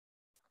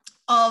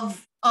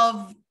of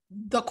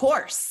the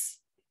course,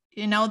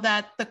 you know,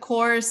 that the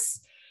course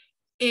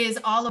is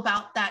all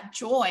about that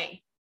joy.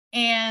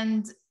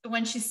 And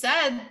when she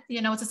said,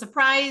 you know, it's a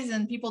surprise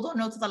and people don't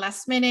know till the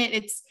last minute,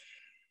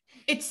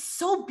 it's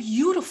so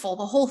beautiful,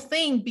 the whole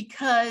thing,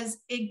 because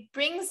it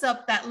brings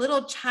up that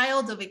little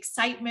child of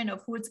excitement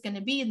of who it's going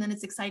to be. And then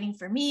it's exciting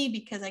for me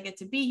because I get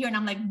to be here and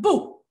I'm like,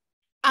 boo,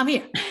 I'm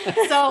here.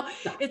 So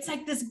it's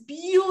like this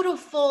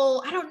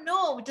beautiful, I don't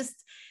know,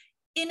 just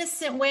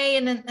innocent way.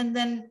 And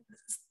then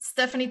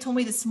Stephanie told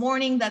me this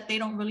morning that they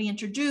don't really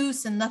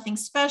introduce and nothing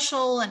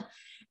special,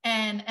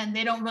 and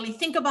they don't really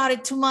think about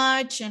it too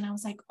much. And I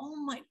was like, oh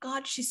my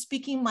God, she's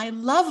speaking my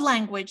love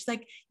language.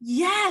 Like,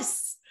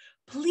 yes,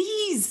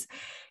 please.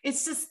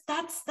 It's just,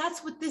 that's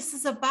what this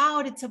is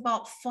about. It's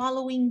about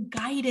following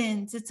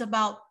guidance. It's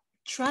about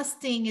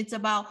trusting. It's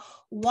about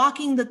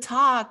walking the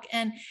talk.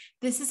 And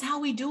this is how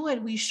we do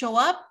it. We show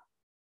up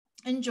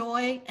in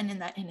joy and in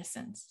that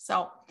innocence.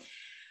 So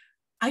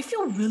I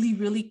feel really,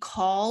 really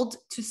called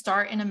to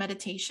start in a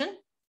meditation.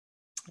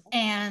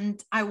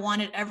 And I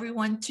wanted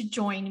everyone to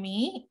join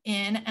me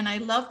in, and I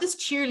love this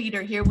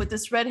cheerleader here with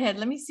this redhead.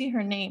 Let me see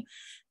her name.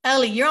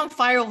 Ellie, you're on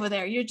fire over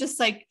there. You're just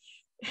like,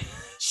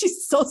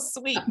 she's so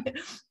sweet.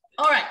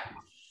 All right.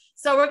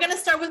 So we're going to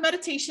start with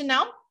meditation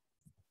now.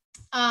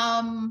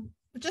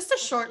 Just a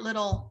short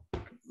little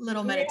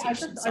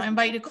meditation. So I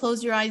invite you to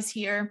close your eyes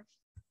here.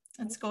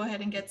 Let's go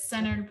ahead and get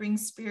centered, bring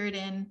spirit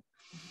in.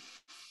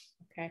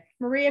 Okay.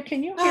 Maria,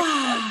 can you?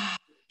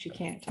 She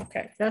can't.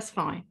 Okay. That's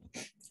fine.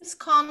 Just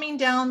calming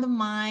down the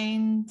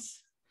mind.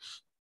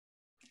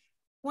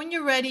 When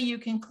you're ready, you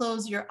can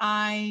close your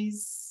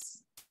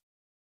eyes.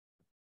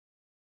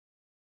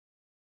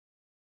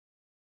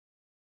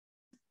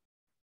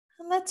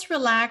 And let's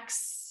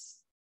relax.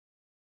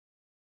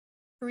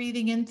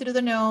 Breathing in through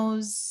the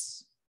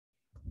nose.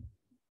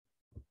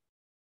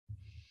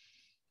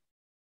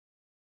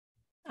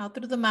 Out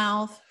through the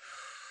mouth.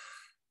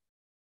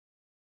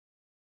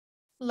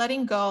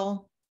 Letting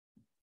go.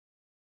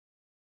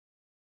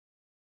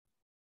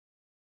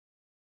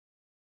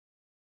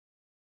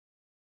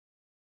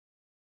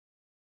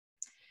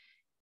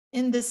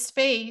 In this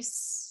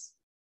space,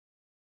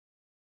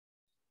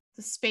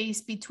 the space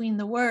between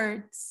the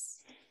words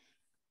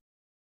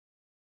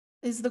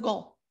is the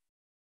goal.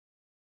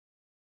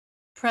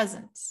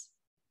 Presence.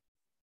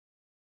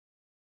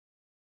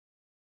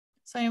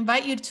 So I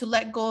invite you to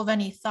let go of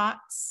any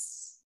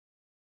thoughts,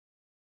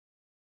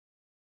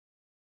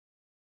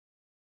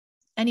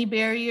 any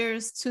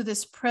barriers to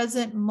this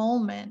present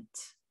moment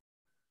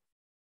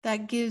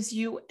that gives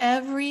you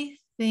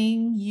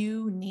everything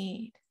you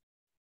need.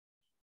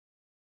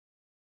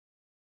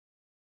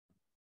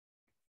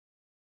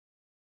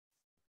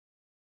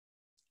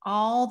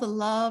 All the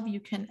love you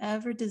can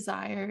ever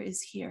desire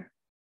is here.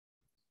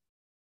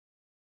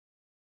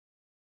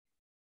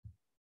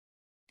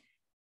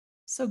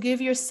 So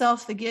give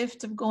yourself the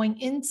gift of going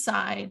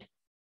inside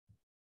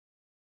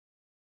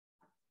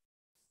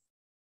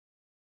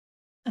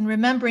and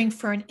remembering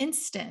for an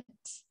instant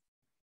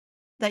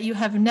that you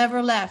have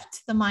never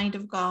left the mind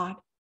of God.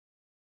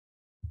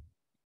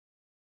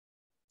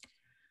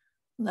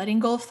 Letting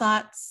go of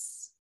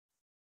thoughts,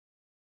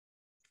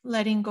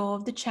 letting go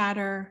of the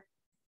chatter,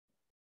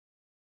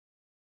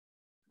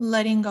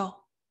 letting go.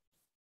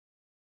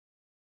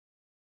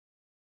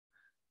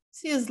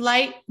 See as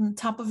light on the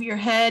top of your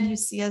head, you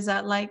see as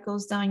that light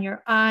goes down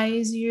your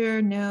eyes,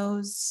 your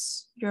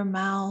nose, your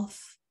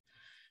mouth,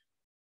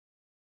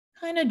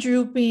 kind of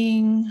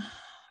drooping,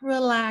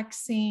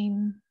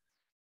 relaxing.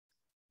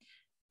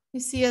 You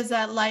see as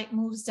that light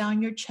moves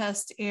down your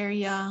chest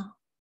area.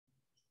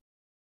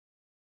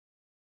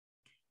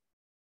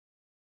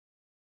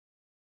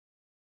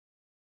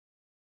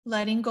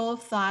 Letting go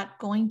of thought,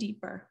 going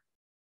deeper.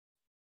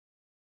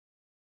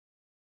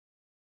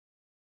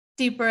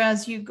 Deeper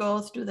as you go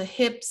through the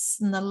hips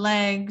and the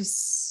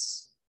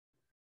legs.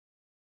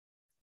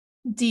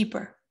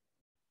 Deeper.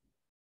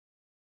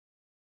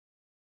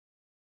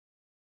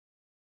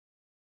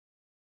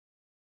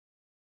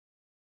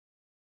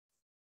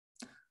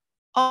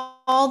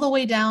 All the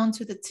way down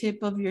to the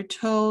tip of your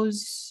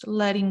toes,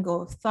 letting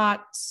go of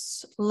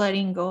thoughts,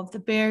 letting go of the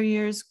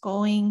barriers,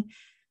 going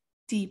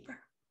deeper.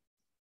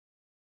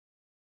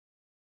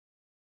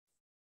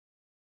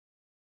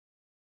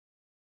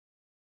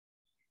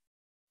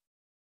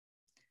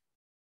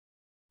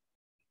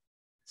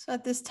 So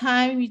at this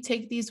time, you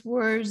take these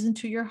words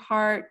into your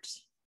heart.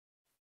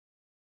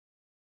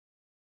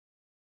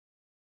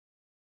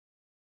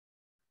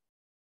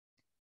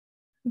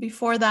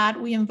 Before that,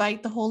 we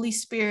invite the Holy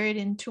Spirit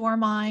into our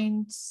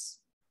minds.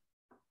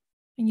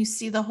 And you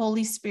see the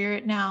Holy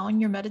Spirit now in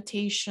your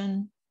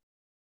meditation.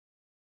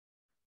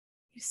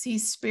 You see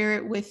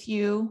Spirit with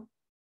you.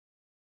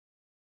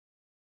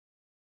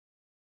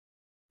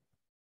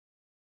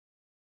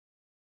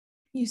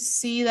 You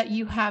see that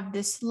you have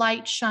this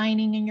light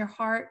shining in your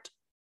heart,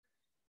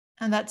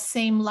 and that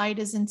same light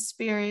is in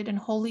Spirit and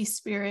Holy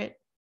Spirit.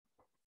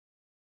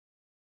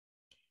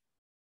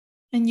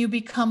 And you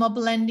become a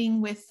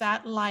blending with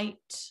that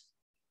light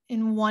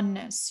in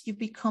oneness. You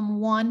become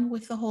one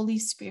with the Holy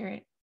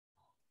Spirit.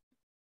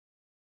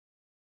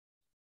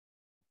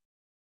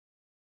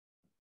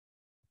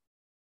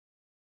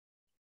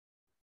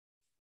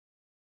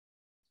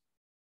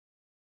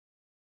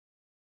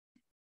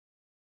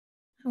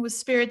 And with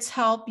Spirit's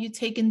help, you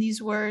take in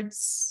these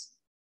words.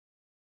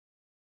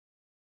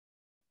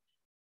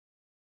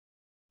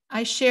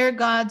 I share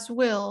God's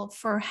will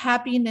for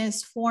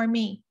happiness for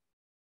me.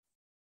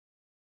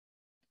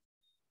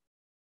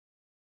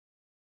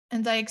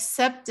 And I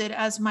accept it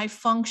as my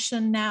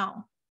function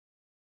now.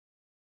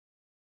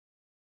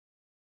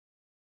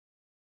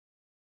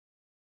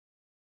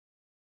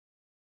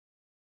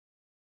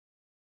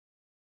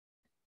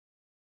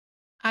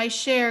 I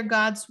share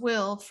God's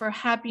will for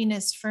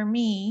happiness for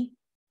me,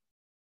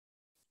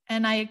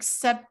 and I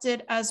accept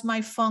it as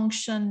my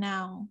function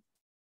now.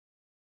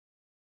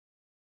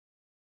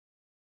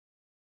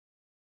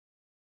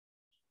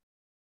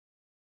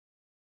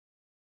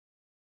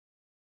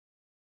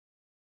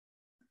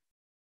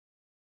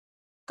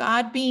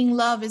 God being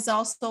love is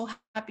also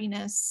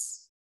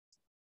happiness.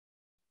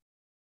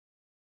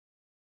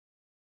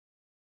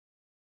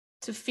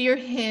 To fear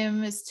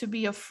him is to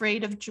be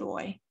afraid of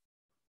joy.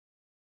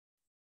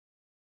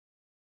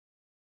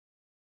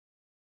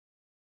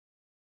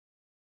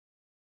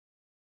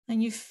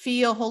 And you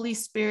feel Holy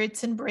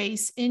Spirit's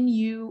embrace in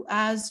you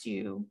as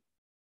you.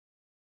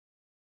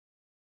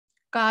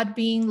 God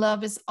being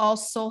love is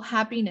also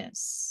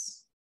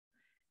happiness.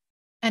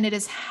 And it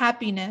is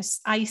happiness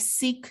I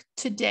seek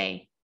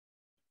today.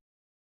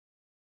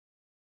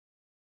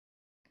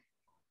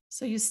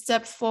 So you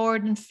step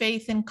forward in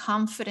faith and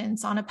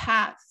confidence on a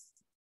path,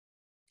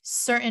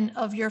 certain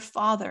of your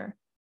Father,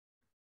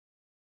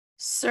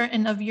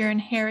 certain of your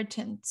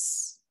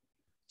inheritance,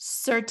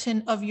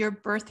 certain of your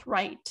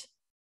birthright,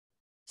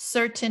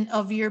 certain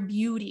of your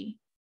beauty,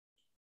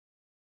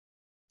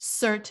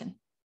 certain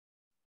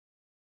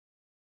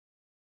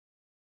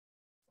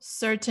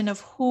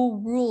of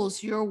who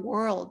rules your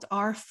world,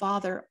 our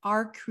Father,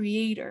 our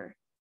Creator.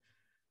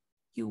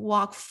 You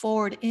walk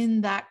forward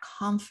in that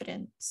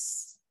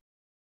confidence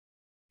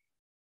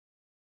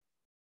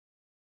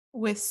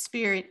with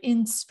Spirit,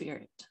 in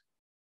Spirit.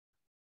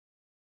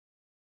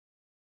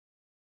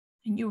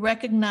 And you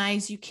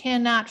recognize you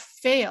cannot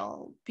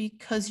fail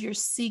because you're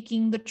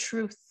seeking the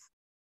truth.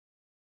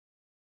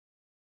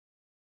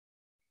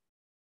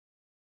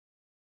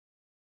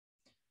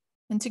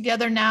 And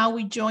together now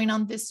we join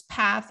on this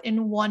path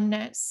in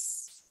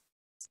oneness.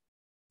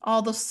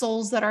 All the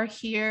souls that are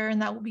here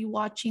and that will be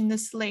watching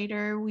this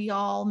later, we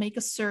all make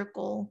a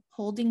circle,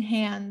 holding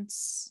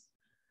hands.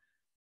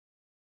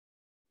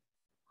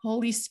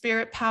 Holy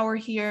Spirit power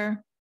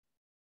here,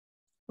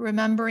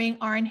 remembering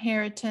our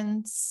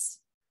inheritance,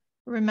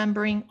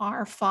 remembering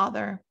our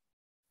Father.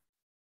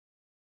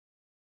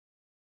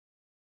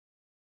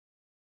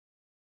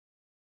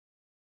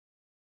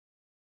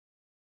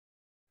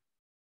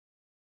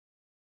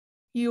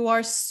 You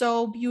are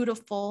so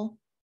beautiful.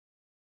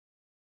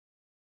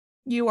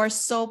 You are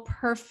so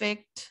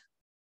perfect.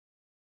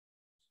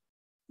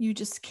 You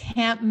just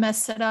can't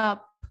mess it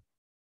up.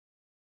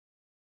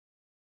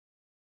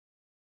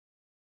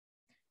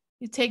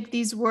 You take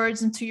these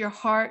words into your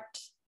heart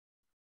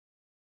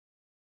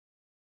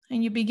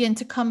and you begin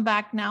to come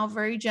back now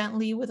very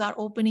gently without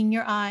opening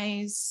your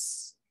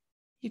eyes.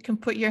 You can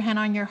put your hand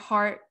on your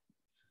heart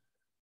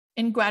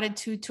in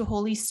gratitude to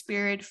Holy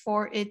Spirit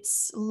for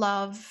its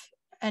love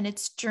and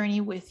its journey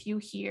with you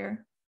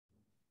here.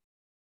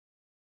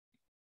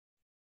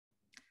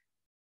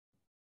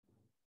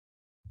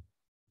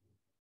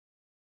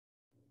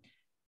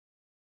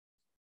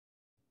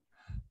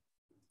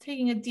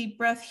 Taking a deep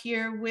breath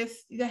here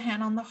with the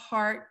hand on the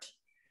heart.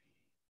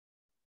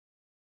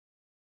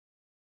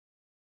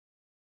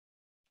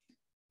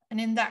 And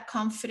in that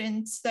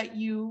confidence that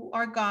you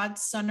are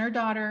God's son or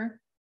daughter.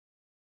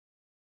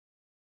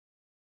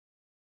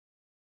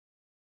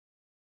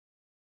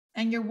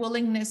 And your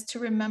willingness to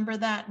remember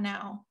that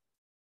now.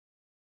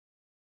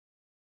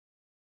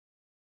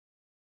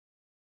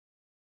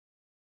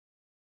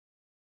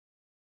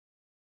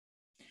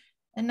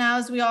 And now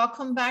as we all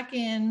come back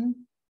in,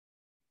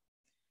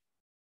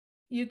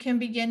 you can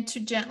begin to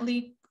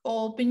gently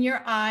open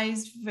your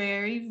eyes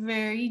very,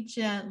 very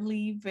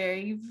gently,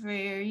 very,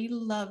 very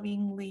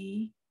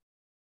lovingly.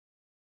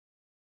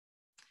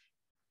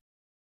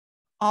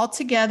 All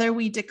together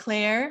we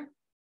declare,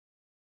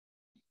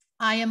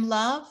 I am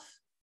love.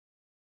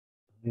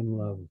 I am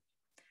love.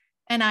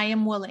 And I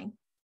am willing.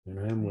 And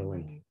I am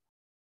willing.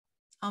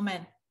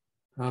 Amen.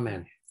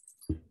 Amen.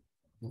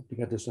 You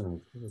got this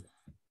on.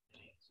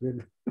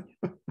 Good.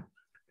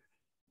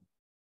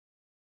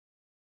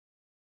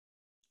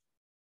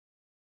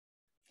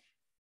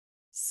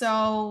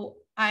 So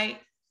I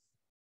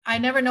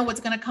never know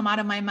what's going to come out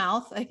of my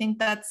mouth. I think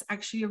that's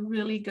actually a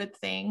really good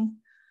thing,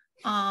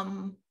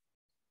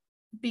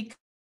 because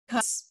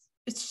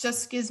it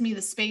just gives me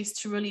the space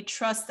to really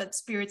trust that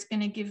Spirit's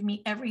going to give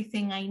me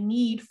everything I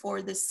need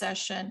for this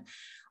session.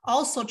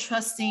 also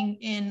trusting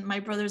in my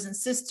brothers and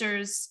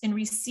sisters in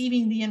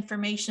receiving the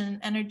information and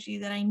energy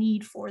that I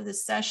need for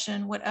this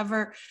session,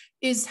 whatever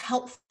is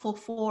helpful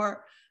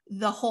for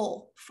the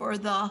whole, for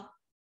the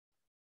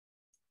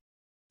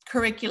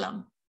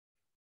curriculum.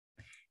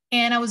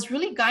 And I was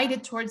really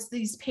guided towards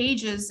these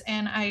pages,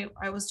 and I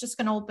was just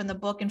going to open the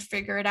book and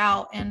figure it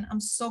out. And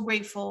I'm so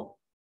grateful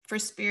for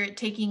Spirit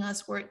taking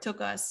us where it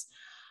took us.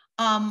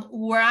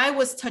 Where I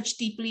was touched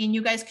deeply, and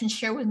you guys can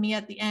share with me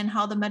at the end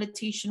how the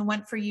meditation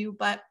went for you,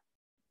 but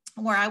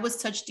where I was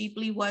touched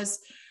deeply was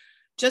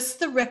just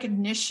the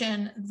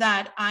recognition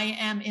that I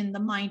am in the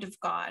mind of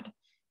God,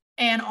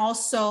 and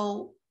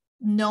also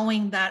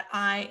knowing that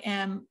I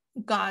am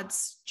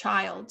God's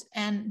child,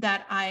 and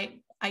that I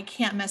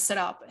can't mess it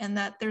up, and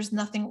that there's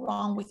nothing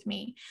wrong with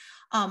me,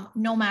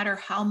 no matter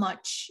how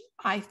much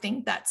I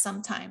think that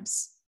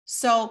sometimes.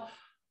 So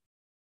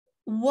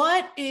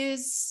what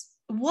is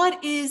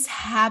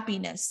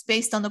happiness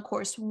based on the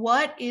course?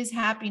 What is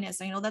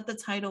happiness? I know that the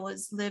title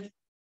is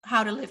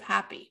How to Live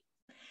Happy.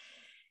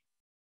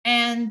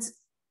 And,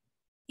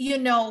 you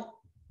know,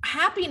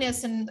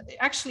 happiness, and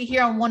actually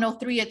here on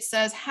 103, it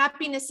says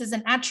happiness is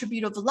an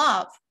attribute of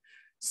love.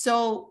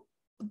 So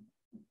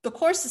the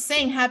course is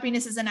saying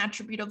happiness is an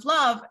attribute of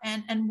love,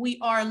 and we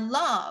are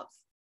love.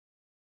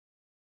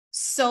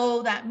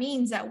 So that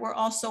means that we're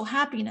also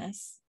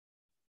happiness.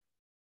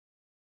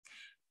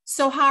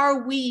 So how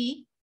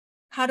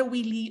do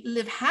we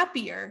live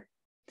happier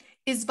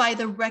is by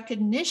the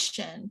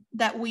recognition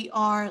that we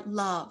are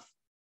love.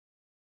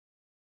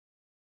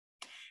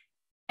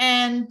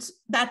 And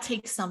that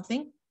takes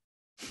something.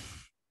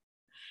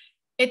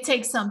 It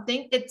takes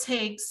something. It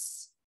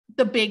takes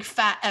the big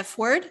fat F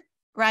word,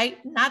 right?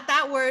 Not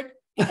that word.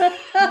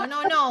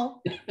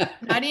 No.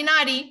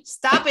 Naughty.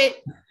 Stop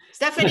it.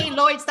 Stephanie,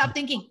 Lloyd, stop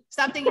thinking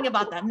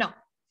about that. No.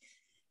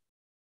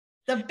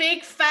 The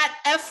big fat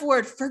F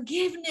word,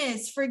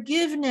 forgiveness.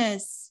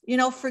 You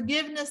know,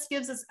 forgiveness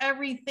gives us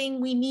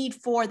everything we need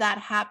for that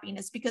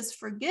happiness, because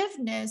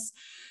forgiveness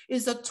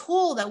is a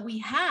tool that we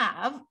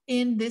have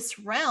in this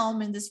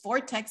realm, in this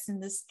vortex, in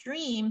this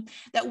dream,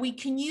 that we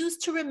can use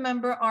to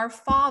remember our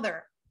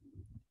Father.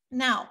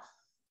 Now,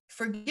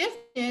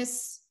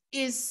 forgiveness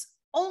is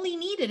only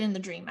needed in the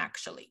dream,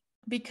 actually,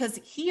 because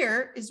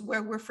here is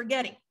where we're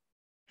forgetting.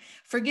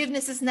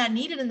 Forgiveness is not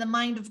needed in the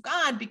mind of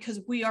God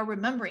because we are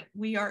remembering.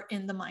 We are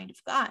in the mind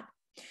of God.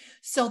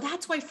 So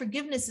that's why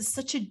forgiveness is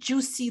such a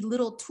juicy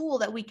little tool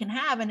that we can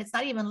have. And it's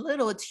not even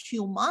little, it's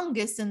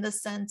humongous in the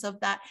sense of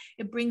that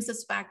it brings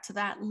us back to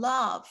that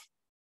love.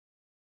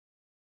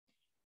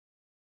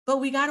 But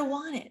we got to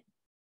want it.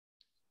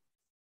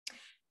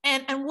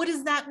 And what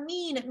does that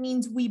mean? It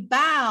means we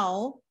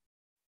bow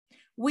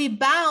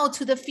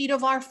to the feet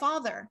of our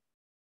Father,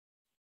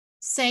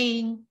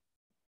 saying,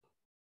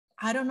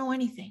 I don't know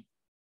anything.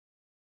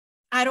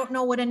 I don't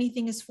know what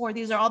anything is for.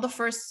 These are all the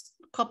first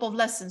couple of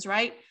lessons,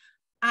 right?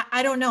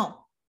 I don't know.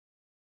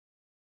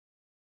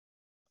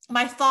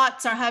 My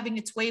thoughts are having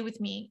its way with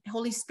me.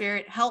 Holy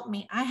Spirit, help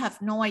me. I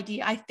have no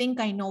idea. I think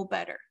I know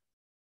better.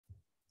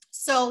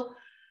 So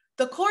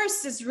the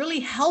course is really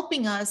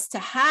helping us to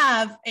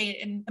have,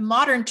 in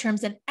modern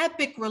terms, an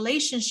epic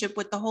relationship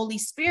with the Holy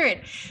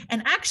Spirit.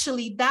 And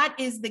actually, that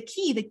is the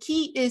key. The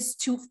key is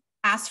to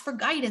ask for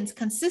guidance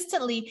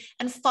consistently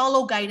and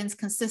follow guidance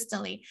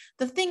consistently.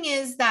 The thing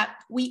is that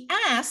we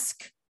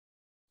ask,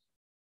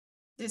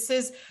 this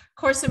is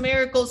Course in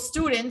Miracles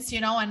students,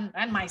 you know,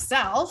 and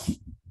myself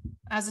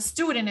as a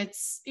student,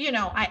 it's, you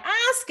know, I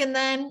ask and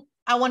then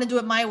I want to do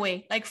it my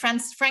way, like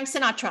Frank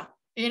Sinatra,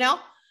 you know,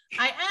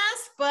 I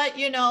ask, but,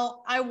 you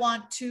know, I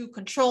want to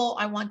control,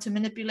 I want to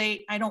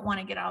manipulate, I don't want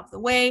to get out of the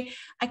way.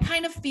 I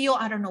kind of feel,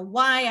 I don't know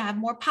why, I have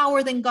more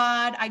power than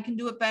God, I can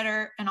do it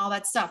better, and all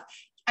that stuff.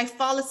 I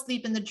fall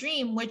asleep in the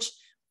dream, which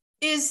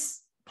is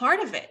part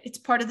of it. It's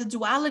part of the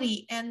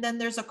duality. And then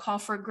there's a call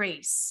for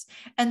grace.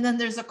 And then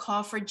there's a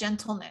call for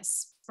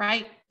gentleness,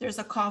 right? There's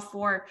a call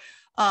for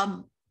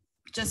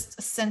just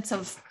a sense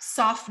of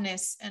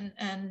softness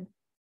and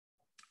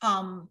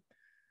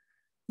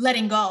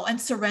letting go and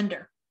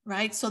surrender,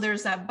 right? So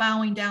there's that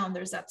bowing down,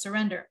 there's that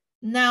surrender.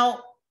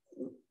 Now,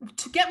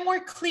 to get more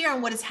clear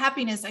on what is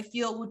happiness, I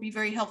feel would be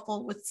very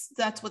helpful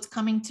that's what's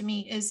coming to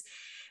me is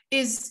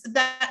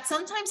that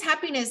sometimes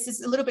happiness is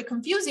a little bit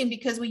confusing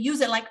because we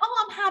use it like,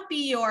 oh, I'm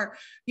happy, or,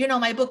 you know,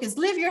 my book is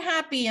Live Your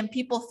Happy. And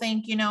people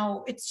think, you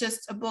know, it's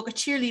just a book, a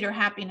cheerleader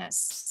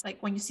happiness,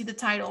 like when you see the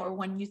title or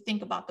when you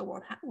think about the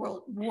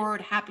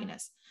word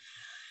happiness.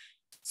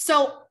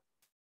 So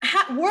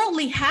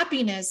worldly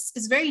happiness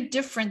is very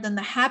different than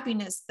the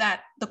happiness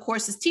that the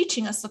course is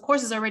teaching us. The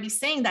course is already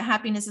saying that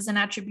happiness is an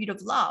attribute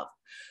of love.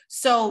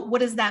 So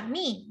what does that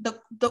mean?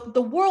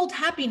 The world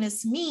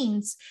happiness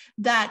means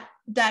that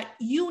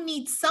you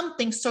need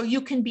something so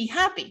you can be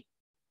happy.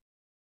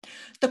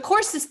 The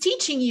course is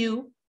teaching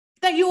you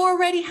that you're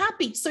already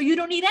happy, so you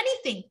don't need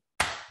anything.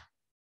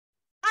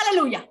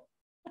 Hallelujah.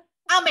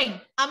 Amen.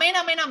 Amen.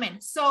 Amen.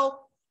 Amen. So,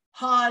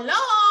 hello,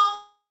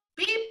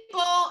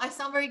 people. I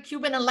sound very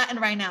Cuban and Latin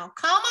right now.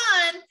 Come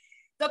on.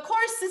 The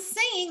Course is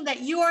saying that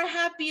you are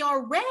happy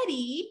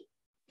already,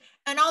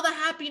 and all the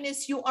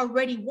happiness you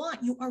already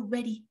want, you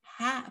already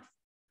have.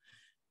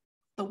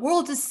 The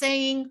world is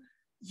saying,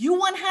 you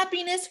want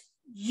happiness,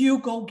 you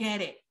go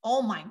get it.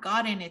 Oh my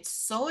God, and it's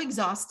so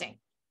exhausting,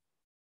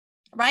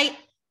 right?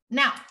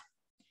 Now,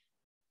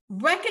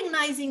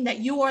 recognizing that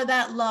you are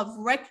that love,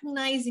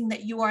 recognizing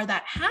that you are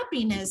that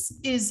happiness,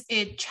 is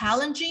it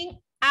challenging?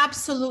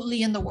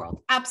 Absolutely, in the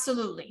world,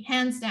 absolutely,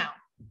 hands down.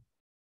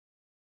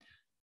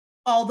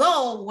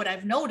 Although what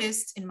I've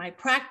noticed in my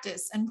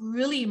practice and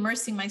really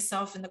immersing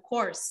myself in the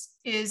Course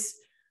is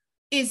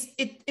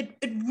it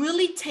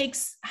really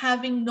takes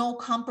having no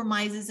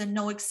compromises and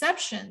no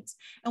exceptions.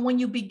 And when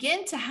you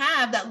begin to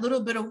have that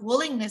little bit of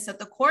willingness that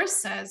the Course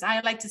says,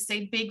 I like to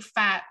say big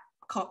fat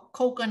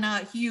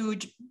coconut,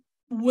 huge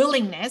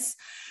willingness,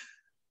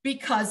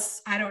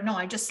 because I don't know,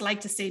 I just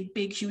like to say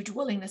big, huge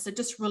willingness. It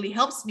just really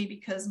helps me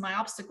because my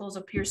obstacles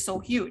appear so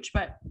huge.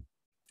 But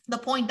the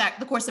point that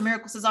the Course in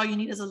Miracles says all you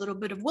need is a little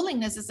bit of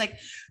willingness. It's like,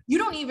 you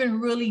don't even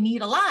really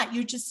need a lot.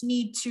 You just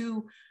need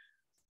to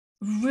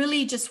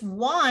really just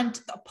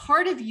want, a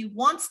part of you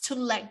wants to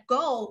let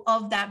go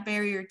of that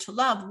barrier to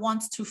love,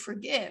 wants to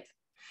forgive.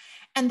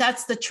 And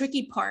that's the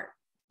tricky part,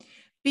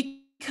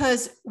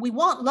 because we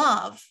want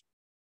love,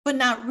 but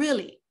not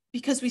really,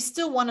 because we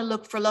still want to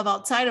look for love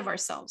outside of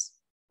ourselves.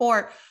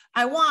 Or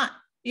I want,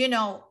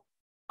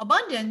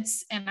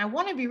 abundance, and I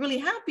want to be really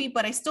happy,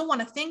 but I still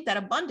want to think that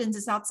abundance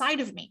is outside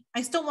of me.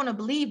 I still want to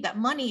believe that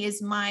money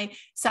is my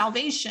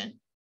salvation,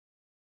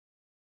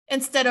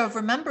 instead of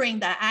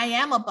remembering that I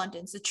am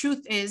abundance. The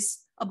truth is,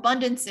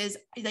 abundance is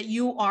that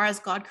you are as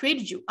God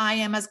created you. I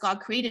am as God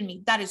created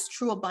me. That is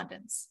true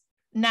abundance.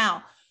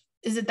 Now,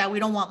 is it that we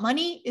don't want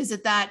money? Is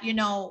it that, you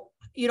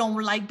don't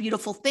like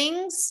beautiful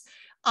things?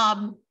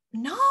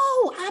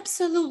 No,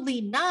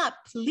 absolutely not.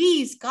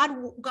 Please, God,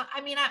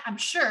 I'm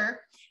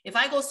sure if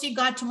I go see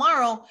God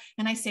tomorrow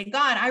and I say,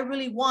 God, I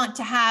really want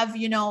to have,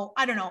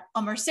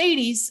 a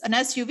Mercedes, an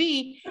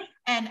SUV,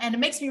 and it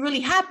makes me really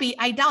happy,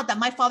 I doubt that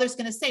my Father's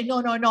going to say,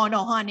 no,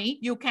 honey,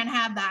 you can't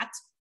have that.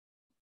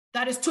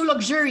 That is too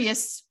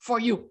luxurious for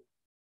you,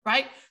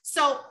 right?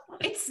 So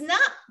it's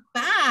not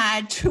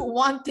bad to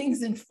want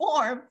things in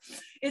form.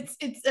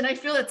 And I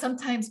feel that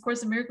sometimes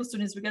Course in Miracles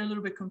students, we get a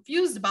little bit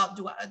confused about,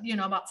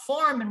 about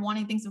form and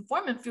wanting things in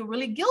form, and feel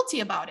really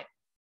guilty about it.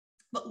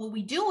 But what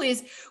we do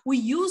is we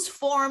use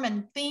form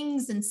and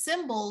things and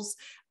symbols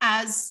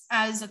as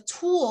a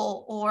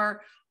tool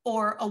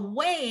or a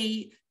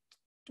way.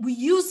 We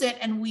use it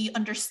and we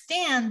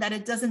understand that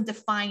it doesn't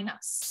define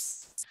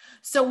us.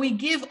 So we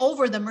give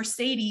over the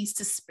Mercedes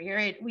to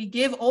Spirit. We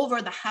give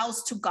over the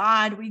house to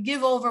God. We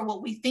give over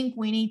what we think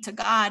we need to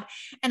God,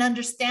 and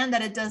understand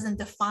that it doesn't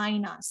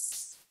define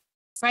us,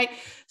 right?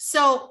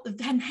 So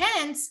then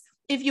hence,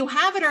 if you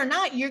have it or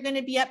not, you're going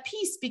to be at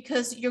peace,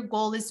 because your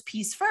goal is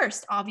peace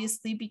first,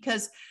 obviously,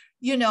 because,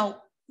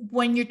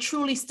 when you're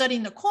truly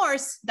studying the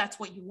Course, that's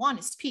what you want,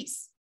 is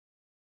peace.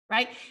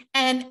 Right.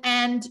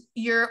 And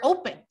you're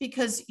open,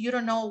 because you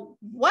don't know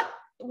what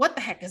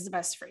the heck is the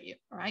best for you.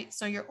 Right.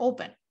 So you're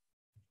open.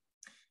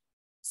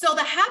 So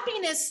the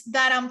happiness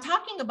that I'm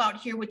talking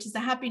about here, which is the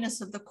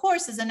happiness of the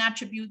Course, is an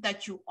attribute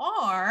that you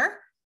are.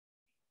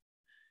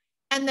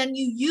 And then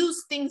you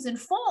use things in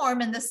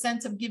form in the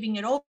sense of giving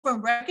it over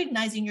and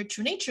recognizing your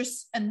true nature.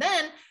 And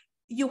then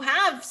you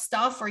have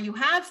stuff, or you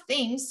have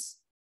things,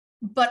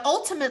 but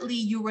ultimately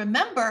you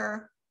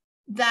remember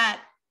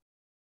that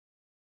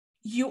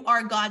you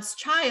are God's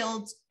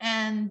child,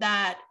 and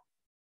that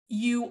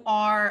you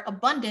are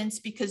abundance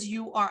because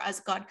you are as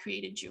God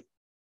created you,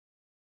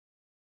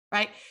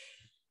 right?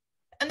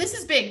 And this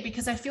is big,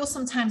 because I feel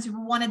sometimes we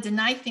want to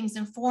deny things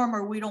in form,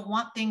 or we don't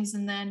want things,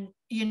 and then,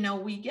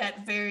 we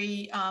get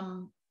very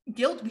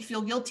we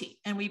feel guilty,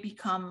 and we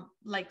become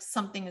like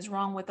something is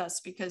wrong with us,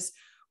 because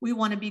we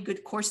want to be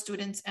good Course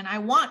students. And I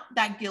want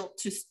that guilt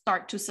to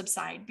start to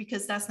subside,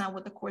 because that's not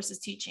what the Course is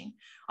teaching.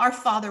 Our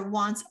Father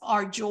wants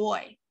our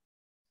joy.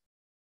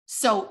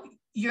 So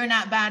you're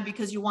not bad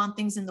because you want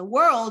things in the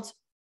world,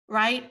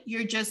 right?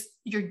 You're just,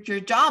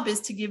 your job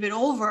is to give it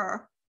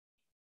over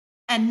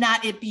and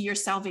not it be your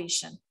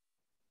salvation,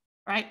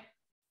 right?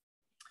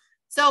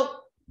 So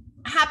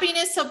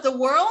happiness of the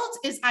world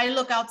is I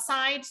look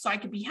outside so I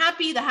can be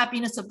happy. The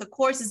happiness of the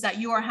Course is that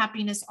you are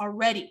happiness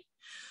already.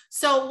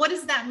 So what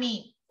does that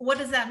mean? What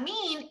does that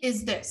mean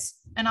is this,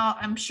 and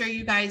I'm sure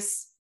you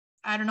guys,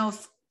 I don't know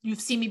if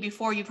you've seen me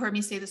before, you've heard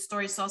me say the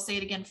story, so I'll say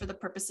it again for the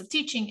purpose of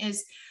teaching,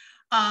 is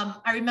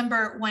I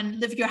remember when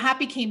Live Your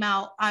Happy came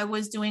out, I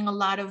was doing a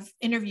lot of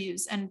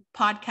interviews and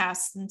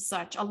podcasts and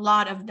such, a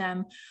lot of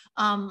them.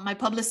 My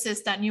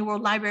publicist at New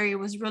World Library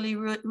was really,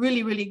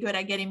 really, really good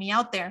at getting me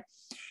out there.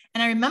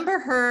 And I remember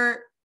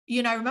her,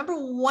 I remember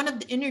one of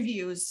the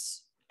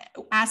interviews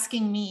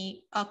asking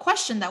me a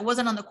question that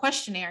wasn't on the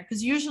questionnaire,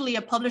 because usually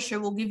a publisher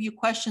will give you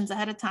questions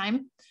ahead of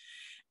time,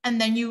 and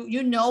then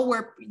you know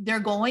where they're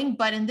going.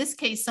 But in this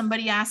case,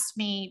 somebody asked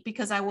me,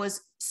 because I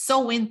was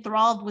so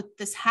enthralled with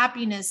this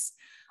happiness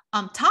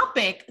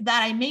topic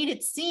that I made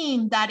it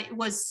seem that it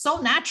was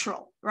so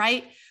natural,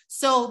 right?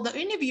 So the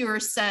interviewer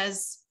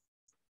says,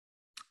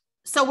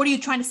 so what are you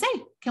trying to say?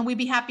 Can we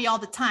be happy all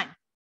the time?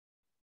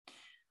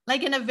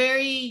 Like in a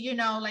very, you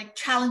know, like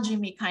challenging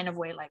me kind of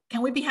way, like,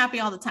 can we be happy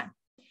all the time?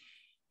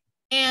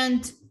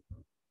 And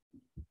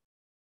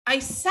I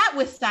sat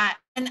with that,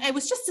 and it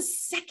was just a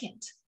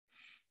second,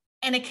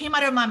 and it came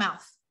out of my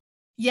mouth.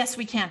 Yes,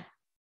 we can.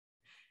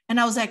 And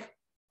I was like,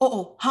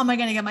 oh, how am I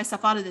going to get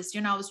myself out of this?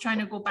 You know, I was trying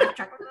to go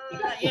backtrack,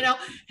 you know,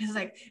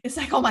 it's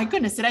like, oh my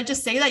goodness, did I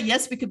just say that?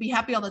 Yes, we could be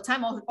happy all the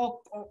time.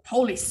 Oh,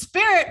 Holy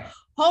Spirit,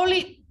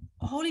 holy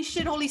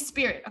shit, Holy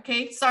Spirit.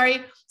 Okay.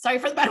 Sorry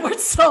for the bad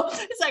words. So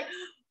it's like,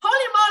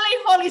 holy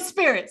moly, Holy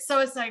Spirit. So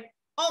it's like,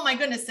 oh my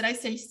goodness, did I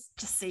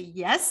just say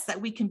yes,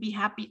 that we can be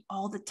happy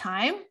all the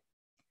time?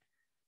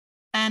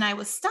 And I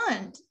was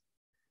stunned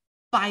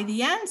by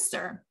the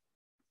answer.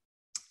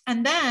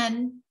 And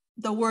then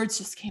the words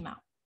just came out.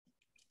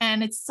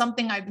 And it's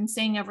something I've been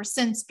saying ever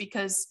since,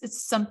 because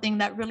it's something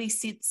that really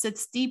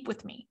sits deep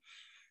with me.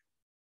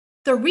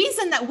 The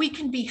reason that we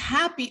can be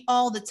happy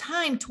all the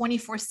time,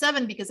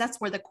 24/7, because that's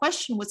where the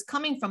question was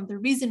coming from. The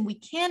reason we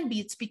can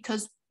be, it's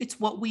because it's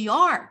what we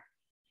are.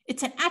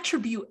 It's an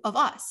attribute of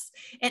us.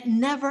 It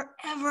never,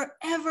 ever,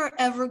 ever,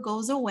 ever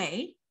goes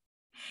away.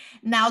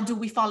 Now, do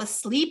we fall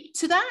asleep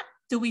to that?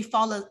 Do we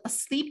fall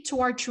asleep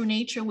to our true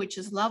nature, which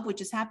is love, which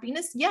is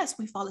happiness? Yes,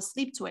 we fall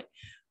asleep to it,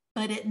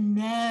 but it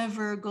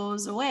never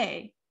goes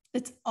away.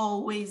 It's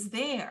always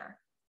there,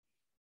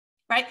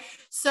 right?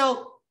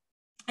 So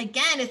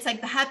again, it's like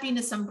the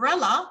happiness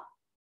umbrella,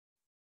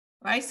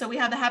 right? So we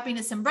have the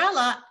happiness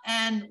umbrella,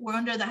 and we're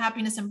under the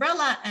happiness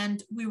umbrella,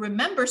 and we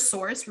remember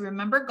source, we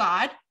remember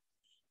God,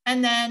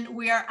 and then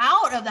we are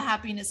out of the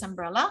happiness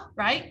umbrella,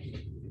 right?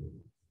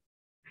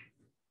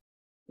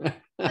 And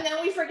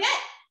then we forget,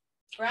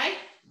 right?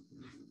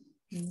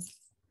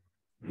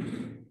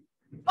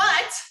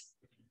 But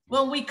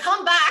when we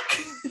come back,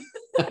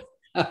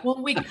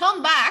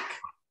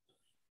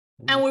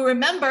 and we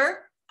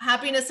remember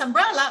happiness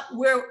umbrella,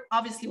 we're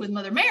obviously with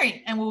Mother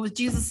Mary, and we're with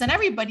Jesus and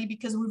everybody,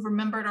 because we've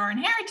remembered our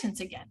inheritance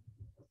again,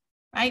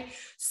 right?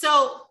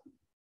 So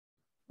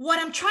what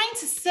I'm trying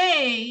to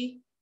say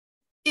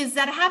is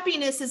that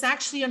happiness is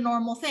actually a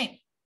normal thing.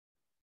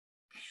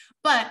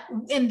 But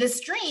in this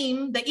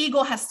dream, the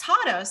ego has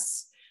taught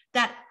us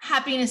that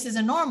happiness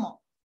isn't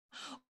normal.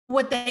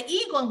 What the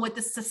ego and what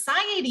the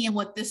society and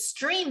what this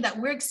dream that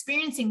we're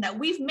experiencing, that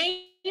we've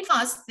made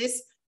us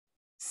this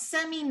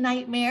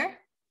semi-nightmare,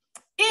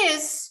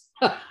 is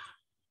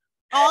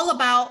all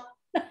about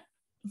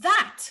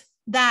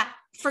that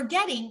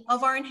forgetting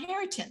of our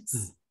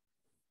inheritance.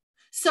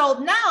 So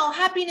now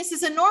happiness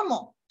isn't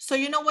normal. So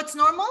you know what's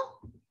normal?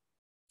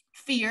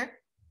 Fear.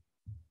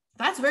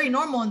 That's very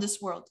normal in this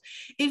world.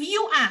 If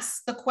you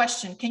ask the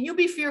question, can you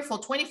be fearful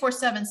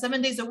 24/7,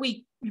 7 days a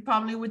week? You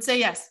probably would say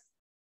yes.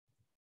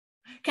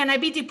 Can I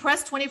be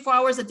depressed 24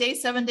 hours a day,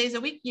 7 days a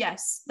week?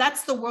 Yes.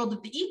 That's the world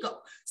of the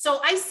ego. So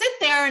I sit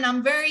there and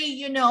I'm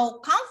very,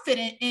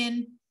 confident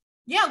in,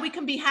 yeah, we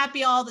can be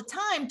happy all the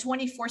time,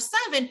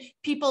 24/7.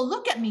 People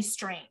look at me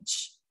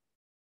strange.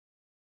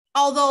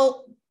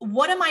 Although,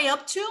 what am I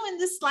up to in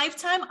this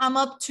lifetime? I'm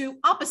up to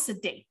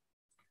opposite day.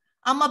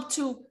 I'm up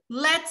to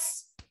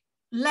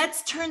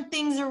let's turn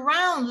things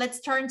around.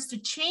 Let's turn to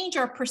change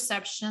our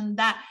perception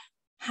that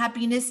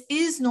happiness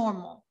is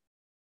normal,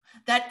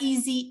 that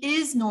easy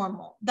is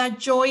normal, that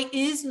joy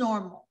is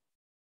normal,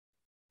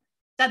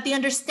 that the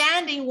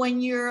understanding when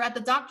you're at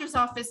the doctor's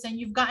office and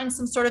you've gotten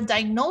some sort of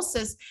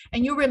diagnosis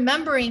and you're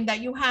remembering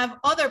that you have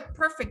other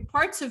perfect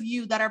parts of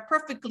you that are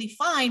perfectly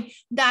fine,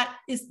 that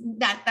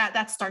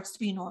starts to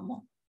be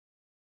normal,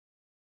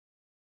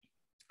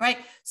 right?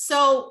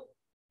 So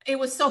it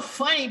was so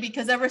funny,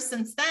 because ever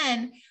since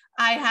then,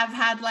 I have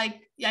had,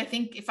 I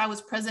think if I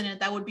was president,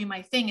 that would be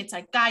my thing. It's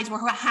like, guys,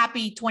 we're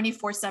happy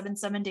 24/7,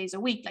 7 days a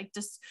week. Like,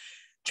 just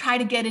try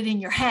to get it in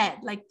your head.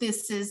 Like,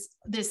 this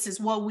is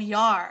what we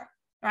are,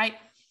 right?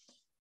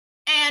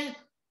 And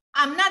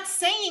I'm not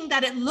saying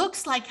that it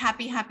looks like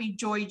happy, happy,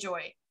 joy,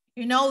 joy.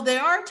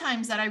 There are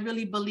times that I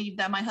really believe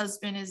that my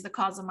husband is the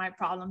cause of my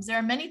problems. There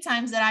are many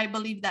times that I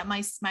believe that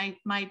my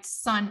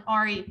son,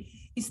 Ari,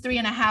 he's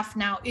 3.5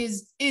 now,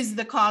 is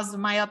the cause of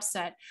my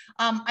upset.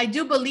 I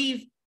do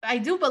believe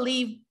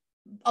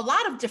a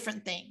lot of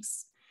different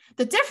things.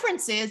 The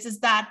difference is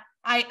that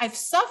I've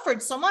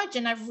suffered so much,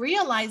 and I've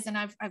realized, and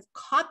I've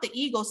caught the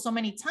ego so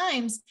many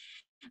times,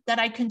 that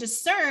I can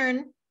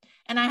discern,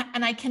 and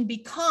I can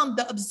become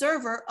the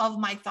observer of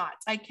my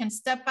thoughts. I can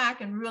step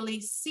back and really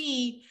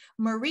see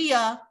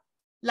Maria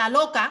La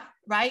Loca,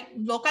 right?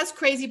 Loca's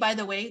crazy, by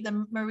the way.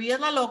 The Maria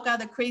La Loca,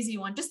 the crazy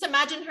one. Just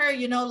imagine her,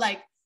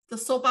 like the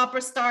soap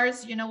opera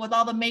stars, with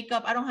all the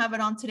makeup. I don't have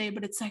it on today,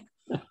 but it's like,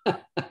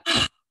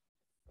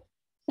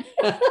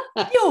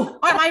 you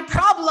are my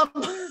problem.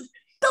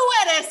 Tú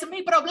eres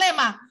mi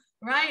problema,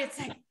 right? It's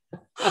like,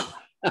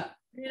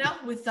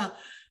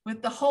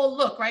 with the whole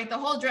look, right? The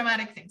whole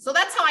dramatic thing. So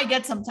that's how I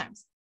get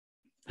sometimes.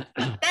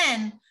 But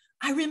then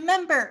I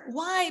remember.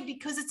 Why?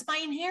 Because it's my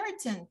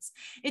inheritance.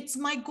 It's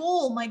my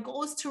goal. My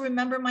goal is to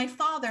remember my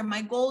father.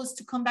 My goal is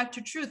to come back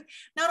to truth,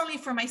 not only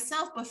for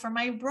myself, but for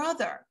my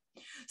brother.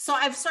 So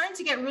I've started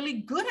to get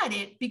really good at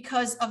it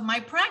because of my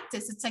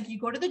practice. It's like you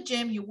go to the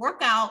gym, you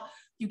work out,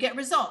 you get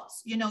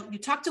results. You know, you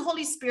talk to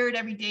Holy Spirit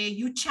every day,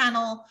 you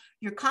channel,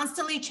 you're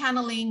constantly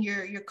channeling,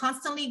 you're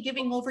constantly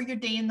giving over your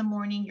day in the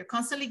morning, you're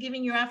constantly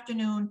giving your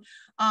afternoon,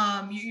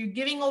 you're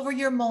giving over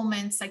your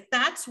moments. Like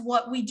that's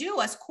what we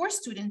do as course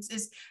students,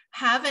 is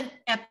have an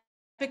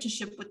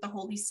relationship with the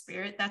Holy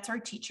Spirit. That's our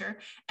teacher,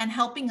 and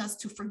helping us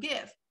to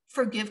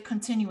forgive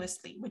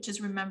continuously, which is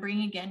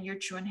remembering again your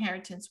true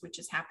inheritance, which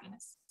is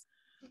happiness.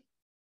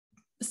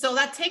 So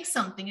that takes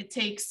something. It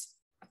takes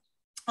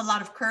a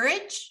lot of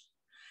courage,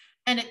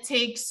 and it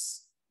takes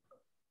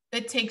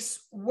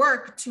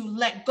work to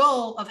let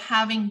go of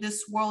having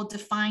this world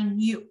define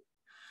you.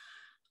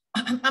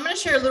 I'm going to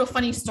share a little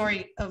funny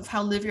story of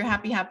how Live Your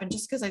Happy happened,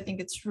 just because I think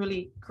it's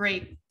really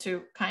great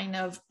to kind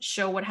of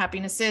show what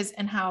happiness is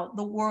and how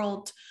the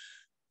world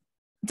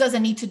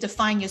doesn't need to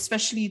define you,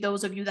 especially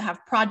those of you that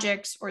have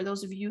projects, or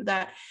those of you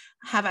that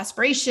have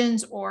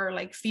aspirations, or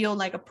like feel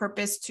like a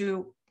purpose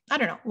to, I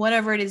don't know,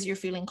 whatever it is you're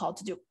feeling called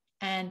to do.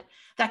 And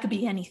that could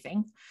be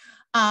anything.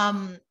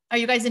 Are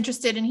you guys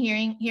interested in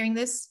hearing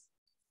this?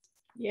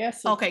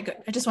 Yes. Okay, good.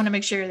 I just want to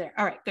make sure you're there.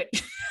 All right, good.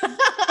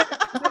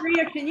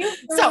 Maria, can you?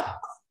 So,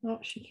 oh,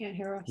 she can't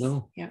hear us.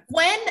 No. Yeah.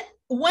 When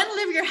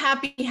Live Your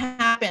Happy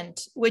happened,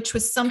 which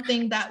was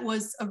something that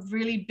was a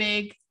really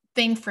big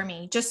thing for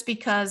me, just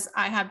because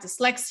I have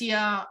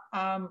dyslexia.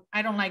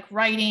 I don't like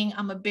writing.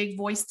 I'm a big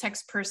voice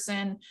text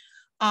person.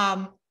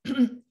 I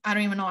don't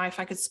even know if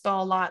I could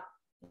spell a lot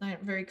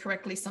very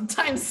correctly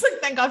sometimes.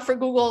 Thank God for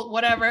Google,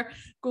 whatever,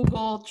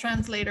 Google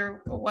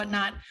Translator or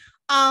whatnot.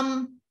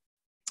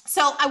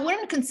 So I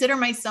wouldn't consider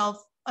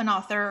myself an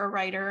author or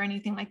writer or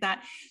anything like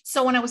that.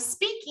 So when I was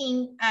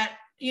speaking at,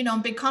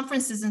 big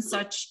conferences and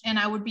such, and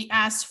I would be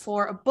asked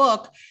for a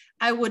book,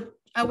 I would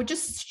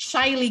just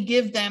shyly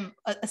give them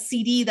a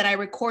CD that I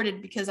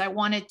recorded, because I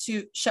wanted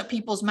to shut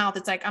people's mouth.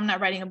 It's like, I'm not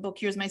writing a book.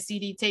 Here's my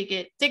CD. Take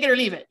it or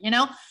leave it.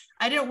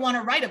 I didn't want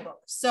to write a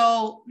book.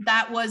 So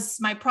that was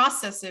my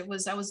process. I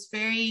was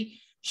very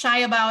shy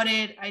about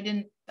it.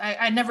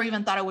 I never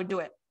even thought I would do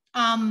it.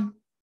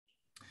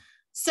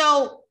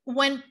 So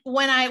one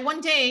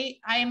day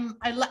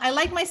I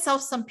like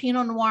myself some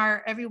Pinot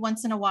Noir every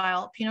once in a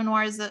while. Pinot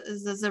Noir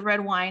is a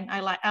red wine.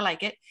 I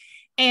like it.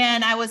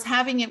 And I was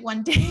having it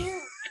one day.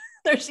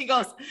 There she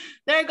goes.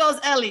 There goes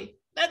Ellie.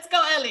 Let's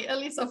go, Ellie.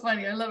 Ellie's so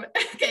funny. I love it.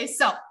 Okay.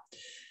 So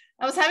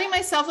I was having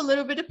myself a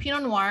little bit of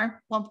Pinot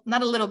Noir. Well,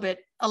 not a little bit,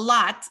 a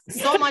lot.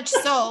 So much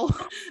so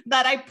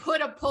that I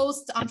put a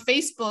post on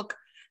Facebook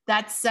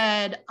that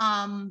said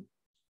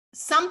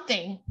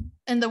something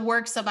in the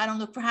works of, I don't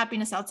look for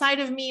happiness outside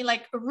of me.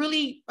 Like a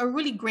really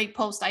great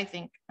post, I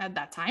think, at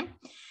that time.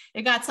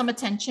 It got some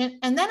attention.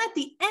 And then at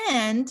the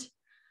end,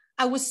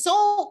 I was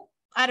so,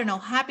 I don't know,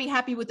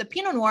 happy with the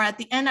Pinot Noir. At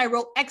the end, I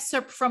wrote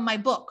excerpt from my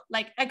book.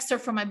 I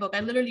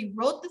literally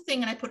wrote the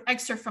thing and I put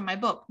excerpt from my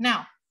book.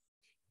 Now,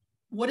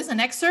 what is an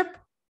excerpt?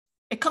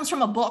 It comes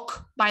from a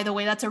book, by the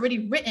way, that's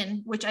already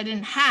written, which I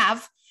didn't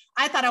have.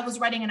 I thought I was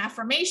writing an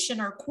affirmation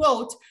or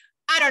quote.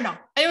 I don't know.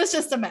 It was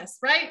just a mess,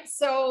 right?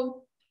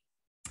 So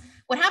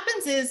what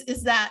happens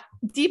is that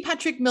D.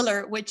 Patrick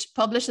Miller, which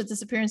published The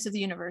Disappearance of the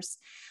Universe,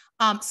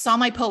 saw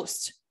my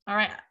post. All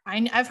right.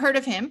 I've heard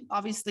of him,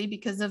 obviously,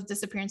 because of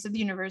Disappearance of the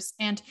Universe.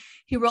 And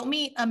he wrote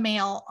me a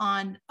mail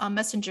on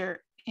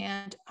Messenger.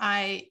 And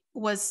I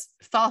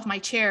fell off my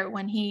chair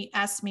when he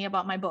asked me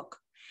about my book.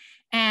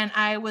 And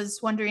I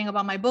was wondering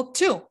about my book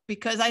too,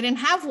 because I didn't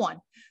have one.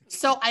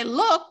 So I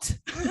looked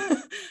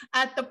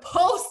at the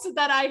post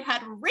that I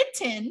had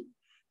written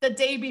the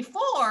day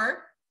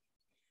before.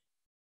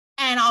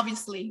 And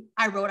obviously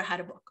I wrote I had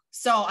a book.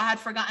 So I had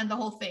forgotten the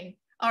whole thing.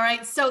 All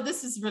right. So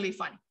this is really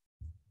funny.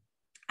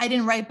 I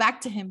didn't write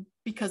back to him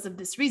because of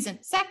this reason.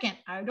 Second,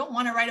 I don't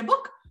want to write a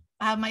book.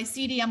 I have my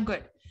CD. I'm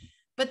good.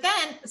 But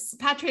then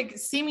Patrick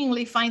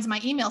seemingly finds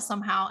my email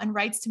somehow and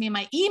writes to me in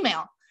my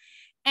email.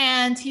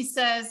 And he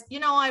says,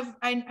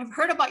 I've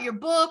heard about your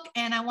book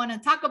and I want to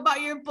talk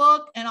about your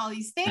book and all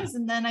these things.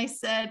 And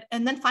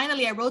then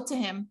finally I wrote to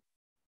him.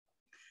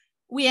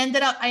 I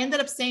ended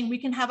up saying, we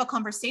can have a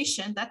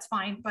conversation. That's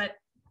fine. But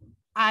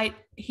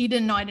he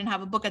didn't know I didn't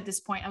have a book at this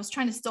point. I was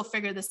trying to still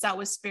figure this out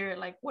with Spirit.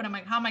 Like,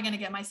 how am I going to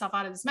get myself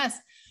out of this mess?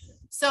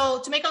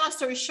 So to make a long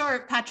story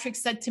short, Patrick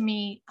said to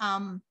me,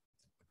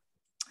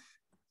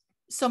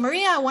 so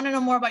Maria, I want to know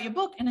more about your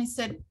book. And I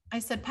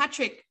said,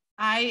 Patrick,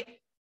 I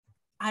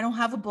don't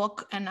have a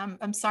book, and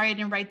I'm sorry I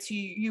didn't write to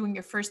you in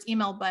your first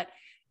email, but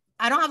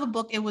I don't have a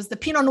book. It was the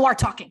Pinot Noir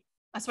talking.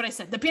 That's what I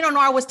said. The Pinot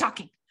Noir was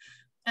talking.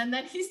 And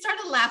then he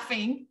started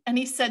laughing and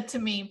he said to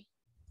me,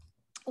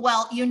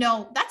 well,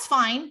 that's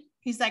fine.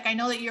 He's like, I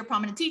know that you're a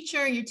prominent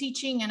teacher, you're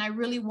teaching, and I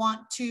really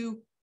want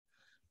to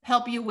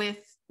help you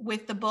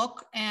with the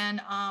book.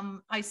 And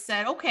I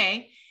said,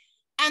 okay.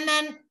 And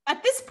then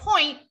at this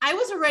point, I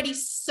was already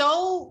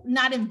so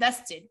not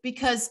invested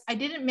because I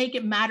didn't make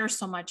it matter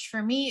so much.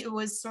 For me, it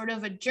was sort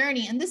of a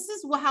journey. And this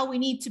is how we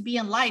need to be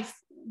in life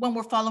when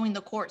we're following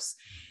the course,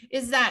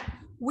 is that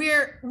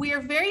we're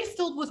very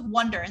filled with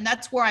wonder. And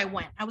that's where I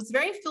went. I was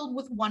very filled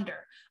with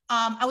wonder.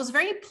 I was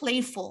very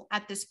playful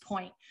at this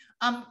point.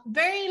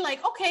 Very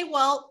like, okay,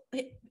 well,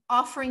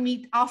 offering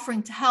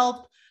to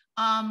help,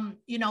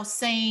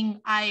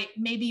 saying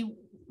maybe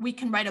we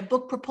can write a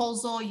book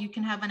proposal. You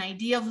can have an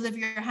idea of Live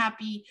Your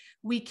Happy.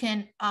 We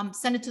can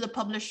send it to the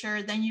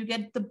publisher. Then you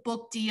get the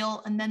book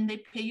deal, and then they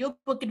pay you a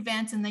book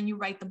advance, and then you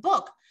write the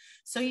book.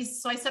 So I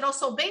said, oh,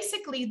 so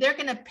basically they're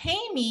going to pay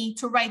me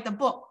to write the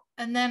book.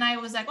 And then I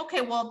was like,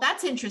 okay, well,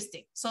 that's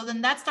interesting. So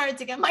then that started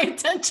to get my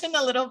attention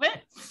a little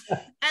bit.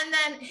 And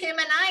then him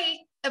and I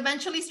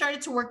eventually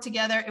started to work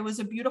together. It was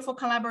a beautiful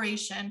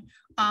collaboration.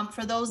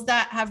 For those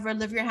that have read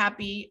Live Your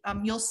Happy,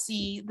 you'll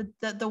see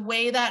the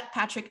way that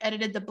Patrick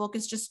edited the book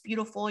is just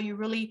beautiful. You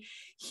really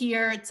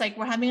hear, it's like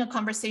we're having a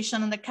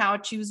conversation on the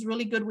couch. He was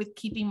really good with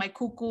keeping my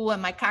cuckoo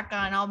and my caca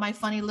and all my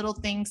funny little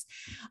things.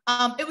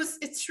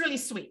 It's really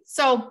sweet.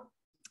 So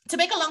to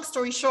make a long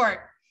story short,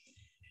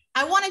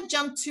 I want to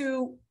jump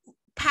to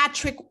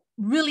Patrick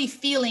really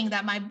feeling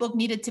that my book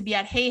needed to be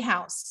at Hay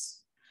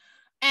House.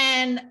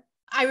 And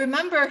I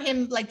remember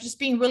him like just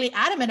being really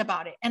adamant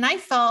about it. And I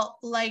felt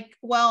like,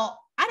 well,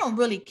 I don't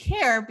really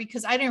care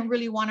because I didn't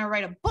really want to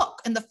write a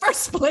book in the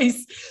first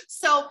place.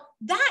 So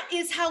that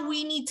is how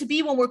we need to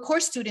be when we're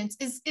course students,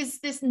 is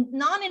this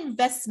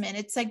non-investment.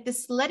 It's like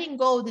this letting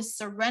go, this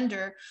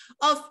surrender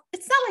of,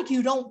 it's not like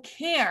you don't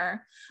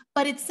care,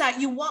 but it's that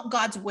you want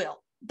God's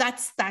will.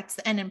 That's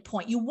the end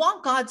point. You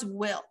want God's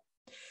will.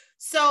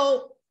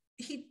 So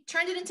he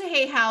turned it into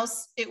Hay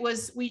House. It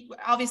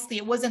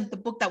wasn't the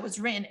book that was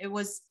written. It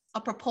was a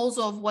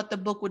proposal of what the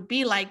book would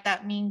be like.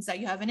 That means that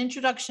you have an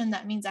introduction.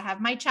 That means I have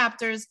my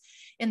chapters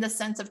in the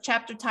sense of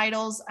chapter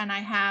titles, and I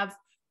have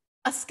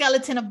a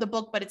skeleton of the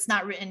book, but it's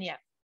not written yet.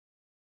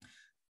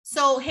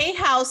 So Hay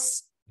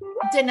House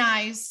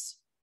denies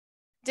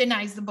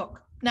the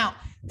book. Now,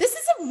 this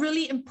is a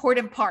really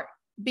important part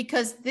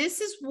because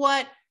this is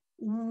what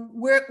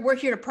we're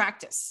here to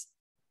practice.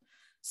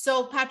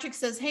 So Patrick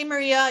says, hey,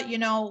 Maria,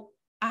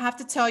 I have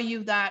to tell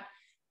you that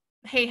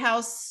Hay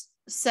House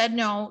said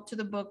no to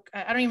the book.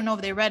 I don't even know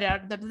if they read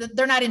it.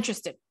 They're not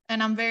interested.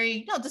 And I'm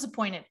very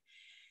disappointed.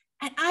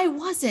 And I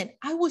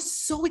was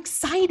so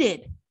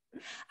excited.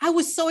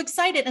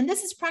 And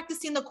this is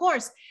practicing the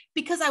course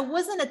because I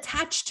wasn't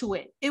attached to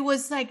it. It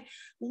was like,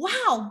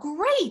 wow,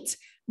 great.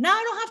 Now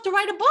I don't have to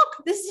write a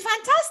book. This is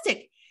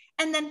fantastic.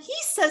 And then he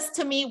says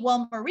to me,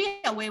 well,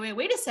 Maria,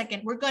 wait a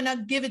second. We're going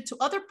to give it to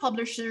other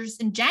publishers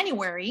in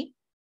January.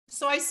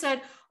 So I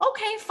said,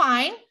 okay,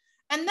 fine.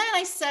 And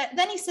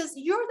then he says,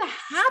 you're the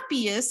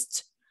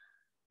happiest.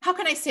 How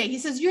can I say? He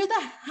says, you're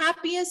the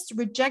happiest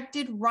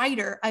rejected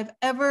writer I've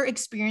ever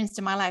experienced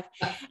in my life.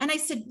 And I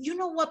said, you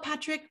know what,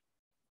 Patrick?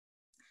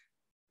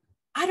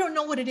 I don't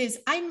know what it is.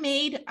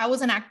 I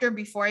was an actor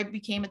before I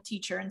became a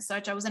teacher and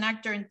such. I was an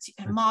actor and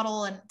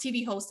model and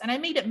TV host, and I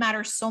made it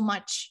matter so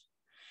much.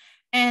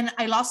 And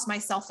I lost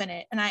myself in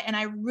it. And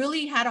I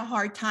really had a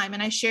hard time.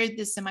 And I shared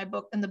this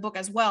in the book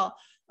as well,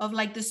 of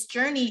like this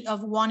journey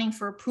of wanting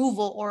for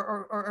approval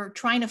or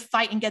trying to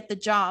fight and get the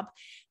job,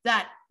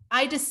 that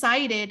I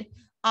decided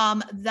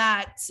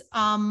that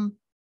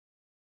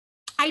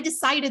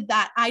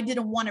I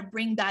didn't want to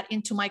bring that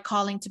into my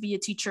calling to be a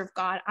teacher of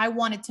God. I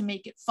wanted to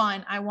make it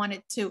fun. I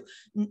wanted to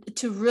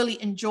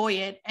really enjoy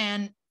it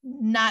and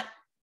not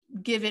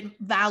give it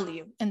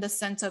value in the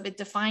sense of it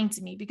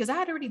defines me, because I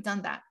had already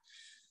done that.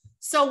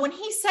 So when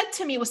he said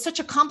to me, it was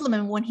such a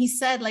compliment when he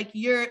said, like,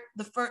 you're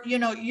the first,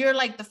 you're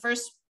like the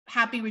first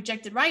happy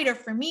rejected writer.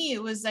 For me,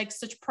 it was like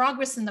such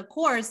progress in the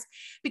course,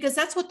 because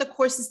that's what the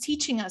course is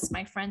teaching us,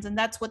 my friends. And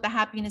that's what the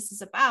happiness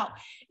is about,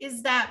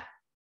 is that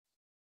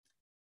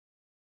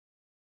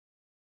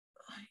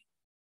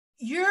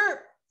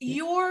you're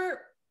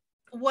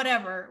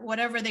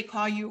whatever they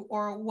call you,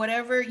 or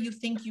whatever you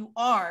think you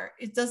are,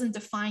 it doesn't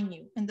define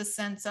you in the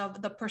sense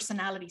of the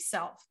personality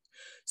self.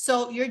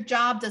 So your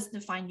job doesn't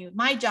define you.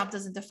 My job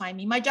doesn't define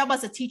me. My job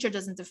as a teacher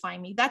doesn't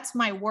define me. That's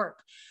my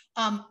work.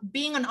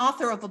 Being an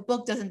author of a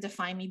book doesn't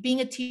define me. Being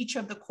a teacher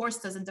of the course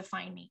doesn't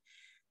define me.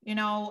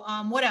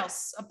 What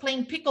else?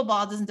 Playing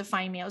pickleball doesn't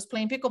define me. I was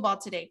playing pickleball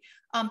today.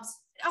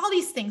 All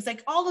these things,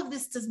 like all of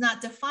this does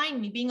not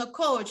define me. Being a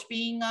coach,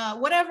 being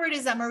whatever it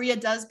is that Maria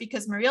does,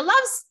 because Maria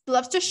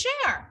loves to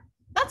share.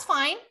 That's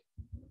fine.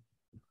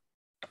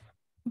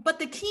 But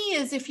the key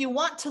is, if you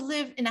want to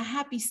live in a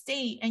happy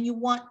state and you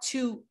want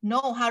to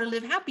know how to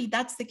live happy,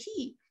 that's the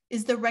key,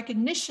 is the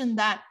recognition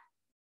that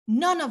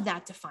none of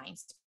that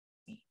defines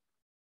me.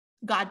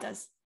 God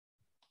does.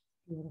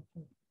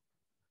 Beautiful.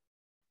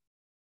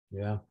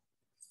 Yeah.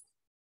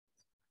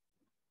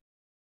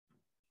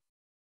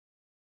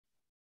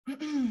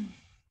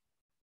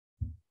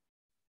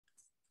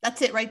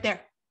 That's it right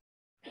there.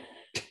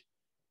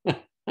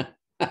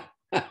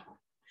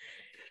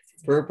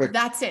 Perfect.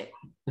 That's it.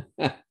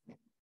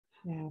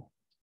 Yeah.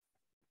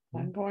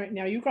 I'm going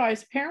now, you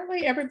guys,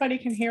 apparently everybody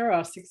can hear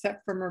us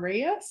except for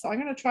Maria. So I'm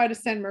going to try to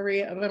send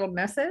Maria a little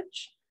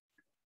message.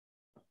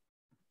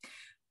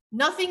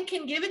 Nothing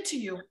can give it to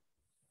you,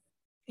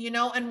 you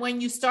know, and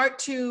when you start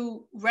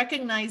to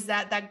recognize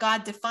that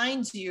God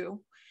defines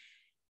you,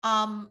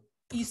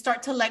 you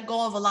start to let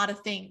go of a lot of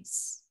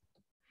things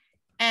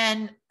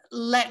and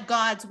let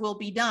God's will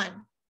be done.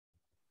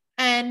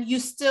 And you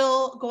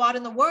still go out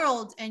in the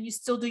world and you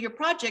still do your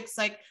projects.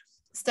 Like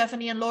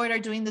Stephanie and Lloyd are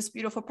doing this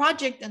beautiful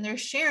project and they're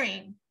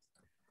sharing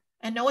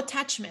and no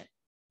attachment,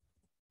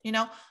 you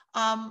know,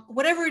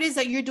 whatever it is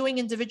that you're doing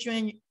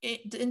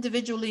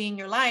individually in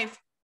your life.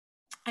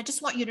 I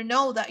just want you to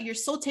know that you're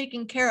so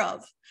taken care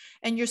of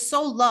and you're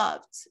so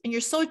loved and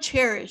you're so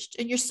cherished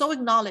and you're so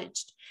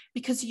acknowledged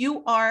because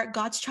you are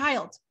God's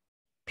child,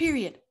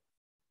 period.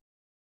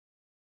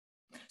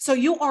 So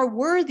you are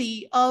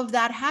worthy of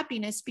that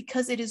happiness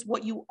because it is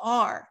what you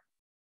are.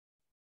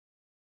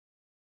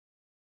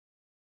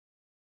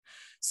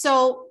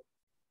 So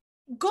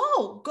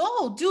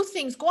go do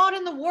things, go out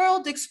in the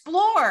world,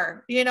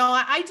 explore. You know,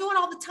 I do it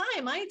all the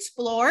time. I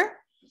explore.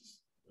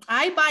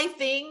 I buy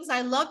things.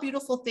 I love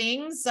beautiful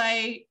things.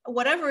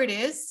 Whatever it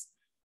is.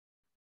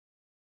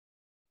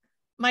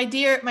 My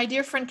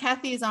dear friend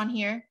Kathy is on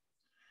here.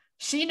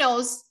 She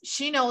knows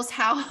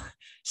how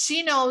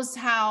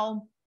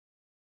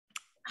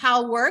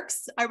it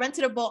works. I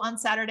rented a boat on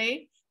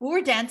Saturday. We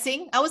were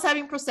dancing. I was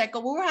having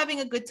Prosecco. We were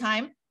having a good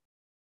time.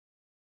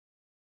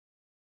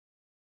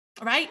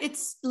 Right?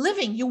 It's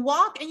living. You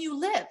walk and you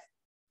live.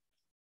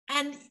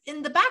 And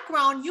in the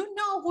background, you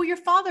know who your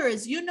Father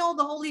is. You know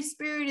the Holy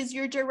Spirit is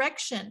your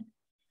direction.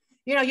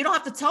 You know, you don't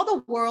have to tell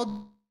the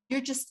world.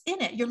 You're just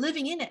in it. You're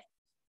living in it.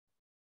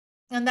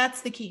 And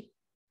that's the key.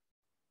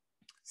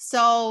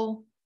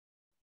 So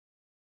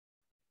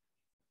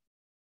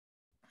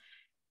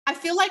I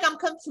feel like I'm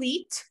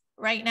complete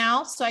right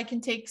now, so I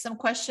can take some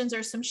questions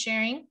or some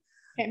sharing.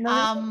 Okay,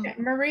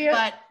 Maria,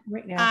 but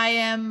right now.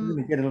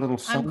 I'm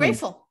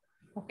grateful.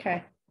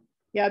 Okay.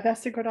 Yeah,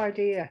 that's a good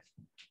idea.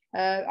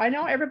 I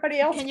know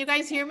everybody else. Can you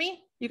guys hear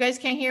me? You guys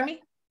can't hear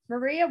me?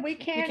 Maria, we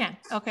can't. You can.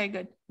 Okay,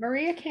 good.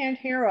 Maria can't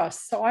hear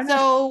us. So I'm not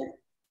sure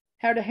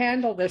how to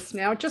handle this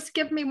now. Just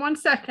give me 1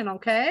 second,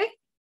 okay?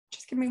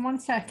 Just give me 1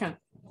 second.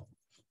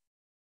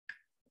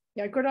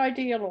 Yeah, good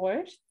idea,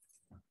 Lloyd.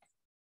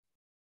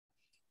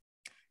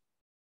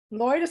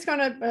 Lloyd is going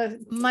to...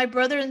 my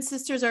brother and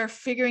sisters are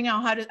figuring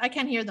out how to... I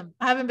can't hear them.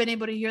 I haven't been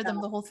able to hear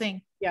them the whole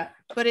thing. Yeah.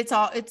 But it's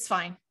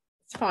fine.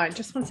 It's fine.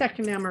 Just 1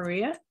 second now,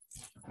 Maria.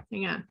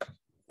 Hang on.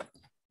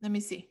 Let me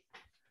see.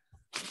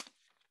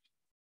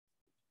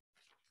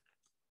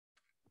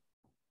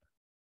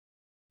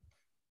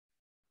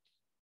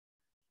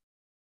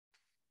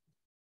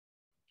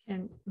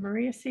 Can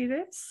Maria see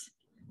this?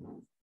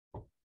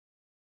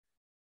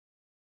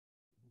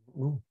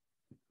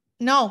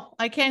 No,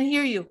 I can't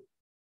hear you.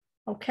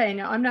 Okay,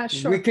 now I'm not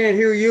sure. We can't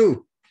hear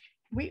you.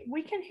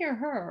 We can hear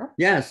her.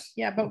 Yes.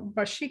 Yeah,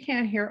 but she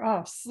can't hear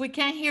us. We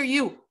can't hear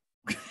you.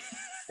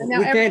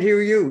 We can't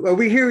hear you.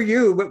 We hear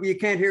you, but you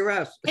can't hear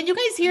us. Can you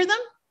guys hear them?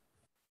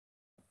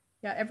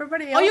 Yeah,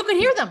 everybody else. Oh, you can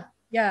hear them.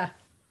 Yeah.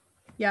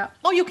 Yeah.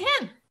 Oh, you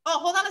can. Oh,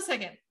 hold on a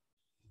second.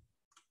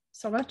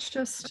 So let's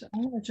just,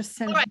 I'm going to just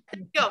send. All right,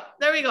 go.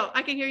 There we go.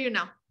 I can hear you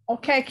now.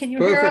 Okay, can you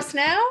hear us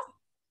now?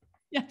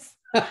 Yes.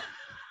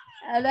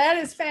 That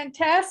is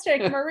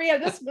fantastic, Maria.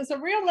 This was a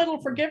real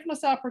little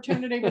forgiveness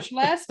opportunity, which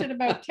lasted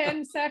about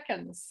 10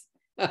 seconds.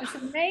 It's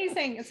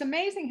amazing. It's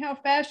amazing how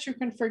fast you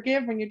can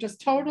forgive when you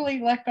just totally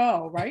let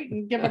go, right?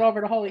 And give it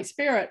over to Holy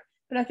Spirit.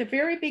 But at the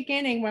very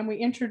beginning, when we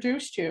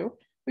introduced you,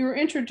 we were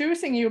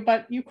introducing you,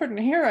 but you couldn't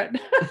hear it.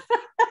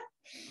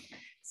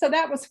 So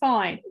that was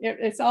fine.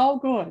 It's all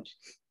good.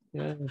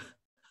 Yeah.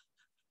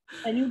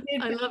 And you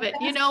did. I love it.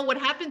 You know, what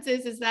happens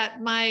is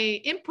that my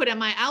input and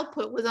my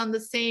output was on the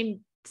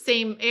same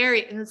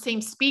area in the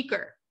same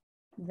speaker.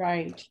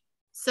 Right.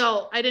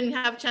 So I didn't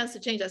have a chance to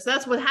change that. So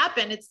that's what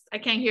happened. I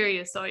can't hear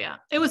you. So yeah,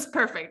 it was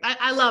perfect.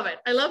 I love it.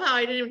 I love how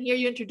I didn't even hear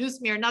you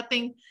introduce me or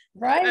nothing.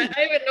 Right. I didn't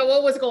even know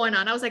what was going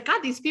on. I was like,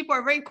 God, these people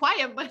are very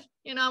quiet, but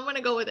you know, I'm going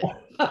to go with it.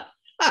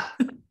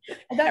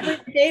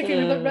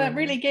 That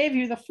really gave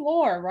you the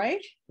floor,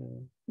 right?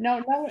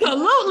 No.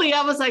 Absolutely.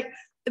 I was like,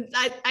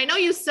 I know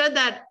you said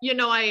that, you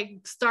know, I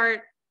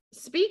start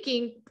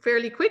speaking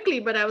fairly quickly,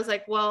 but I was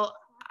like, well,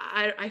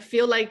 I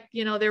feel like,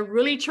 you know, they're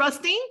really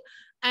trusting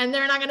and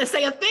they're not going to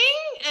say a thing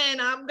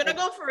and I'm going to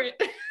go for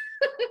it.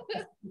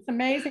 It's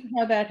amazing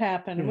how that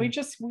happened. We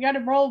got to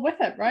roll with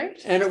it, right?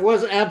 And it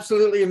was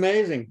absolutely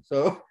amazing.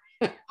 So.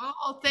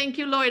 Oh, thank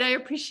you, Lloyd. I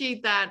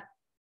appreciate that.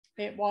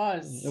 It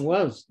was. It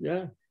was,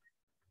 yeah.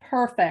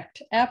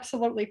 Perfect.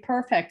 Absolutely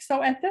perfect.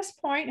 So at this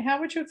point, how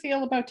would you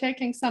feel about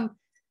taking some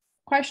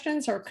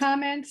questions or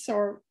comments,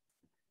 or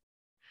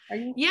are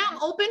you? Yeah,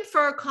 I'm open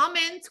for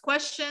comments,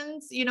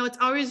 questions. You know, it's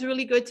always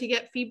really good to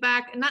get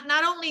feedback, and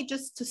not only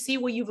just to see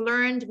what you've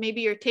learned,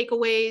 maybe your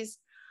takeaways.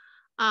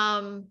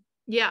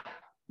 Yeah.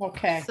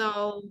 Okay.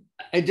 So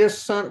I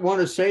just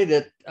want to say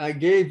that I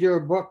gave your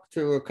book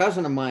to a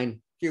cousin of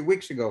mine a few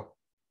weeks ago.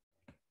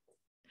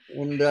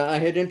 And I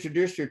had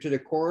introduced her to the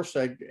course.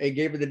 I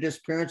gave her the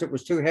disappearance. It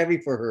was too heavy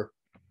for her,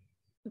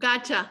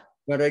 Gotcha.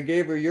 but I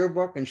gave her your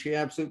book and she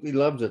absolutely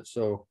loves it.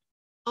 So,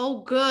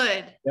 Oh,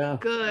 good. yeah.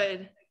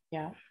 Good.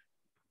 Yeah.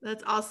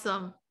 That's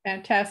awesome.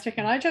 Fantastic.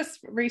 And I just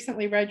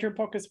recently read your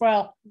book as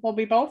well. Well,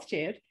 we both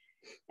did.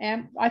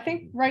 And I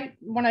think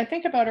when I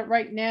think about it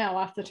right now,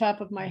 off the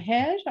top of my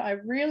head, I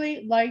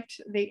really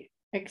liked the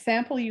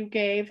example you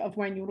gave of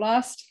when you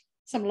lost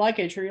some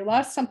luggage or you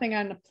lost something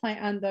on the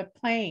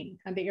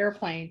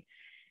airplane,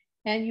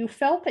 and you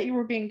felt that you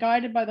were being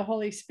guided by the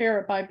Holy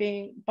Spirit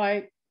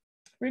by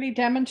really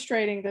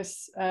demonstrating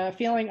this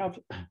feeling of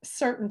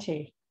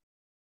certainty.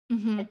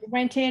 Mm-hmm. And you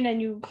went in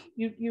and you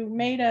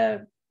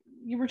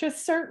were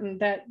just certain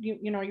that you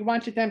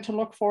wanted them to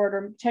look for it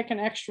or take an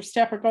extra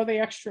step or go the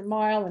extra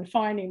mile in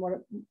finding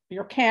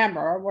your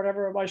camera or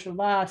whatever it was you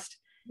lost.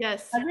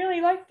 Yes. I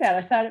really liked that.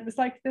 I thought it was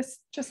like this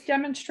just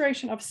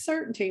demonstration of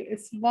certainty.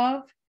 It's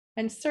love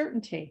and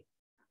certainty.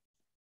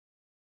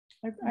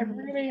 I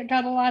really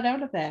got a lot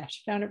out of that.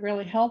 Found it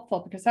really helpful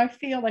because I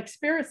feel like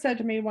Spirit said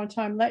to me one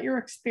time, let your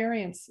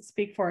experience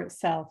speak for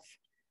itself.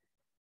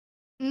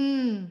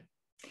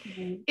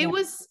 It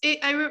was,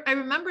 I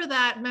remember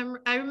that.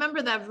 I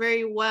remember that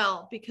very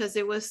well because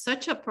it was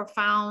such a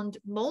profound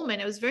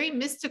moment. It was very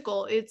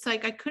mystical. It's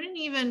like I couldn't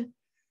even.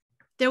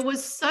 There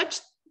was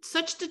such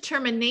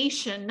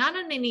determination, not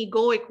in an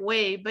egoic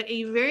way, but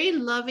a very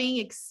loving,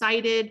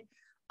 excited,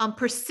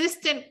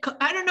 persistent.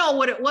 I don't know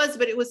what it was,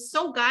 but it was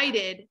so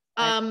guided.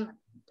 I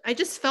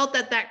just felt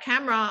that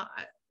camera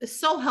is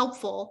so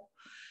helpful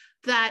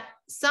that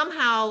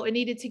somehow it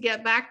needed to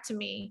get back to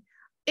me.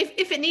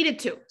 If it needed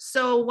to.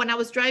 So when I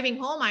was driving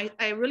home,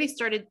 I really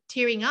started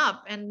tearing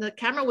up and the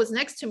camera was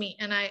next to me.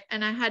 And I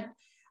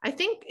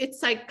think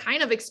it's like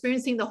kind of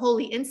experiencing the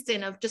holy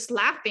instant of just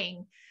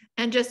laughing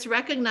and just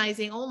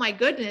recognizing, oh my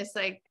goodness,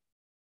 like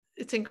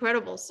it's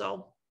incredible.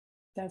 So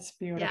that's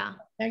beautiful. Yeah.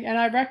 And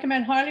I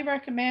highly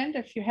recommend,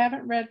 if you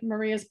haven't read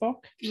Maria's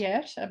book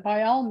yet,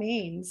 by all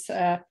means,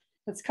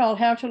 it's called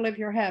How to Live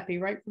Your Happy,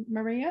 right,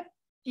 Maria?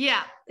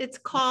 Yeah, it's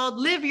called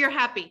Live Your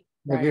Happy.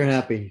 Live Your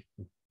Happy.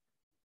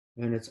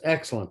 And it's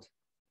excellent.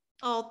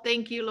 Oh,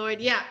 thank you, Lord.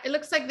 Yeah, it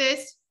looks like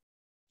this.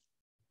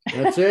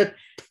 That's it.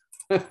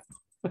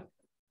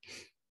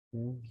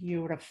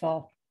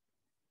 Beautiful.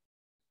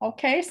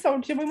 Okay, so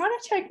do we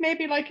want to take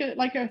maybe like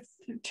a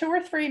 2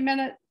 or 3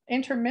 minute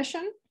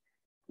intermission,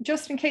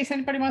 just in case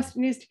anybody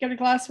needs to get a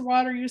glass of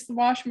water, use the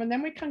washroom, and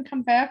then we can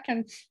come back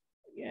and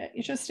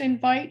just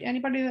invite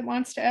anybody that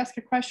wants to ask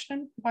a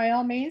question by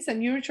all means,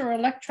 and use your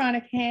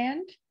electronic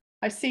hand.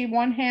 I see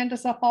one hand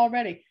is up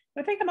already.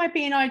 I think it might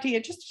be an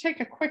idea just to take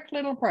a quick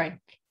little break.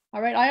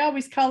 All right. I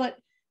always call it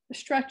the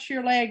stretch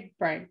your leg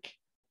break.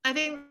 I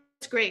think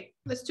that's great.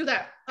 Let's do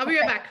that. I'll be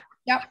right back.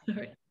 Yep. All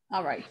right.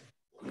 All right.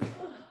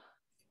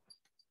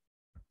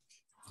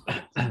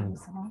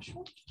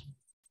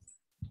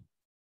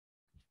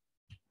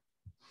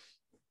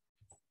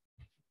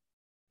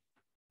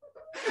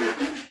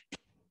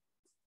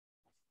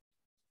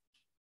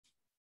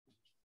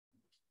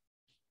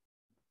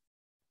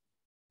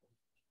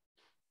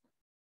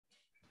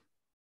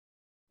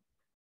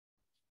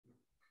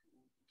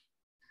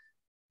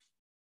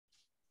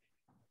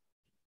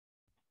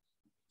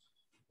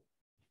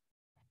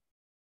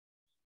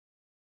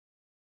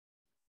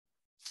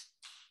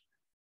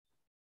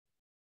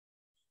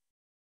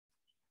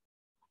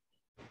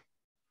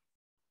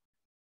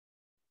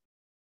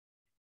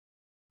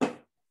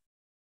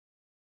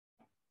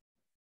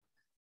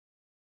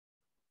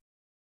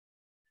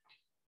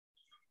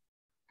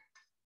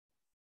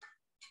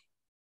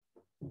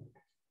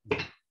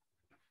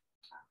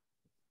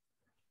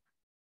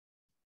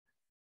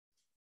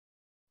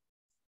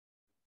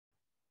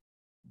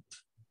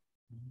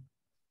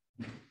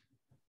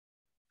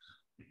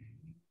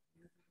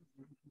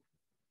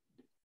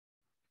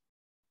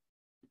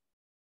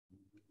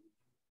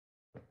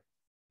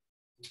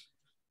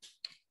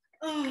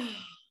 Oh.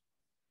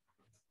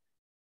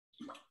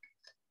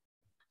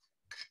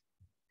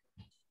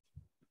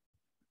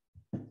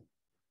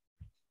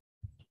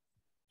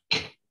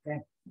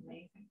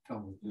 Amazing.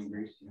 Oh,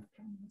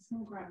 Let's go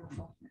grab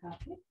myself a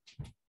coffee.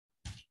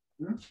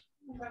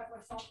 Grab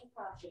myself a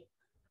coffee.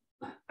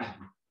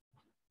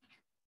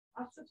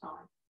 What's the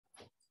time?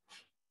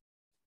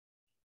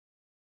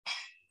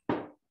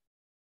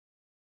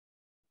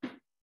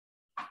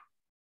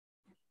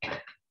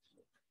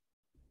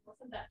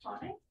 Wasn't that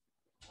funny?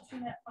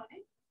 Wasn't that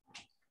funny?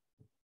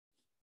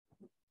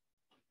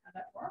 How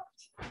that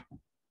worked? I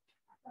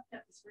thought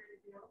that was really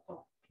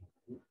beautiful.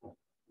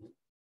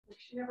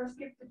 She never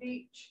skipped the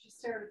beat. She just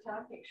started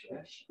talking.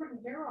 She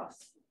couldn't hear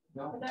us.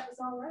 No. But that was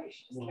all right.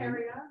 She just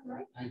carried on,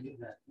 right? I did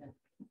that, yeah.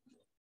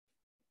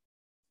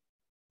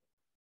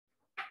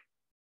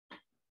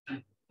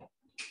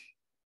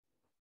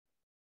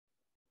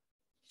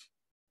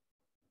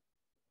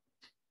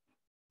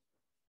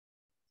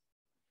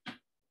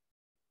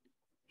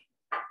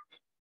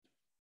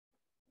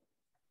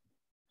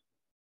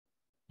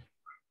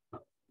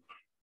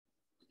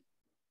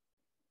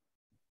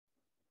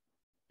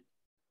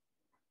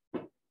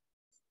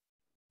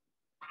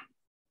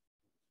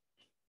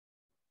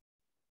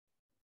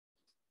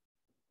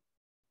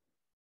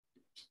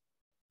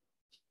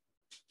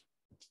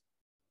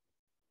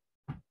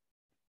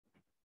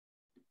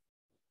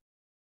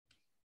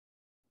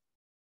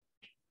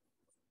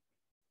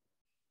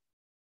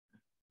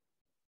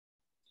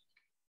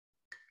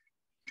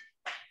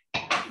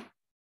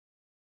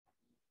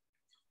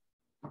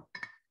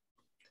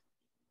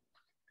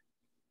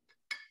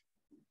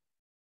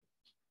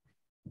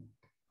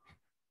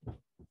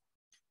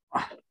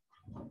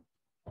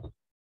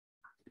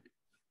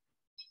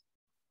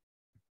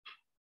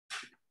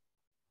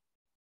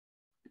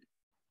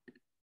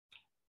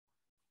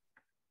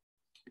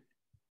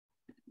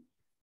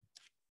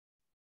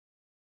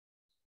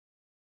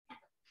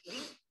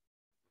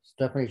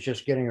 Stephanie's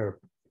just getting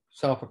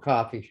herself a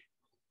coffee.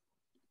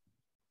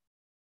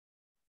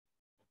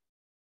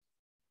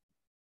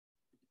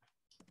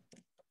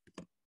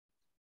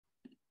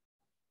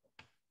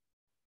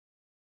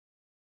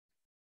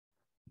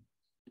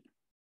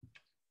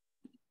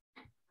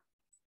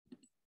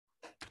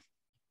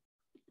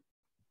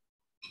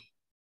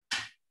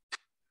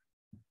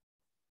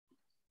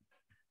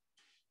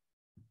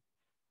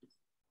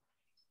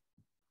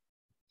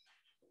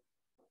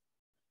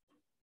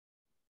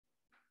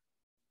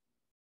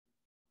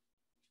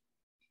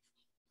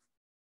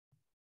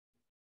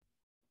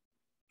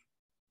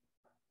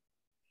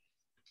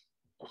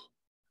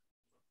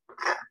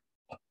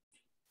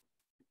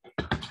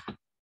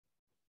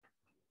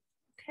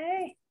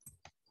 Okay.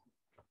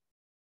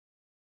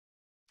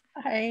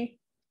 Hi.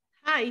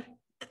 Hi.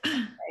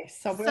 Okay,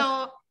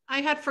 So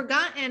I had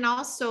forgotten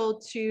also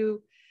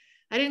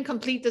I didn't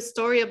complete the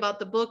story about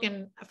the book,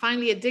 and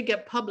finally it did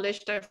get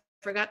published. I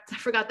forgot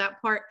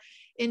that part.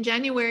 In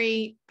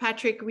January,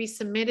 Patrick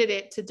resubmitted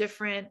it to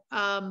different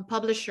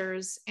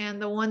publishers,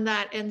 and the one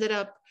that ended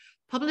up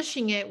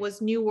publishing it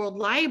was New World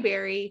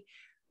Library,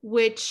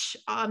 which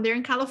they're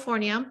in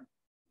California,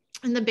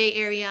 in the Bay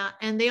Area,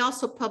 and they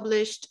also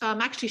published.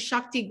 Actually,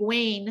 Shakti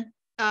Gwain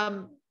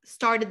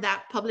started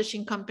that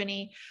publishing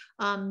company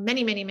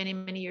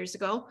many years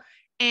ago.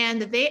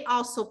 And they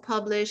also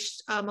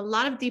published a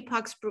lot of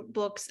Deepak's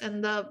books.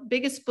 And the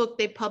biggest book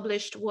they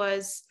published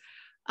was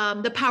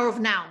The Power of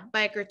Now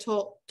by Eckhart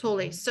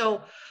Tolle.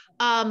 So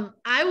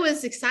I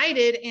was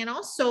excited, and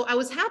also I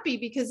was happy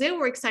because they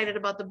were excited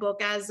about the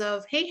book. As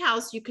of Hay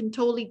House, you can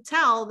totally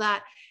tell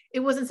that it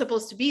wasn't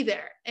supposed to be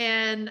there.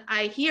 And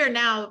I hear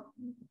now,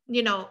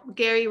 you know,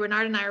 Gary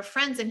Renard and I are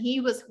friends, and he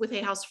was with Hay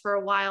House for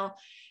a while.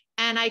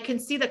 And I can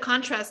see the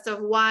contrast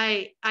of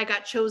why I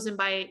got chosen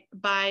by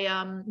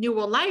New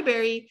World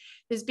Library,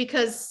 is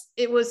because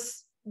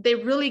they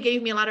really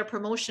gave me a lot of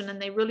promotion, and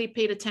they really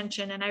paid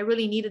attention. And I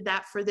really needed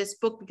that for this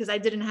book because I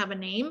didn't have a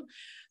name.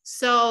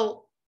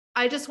 So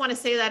I just want to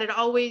say that it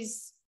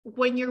always,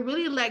 when you're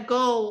really let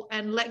go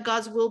and let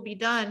God's will be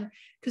done,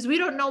 because we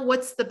don't know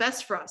what's the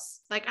best for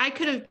us. Like, I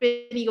could have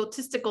been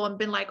egotistical and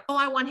been like, oh,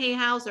 I want Hay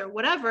House or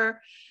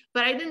whatever,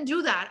 but I didn't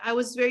do that. I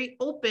was very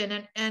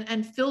open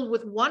and filled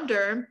with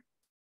wonder.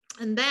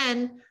 And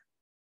then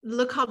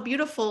look how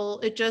beautiful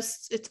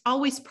it's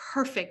always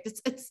perfect.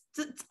 It's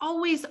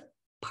always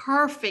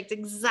perfect.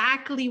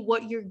 Exactly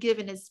what you're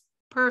given is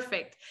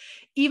perfect.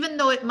 Even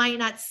though it might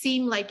not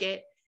seem like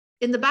it,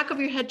 in the back of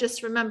your head,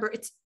 just remember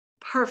it's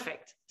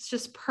perfect. It's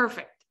just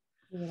perfect.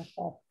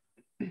 Beautiful.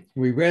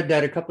 We read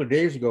that a couple of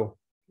days ago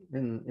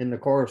in the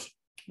course.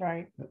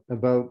 Right.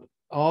 About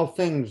all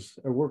things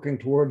are working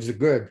towards the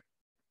good,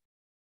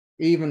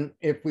 even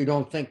if we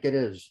don't think it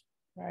is.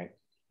 Right.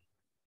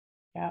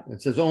 Yeah.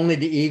 It says only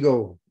the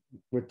ego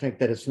would think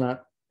that it's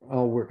not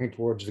all working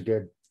towards the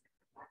good.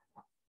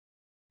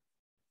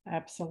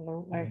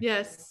 Absolutely.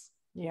 Yes.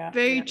 Yeah.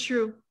 Very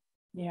true.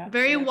 Yeah.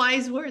 Very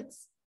wise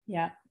words.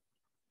 Yeah.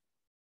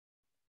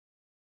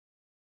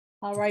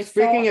 All right.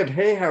 Speaking of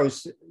Hay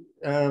House,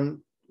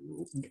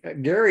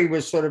 Gary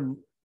was sort of,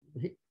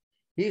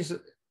 he's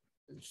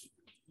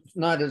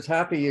not as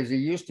happy as he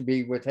used to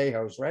be with Hay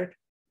House, right?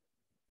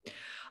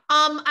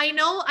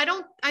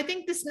 I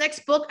think this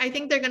next book, I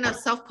think they're going to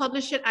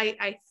self-publish it.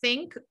 I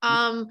think,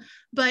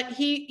 but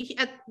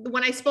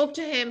when I spoke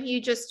to him, he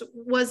just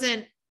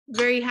wasn't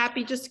very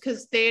happy, just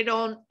because they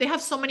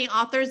have so many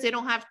authors. They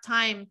don't have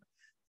time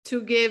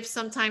to give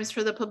sometimes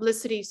for the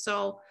publicity.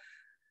 So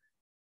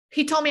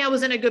he told me I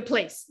was in a good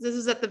place. This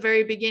is at the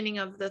very beginning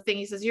of the thing.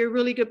 He says, you're a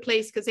really good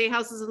place because Hay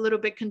House is a little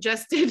bit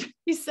congested,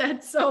 he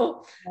said.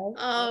 So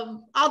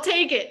I'll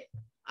take it.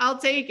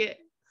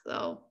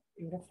 So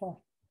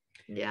beautiful.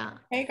 Yeah.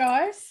 Hey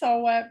guys,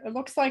 so it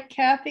looks like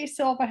Kathy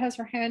Silva has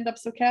her hand up.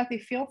 So Kathy,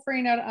 feel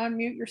free now to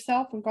unmute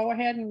yourself and go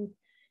ahead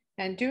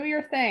and do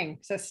your thing,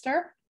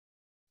 sister.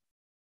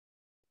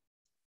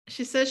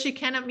 She says she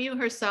can't unmute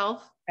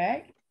herself.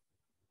 Okay.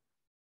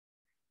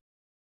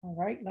 All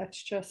right,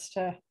 let's just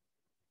hang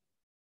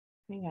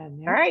on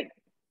there. All right.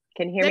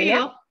 Can you hear There me you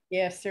now? go.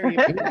 Yes, there you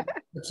go.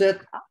 That's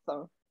it.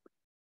 Awesome.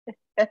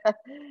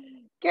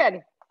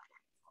 Good.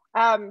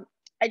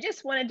 I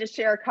just wanted to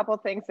share a couple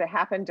things that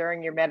happened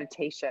during your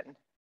meditation.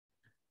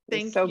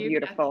 Thank so you.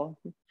 Beautiful.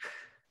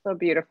 So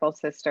beautiful,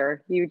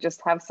 sister. You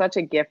just have such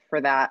a gift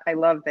for that. I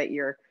love that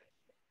you're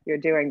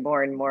doing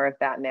more and more of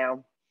that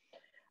now.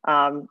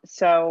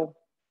 So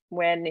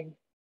when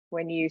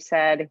you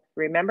said,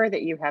 remember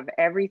that you have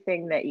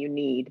everything that you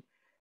need,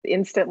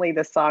 instantly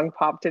the song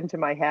popped into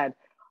my head.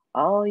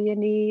 All you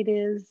need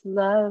is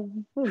love.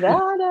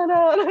 Da, da,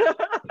 da.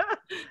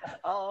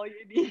 All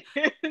you need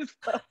is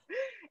love.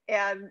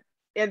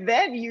 And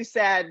then you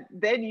said,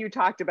 then you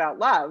talked about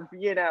love,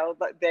 you know,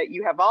 that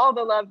you have all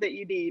the love that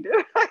you need.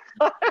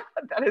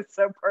 That is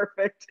so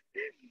perfect.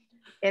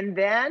 And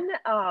then,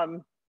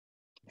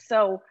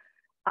 so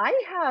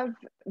I have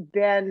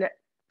been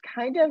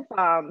kind of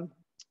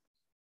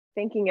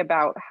thinking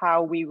about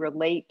how we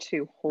relate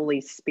to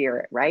Holy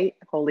Spirit, right?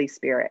 Holy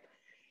Spirit.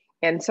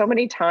 And so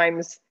many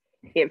times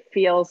it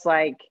feels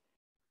like,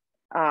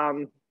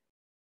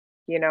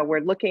 we're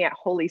looking at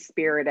Holy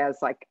Spirit as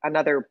like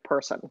another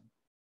person,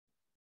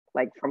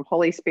 like from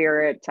Holy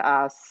Spirit to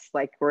us,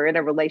 like we're in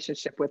a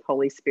relationship with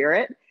Holy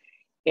Spirit.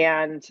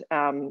 And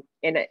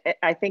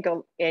I think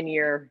when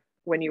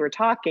you were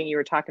talking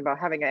about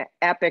having an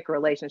epic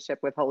relationship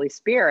with Holy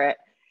Spirit,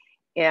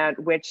 and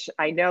which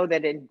I know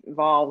that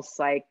involves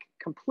like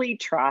complete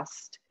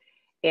trust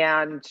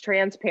and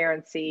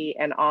transparency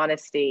and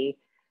honesty.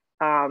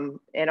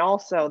 And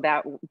also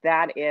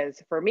that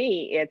is, for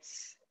me,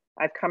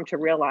 I've come to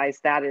realize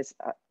that is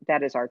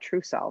our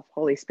true self.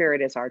 Holy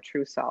Spirit is our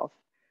true self.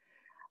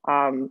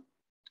 But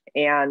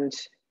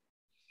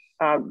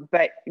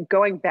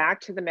going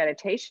back to the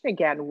meditation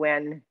again,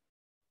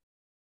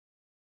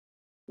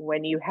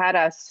 when you had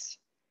us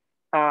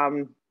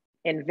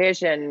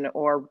envision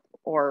or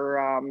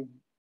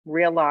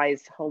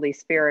realize Holy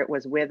Spirit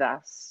was with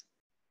us.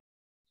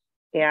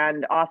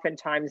 And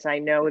oftentimes I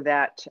know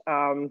that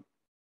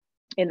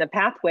in the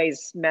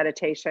Pathways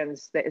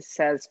meditations that it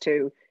says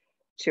to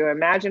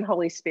imagine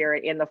Holy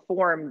Spirit in the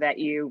form that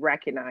you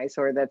recognize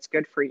or that's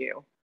good for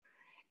you.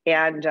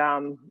 And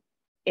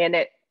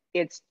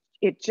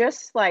it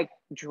just like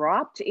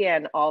dropped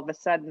in all of a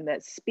sudden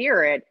that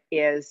spirit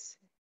is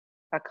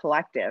a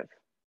collective.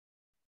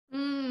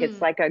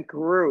 It's like a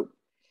group.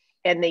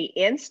 And the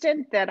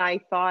instant that I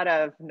thought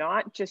of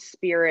not just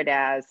spirit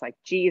as like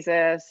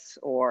Jesus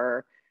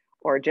or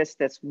just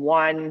this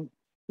one,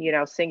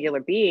 singular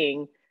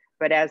being,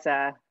 but as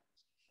a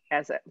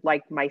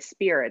like my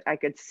spirit, I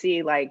could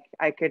feel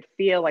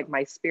like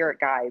my spirit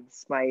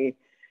guides, my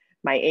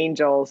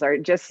angels, are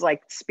just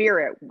like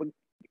spirit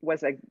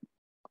was a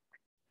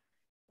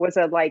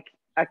like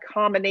a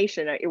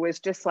combination. It was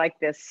just like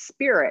this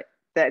spirit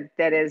that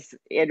is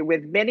it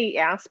with many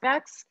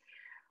aspects.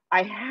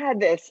 I had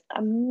this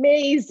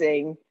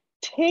amazing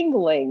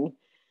tingling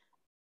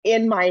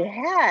in my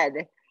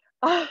head.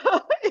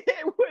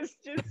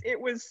 It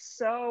was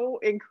so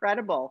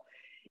incredible.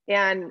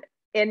 And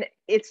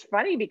it's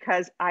funny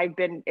because I've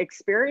been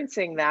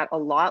experiencing that a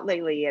lot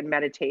lately in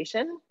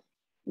meditation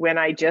when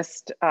I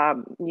just,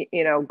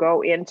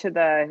 go into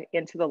the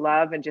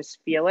love and just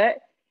feel it.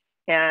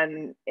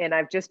 And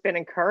I've just been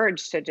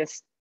encouraged to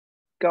just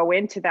go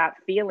into that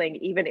feeling,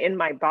 even in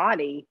my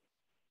body,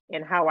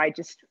 and how I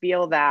just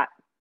feel that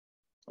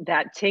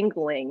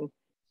tingling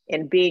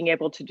and being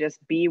able to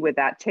just be with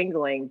that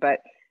tingling. But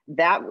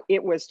that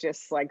it was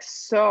just like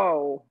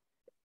so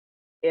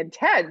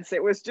intense.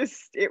 It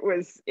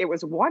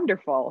was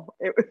wonderful.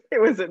 It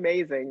was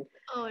amazing.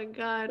 Oh my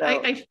God. So,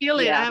 I feel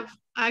it. yeah.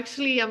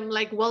 I'm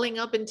like welling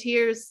up in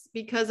tears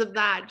because of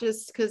that,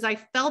 just because I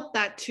felt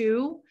that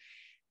too.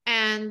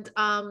 And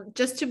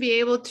just to be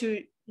able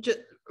to just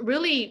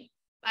really,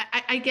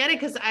 I get it,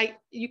 because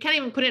you can't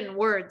even put it in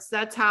words.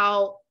 That's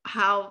how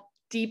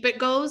deep it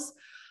goes.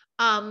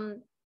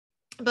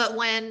 But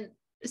when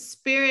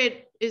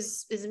spirit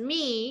is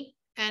me,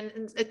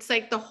 and it's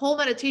like the whole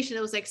meditation,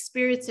 it was like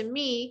spirits in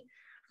me.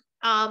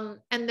 And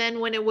then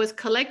when it was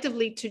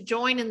collectively to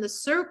join in the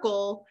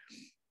circle,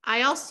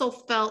 I also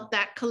felt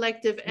that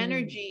collective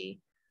energy,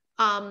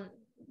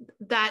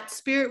 that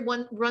spirit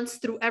runs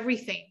through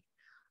everything.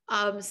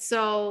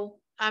 So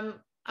I'm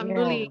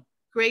really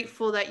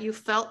grateful that you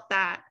felt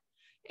that.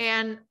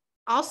 And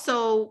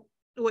also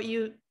what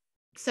you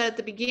said at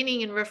the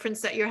beginning in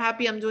reference that you're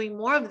happy I'm doing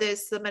more of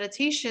this, the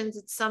meditations,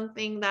 it's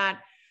something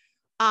that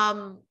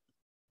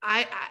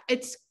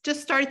it's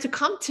just started to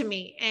come to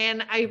me,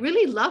 and I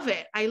really love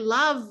it. I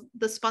love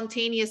the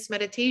spontaneous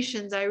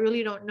meditations. I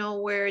really don't know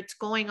where it's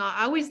going on.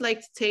 I always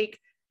like to take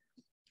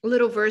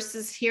little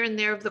verses here and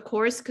there of the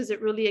course because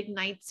it really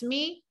ignites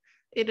me.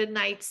 It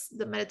ignites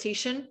the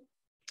meditation.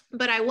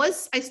 But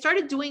I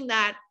started doing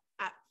that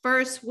at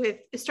first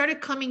it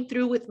started coming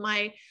through with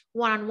my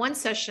one-on-one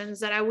sessions,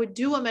 that I would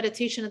do a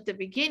meditation at the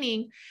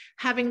beginning,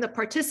 having the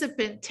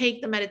participant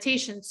take the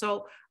meditation.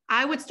 So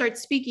I would start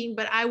speaking,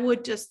 but I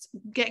would just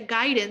get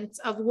guidance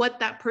of what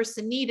that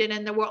person needed.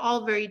 And they were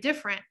all very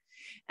different.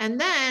 And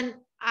then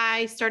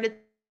I started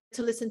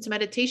to listen to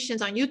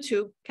meditations on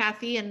YouTube,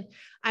 Kathy, and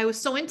I was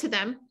so into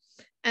them.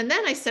 And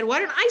then I said, why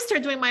don't I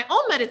start doing my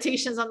own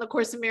meditations on the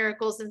Course in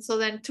Miracles? And so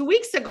then 2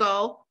 weeks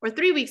ago or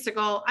 3 weeks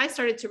ago, I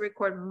started to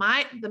record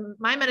my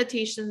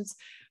meditations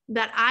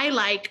that I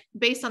like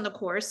based on the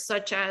course,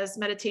 such as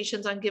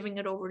meditations on giving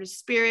it over to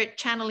spirit,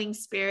 channeling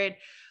spirit,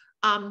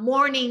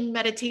 morning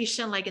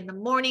meditation, like in the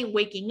morning,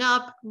 waking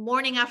up,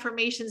 morning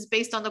affirmations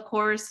based on the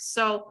course.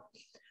 So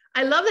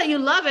I love that you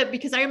love it,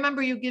 because I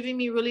remember you giving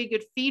me really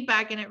good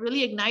feedback, and it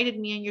really ignited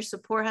me, and your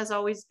support has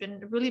always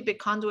been a really big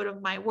conduit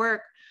of my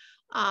work.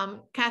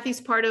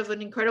 Kathy's part of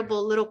an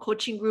incredible little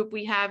coaching group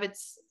we have.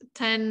 It's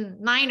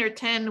 9 or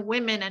 10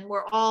 women, and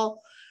we're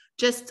all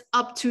just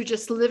up to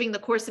just living the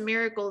Course in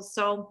Miracles.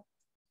 So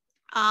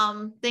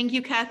thank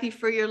you, Kathy,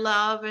 for your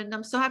love. And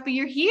I'm so happy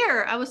you're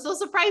here. I was so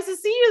surprised to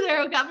see you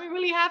there. It got me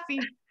really happy.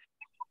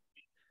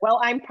 Well,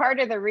 I'm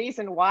part of the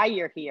reason why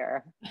you're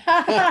here.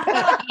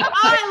 I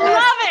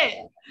love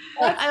it.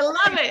 I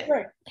love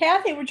it.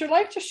 Kathy, would you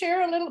like to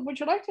share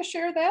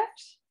that?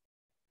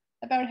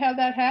 about how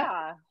that happened?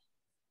 Yeah,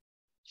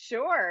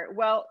 sure.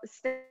 Well,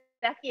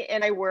 Stephanie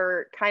and I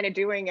were kind of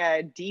doing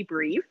a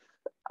debrief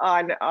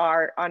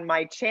on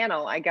my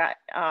channel.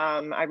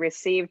 I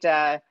received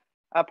a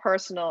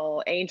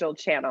personal angel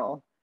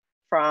channel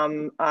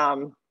from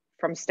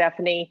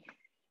Stephanie,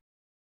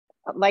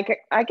 like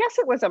I guess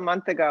it was a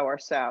month ago or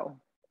so,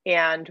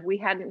 and we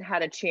hadn't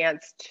had a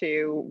chance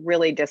to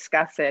really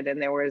discuss it.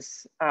 And there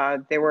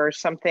were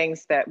some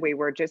things that we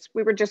were just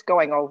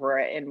going over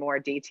it in more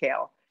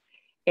detail.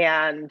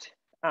 And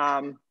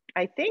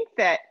I think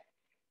that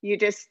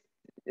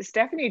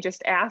Stephanie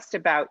just asked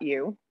about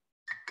you.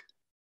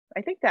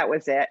 I think that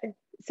was it. It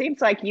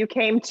seems like you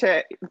came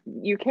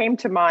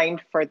to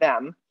mind for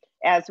them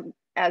as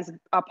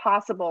a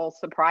possible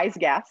surprise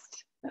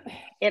guest.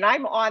 And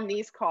I'm on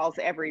these calls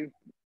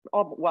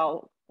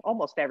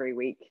almost every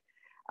week,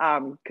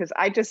 because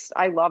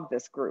I love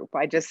this group.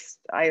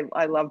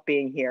 I love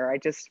being here. I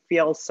just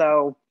feel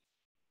so,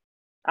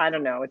 I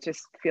don't know, it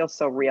just feels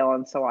so real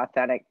and so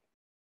authentic.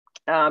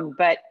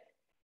 But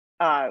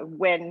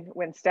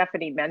when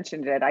Stephanie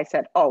mentioned it, I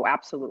said, oh,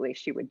 absolutely,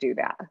 she would do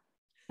that.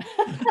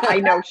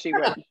 I know she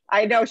would.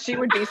 I know she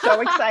would be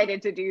so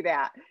excited to do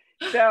that.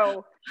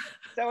 So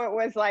it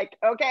was like,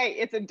 okay,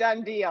 it's a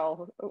done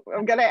deal.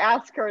 I'm going to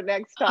ask her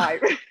next time.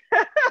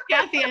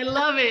 Kathy, I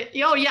love it.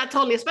 Oh, yeah,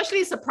 totally. Especially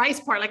the surprise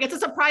part. Like, it's a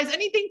surprise.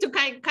 Anything to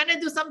kind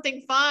of do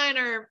something fun,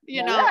 or,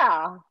 you know.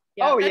 Yeah.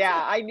 Yeah, oh,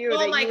 yeah. I knew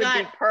that you would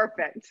be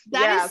perfect.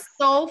 That is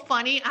so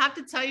funny. I have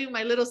to tell you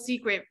my little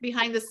secret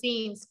behind the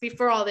scenes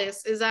before all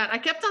this is that I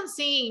kept on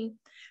seeing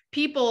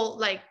people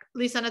like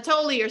Lisa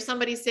Natoli or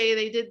somebody say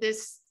they did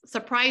this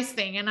surprise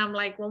thing, and I'm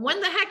like, well, when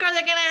the heck are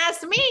they gonna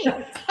ask me?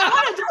 I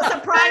want to do a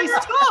surprise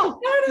too.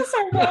 Not a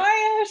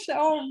surprise.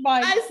 Oh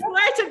my! I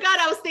swear to God,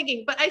 I was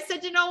thinking, but I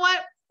said, you know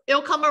what?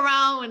 It'll come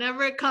around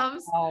whenever it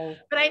comes. Oh.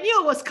 But I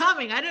knew it was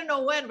coming. I didn't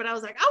know when, but I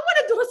was like, I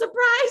want to do a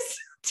surprise.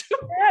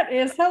 That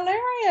is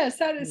hilarious.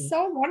 That is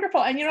so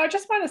wonderful. And I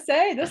just want to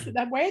say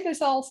the way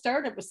this all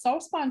started was so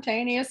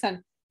spontaneous and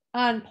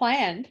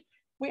unplanned.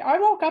 I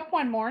woke up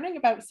one morning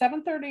about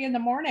 7:30 in the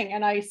morning,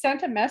 and I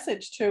sent a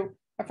message to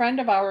a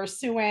friend of ours,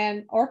 Sue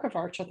Ann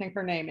Orkovarch, I think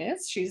her name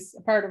is. She's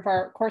a part of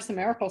our Course in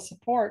Miracles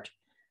support.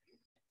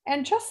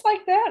 And just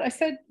like that, I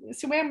said,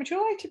 Sue Ann, would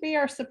you like to be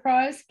our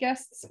surprise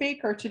guest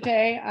speaker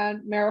today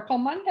on Miracle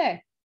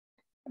Monday?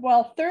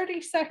 Well,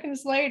 30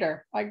 seconds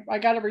later, I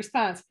got a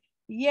response.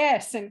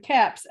 Yes, in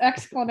caps,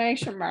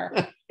 exclamation mark.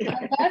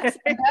 And that's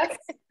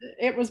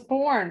it was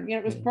born,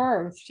 it was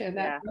birthed in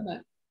that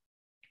moment.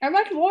 And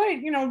like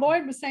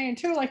Lloyd was saying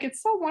too, like,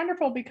 it's so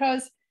wonderful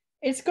because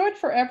it's good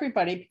for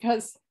everybody,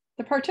 because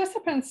the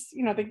participants,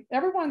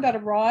 everyone that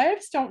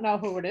arrives don't know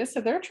who it is.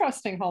 So they're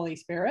trusting Holy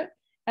Spirit.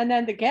 And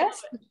then the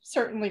guests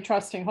certainly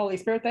trusting Holy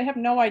Spirit. They have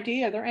no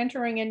idea. They're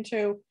entering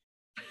into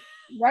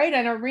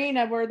an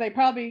arena where they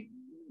probably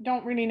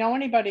don't really know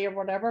anybody or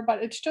whatever,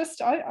 but it's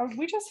just,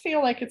 we just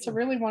feel like it's a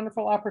really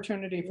wonderful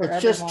opportunity for everyone.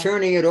 It's just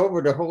turning it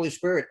over to Holy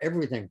Spirit,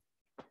 everything.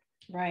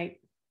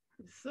 Right.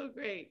 It's so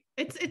great.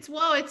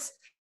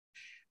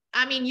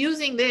 I mean,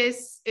 using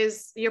this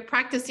is you're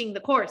practicing the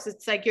course.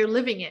 It's like you're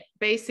living it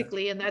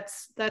basically. And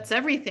that's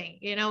everything,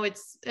 and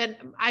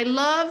I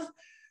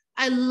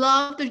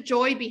love the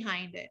joy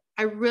behind it.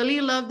 I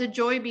really love the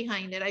joy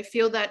behind it. I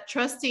feel that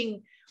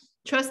trusting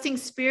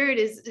spirit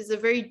is a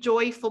very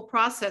joyful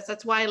process.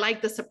 That's why I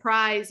like the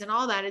surprise and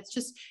all that.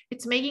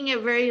 It's making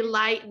it very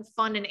light and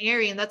fun and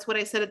airy. And that's what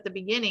I said at the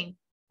beginning.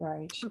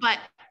 Right. But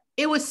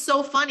it was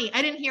so funny.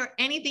 I didn't hear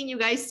anything you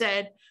guys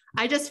said.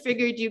 I just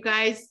figured you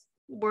guys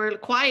were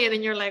quiet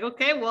and you're like,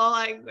 okay, well,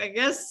 I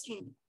guess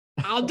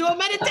I'll do a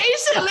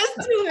meditation.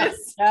 Let's do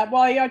this.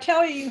 Well, I'll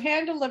tell you, you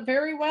handled it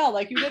very well.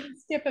 Like, you didn't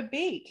skip a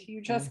beat.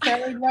 You just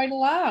carried right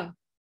along.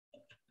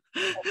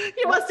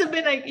 You must have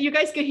been like, you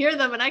guys can hear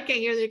them and I can't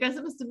hear them. You guys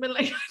must have been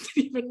like, I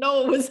didn't even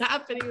know what was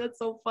happening. That's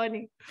so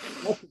funny.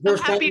 I'm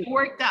happy it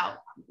worked out.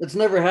 It's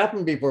never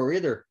happened before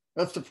either.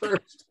 That's the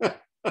first.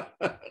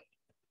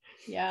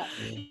 Yeah.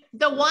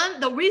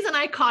 The reason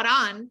I caught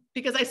on,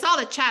 because I saw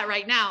the chat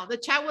right now. The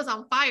chat was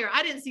on fire.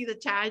 I didn't see the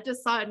chat. I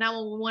just saw it now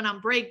when we went on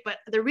break. But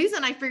the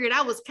reason I figured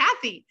out was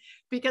Kathy,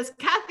 because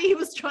Kathy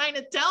was trying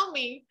to tell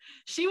me.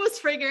 She was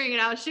figuring it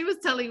out. She was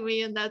telling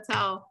me, and that's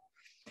how.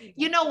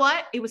 You know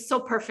what? It was so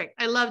perfect.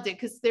 I loved it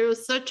because there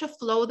was such a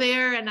flow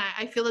there, and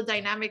I feel the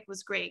dynamic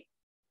was great.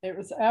 It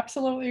was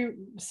absolutely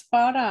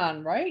spot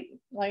on, right?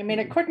 I mean,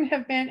 it couldn't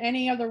have been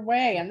any other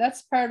way. And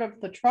that's part of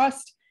the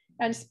trust.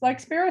 And like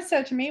Spirit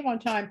said to me one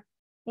time,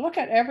 look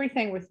at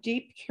everything with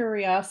deep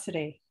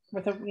curiosity,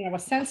 with a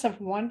sense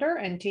of wonder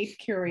and deep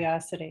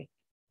curiosity.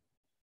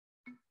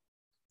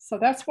 So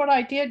that's what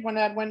I did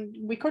when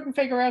we couldn't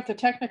figure out the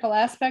technical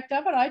aspect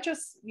of it. I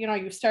just,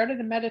 you started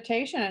the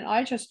meditation and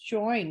I just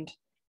joined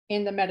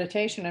in the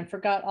meditation and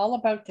forgot all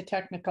about the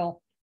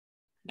technical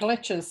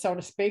glitches, so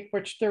to speak,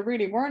 which there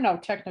really were no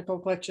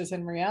technical glitches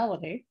in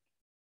reality.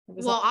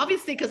 Well,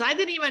 obviously, because I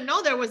didn't even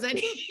know there was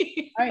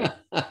any. Right.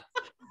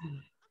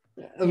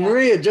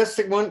 Maria, just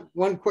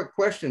one quick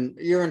question.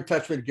 You're in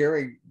touch with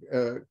Gary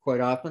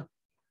quite often.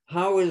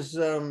 How is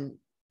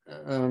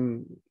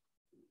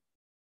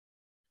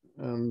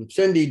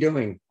Cindy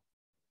doing?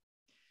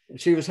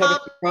 She was having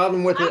a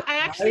problem with it. I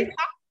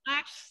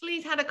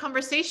actually had a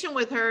conversation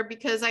with her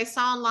because I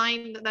saw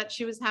online that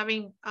she was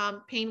having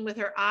pain with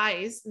her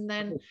eyes, and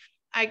then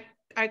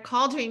I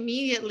called her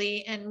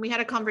immediately and we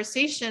had a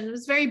conversation. It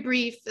was very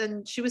brief,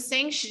 and she was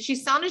saying she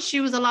sounded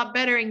she was a lot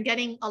better and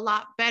getting a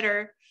lot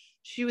better.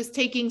 She was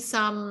taking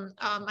some,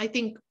 I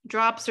think,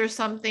 drops or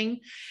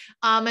something,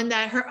 and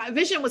that her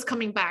vision was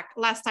coming back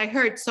last I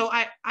heard. So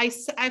I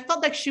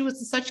felt like she was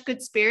in such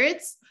good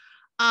spirits.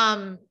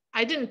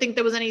 I didn't think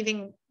there was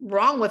anything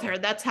wrong with her.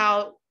 That's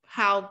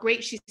how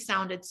great she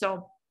sounded.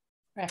 So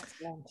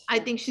Excellent. I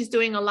think she's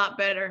doing a lot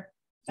better.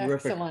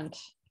 Terrific. Excellent.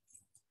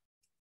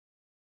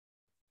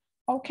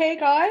 Okay,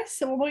 guys.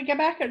 So when we get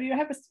back,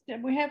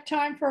 we have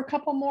time for a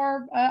couple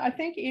more. I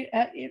think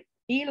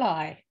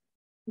Eli,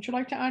 would you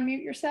like to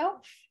unmute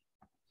yourself?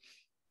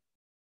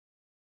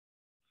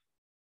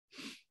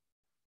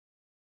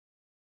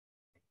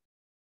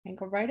 And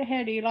go right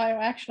ahead, Eli.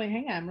 Actually,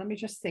 hang on. Let me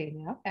just see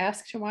now.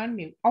 Ask to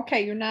unmute.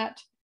 Okay, you're not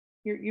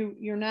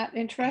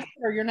interested,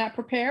 or you're not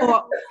prepared?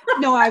 Well,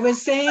 no, I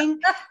was saying.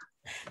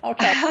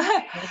 Okay.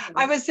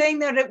 I was saying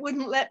that it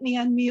wouldn't let me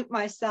unmute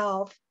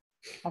myself.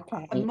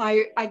 Okay.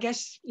 I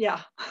guess,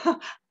 yeah.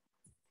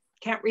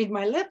 Can't read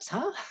my lips,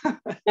 huh?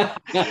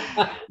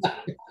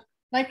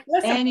 Like,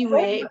 listen,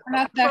 anyway,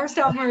 first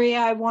off, Maria,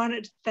 I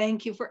wanted to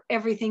thank you for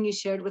everything you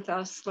shared with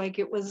us. Like,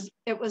 it was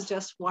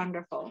just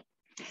wonderful.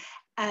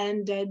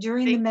 And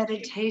during the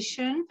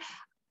meditation,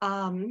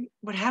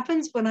 what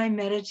happens when I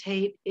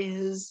meditate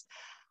is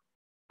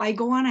I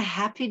go on a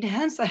happy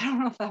dance. I don't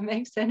know if that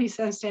makes any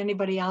sense to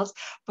anybody else,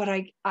 but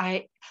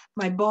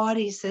my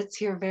body sits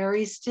here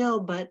very still.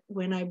 But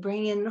when I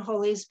bring in the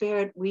Holy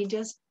Spirit, we're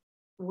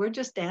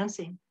just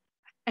dancing,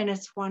 and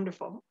it's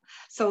wonderful.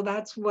 So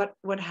that's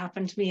what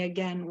happened to me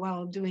again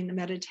while doing the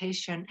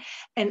meditation.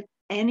 And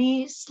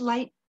any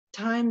slight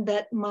time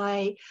that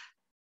my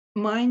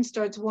mind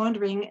starts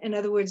wandering, in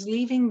other words,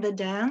 leaving the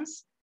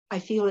dance, I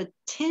feel a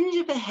tinge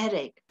of a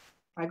headache.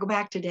 I go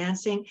back to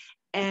dancing,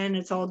 and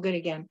it's all good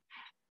again.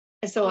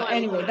 So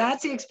anyway,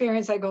 that's the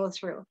experience I go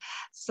through.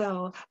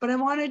 So, but I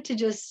wanted to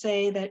just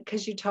say that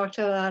because you talked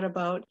a lot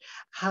about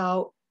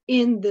how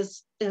in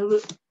this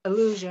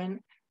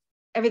illusion,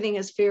 everything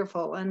is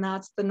fearful, and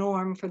that's the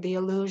norm for the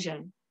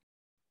illusion.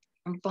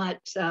 But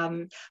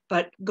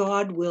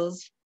God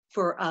wills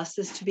for us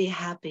is to be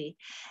happy.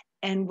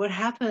 And what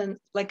happened,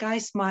 like I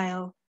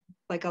smile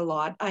like a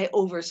lot, I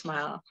over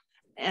smile.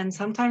 And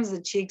sometimes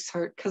the cheeks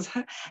hurt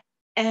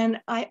and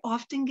I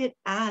often get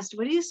asked,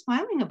 what are you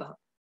smiling about?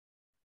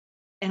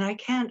 And I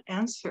can't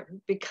answer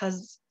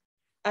because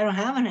I don't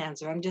have an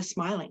answer. I'm just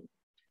smiling.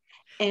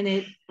 And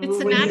it's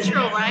a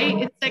natural,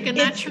 right? It's like a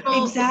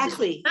natural.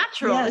 Exactly.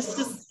 Natural. Yes. It's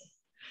just,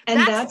 and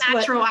that's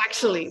natural,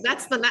 actually.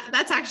 That's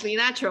actually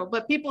natural.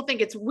 But people think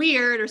it's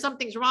weird or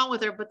something's wrong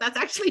with her, but that's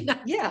actually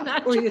not. Yeah.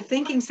 Natural. Or you're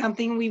thinking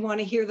something, we want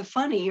to hear the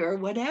funny or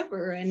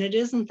whatever. And it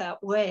isn't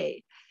that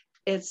way.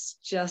 It's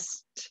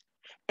just,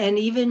 and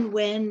even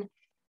when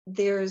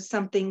there's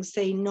something,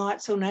 say,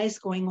 not so nice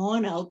going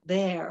on out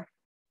there,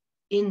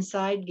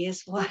 inside,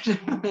 guess what?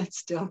 It's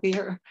still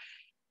here.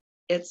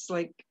 It's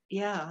like,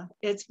 yeah,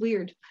 it's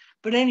weird.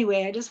 But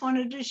anyway, I just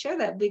wanted to share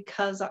that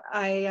because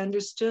I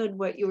understood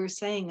what you were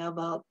saying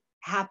about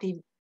happy.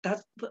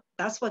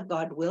 That's what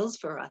God wills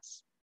for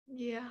us.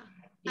 Yeah.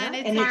 And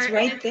it's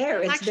right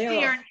there.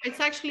 It's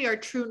actually our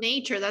true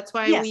nature. That's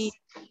why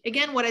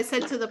again, what I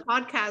said to the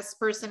podcast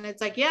person,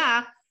 it's like,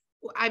 yeah,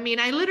 I mean,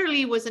 I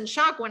literally was in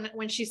shock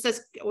when she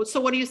says,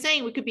 so what are you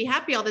saying? We could be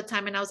happy all the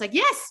time. And I was like,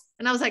 yes.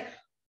 And I was like,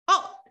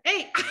 oh,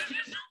 hey, I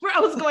didn't know where I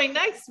was going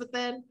next, but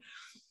then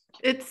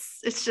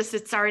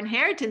it's our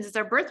inheritance. It's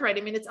our birthright.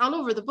 I mean, it's all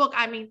over the book.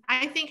 I mean,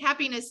 I think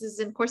happiness is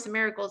in Course in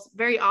Miracles,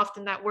 very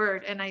often that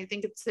word. And I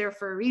think it's there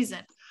for a reason.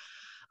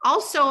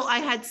 Also, I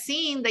had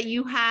seen that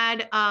you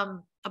had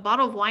a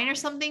bottle of wine or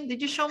something.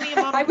 Did you show me a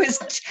bottle?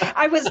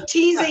 I was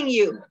teasing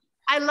you.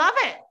 I love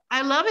it.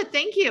 I love it.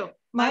 Thank you.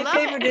 My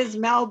favorite is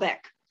Malbec.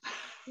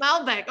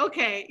 Malbec.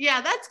 Okay.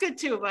 Yeah, that's good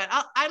too. But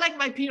I like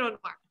my Pinot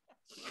Noir.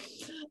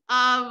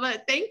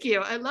 But thank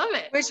you. I love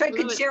it. Wish I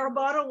could share a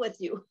bottle with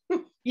you.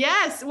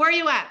 Yes. Where are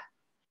you at?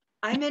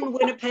 I'm in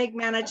Winnipeg,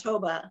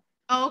 Manitoba.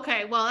 Oh,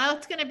 okay. Well,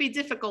 that's going to be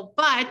difficult,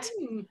 but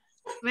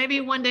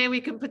maybe one day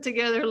we can put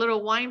together a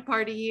little wine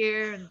party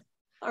here. And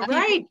all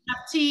right.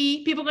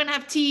 Tea. People are going to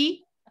have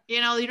tea.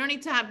 You know, you don't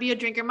need to be a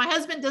drinker. My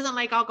husband doesn't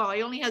like alcohol.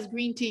 He only has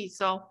green tea.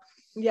 So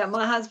yeah,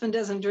 my husband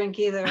doesn't drink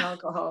either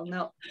alcohol.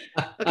 No.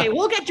 Okay.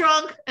 We'll get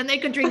drunk and they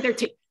can drink their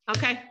tea.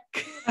 Okay.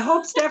 I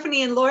hope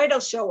Stephanie and Lloyd will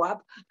show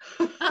up.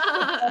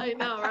 I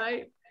know,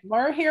 right?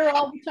 We're here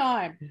all the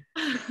time.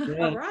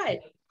 Yeah. All right.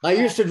 I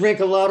used to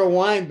drink a lot of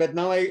wine, but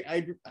now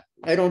I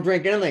don't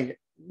drink anything.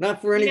 Not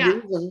for any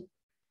reason.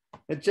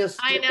 It just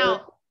I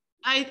know.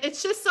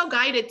 It's just so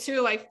guided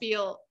too. I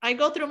feel I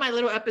go through my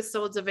little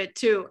episodes of it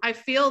too. I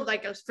feel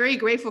like I was very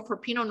grateful for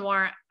Pinot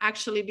Noir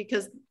actually,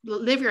 because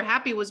Live Your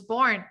Happy was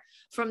born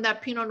from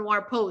that Pinot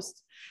Noir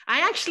post.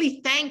 I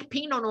actually thank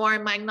Pinot Noir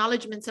in my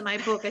acknowledgements in my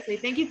book. I say,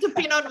 thank you to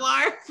Pinot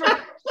Noir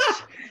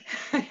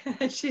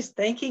for She's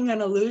thanking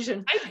an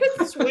illusion. I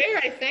could swear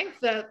I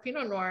thanked the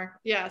Pinot Noir.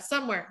 Yeah,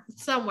 somewhere.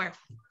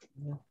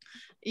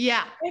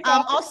 Yeah.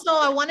 Also,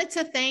 I wanted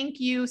to thank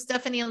you,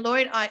 Stephanie and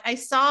Lloyd. I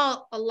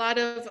saw a lot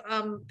of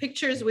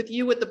pictures with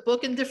you with the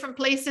book in different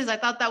places. I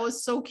thought that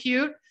was so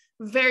cute.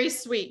 Very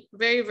sweet.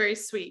 Very, very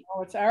sweet.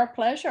 Oh, it's our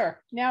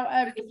pleasure.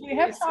 Now, do you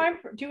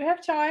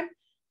have time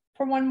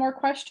for one more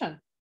question?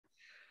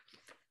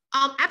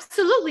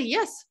 Absolutely.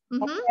 Yes.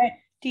 Mm-hmm. Okay.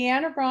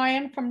 Deanna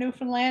Bryan from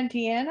Newfoundland.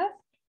 Deanna,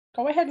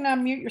 go ahead and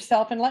unmute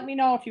yourself and let me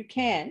know if you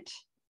can't.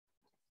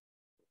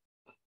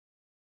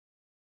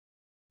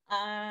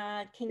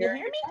 Can you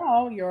hear me?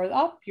 Oh, you're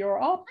up.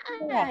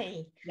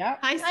 Hi. Yeah.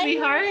 Hi,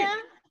 sweetheart.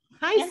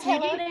 Hi, and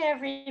hello to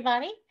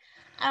everybody.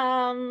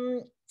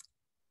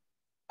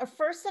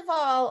 First of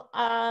all,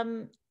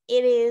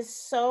 it is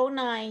so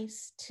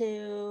nice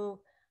to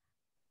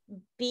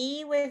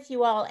be with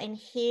you all and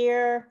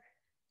hear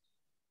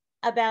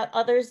about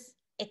others'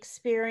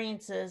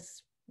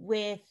 experiences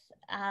with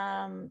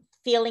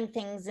feeling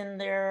things in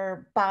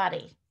their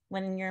body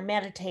when you're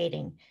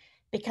meditating,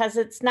 because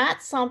it's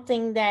not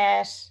something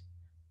that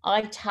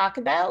I talk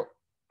about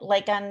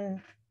like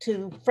on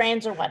to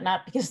friends or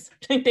whatnot, because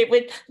they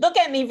would look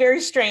at me very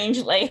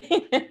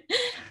strangely.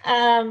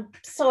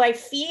 So I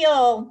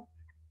feel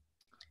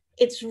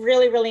it's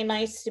really, really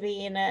nice to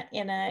be in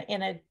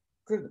a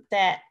group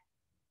that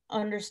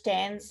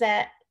understands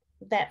that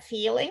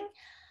feeling.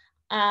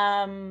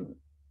 And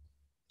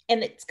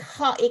it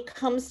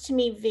comes to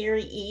me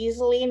very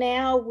easily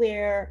now,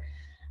 where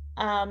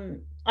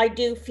I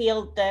do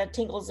feel the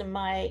tingles in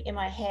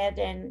my head,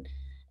 and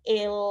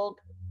it'll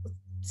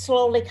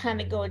slowly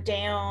kind of go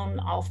down.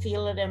 I'll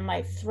feel it in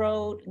my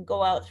throat and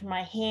go out through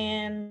my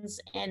hands,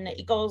 and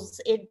it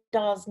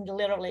does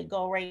literally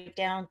go right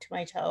down to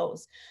my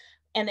toes,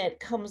 and it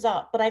comes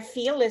up. But I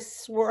feel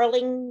this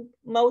swirling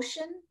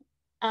motion,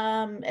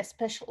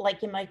 especially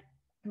like in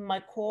my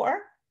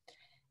core.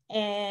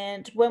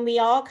 And when we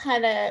all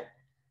kind of,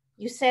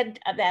 you said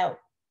about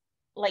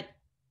like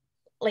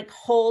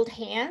hold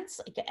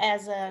hands, like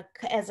as a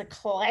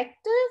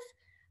collective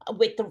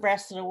with the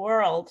rest of the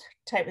world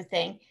type of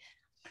thing.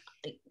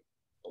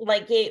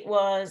 Like, it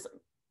was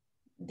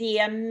the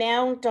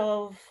amount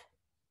of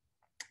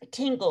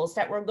tingles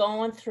that were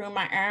going through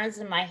my arms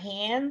and my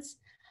hands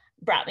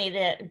brought me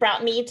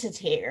to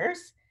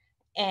tears.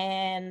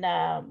 And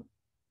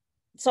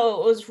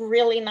so it was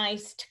really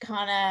nice to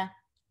kind of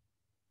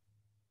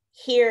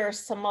hear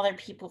some other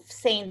people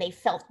saying they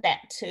felt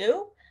that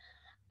too.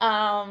 So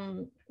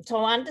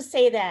I wanted to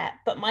say that.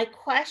 But my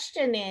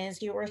question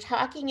is, you were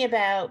talking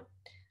about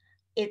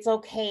it's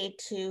okay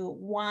to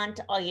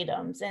want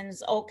items, and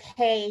it's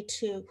okay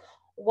to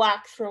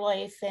walk through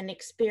life and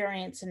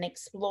experience and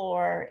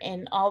explore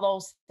and all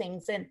those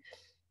things. And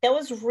that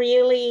was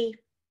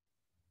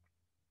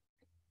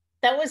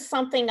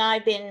something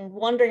I've been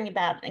wondering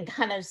about and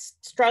kind of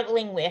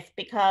struggling with,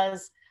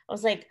 because I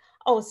was like,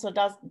 oh, so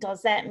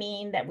does that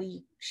mean that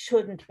we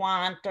shouldn't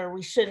want, or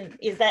we shouldn't,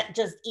 is that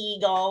just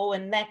ego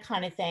and that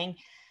kind of thing?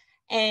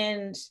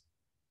 And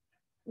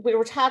we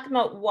were talking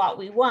about what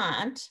we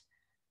want,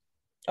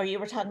 or you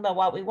were talking about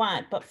what we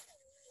want. But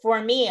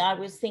for me, I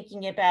was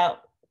thinking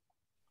about,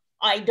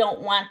 I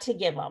don't want to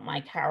give up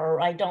my car,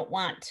 or I don't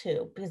want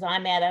to, because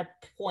I'm at a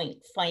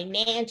point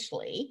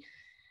financially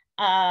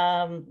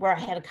where I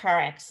had a car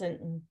accident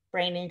and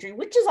brain injury,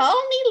 which is all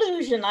an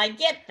illusion. I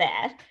get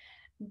that.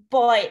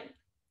 But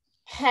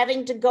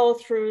having to go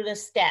through the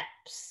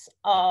steps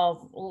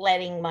of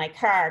letting my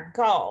car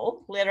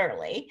go,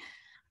 literally,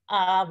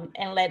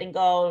 and letting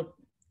go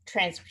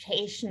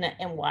transportation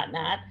and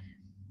whatnot,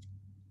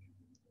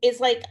 it's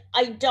like,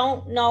 I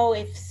don't know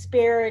if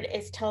spirit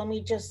is telling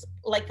me just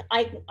like,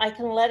 I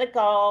can let it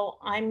go.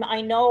 I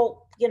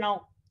know,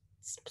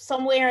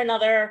 somewhere or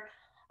another,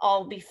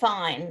 I'll be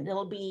fine.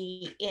 It'll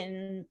be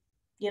in,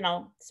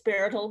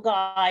 spirit will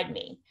guide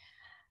me.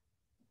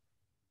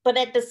 But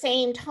at the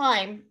same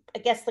time, I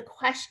guess the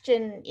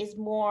question is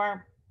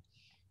more,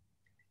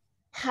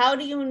 how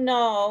do you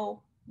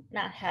know,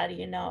 not how do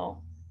you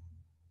know,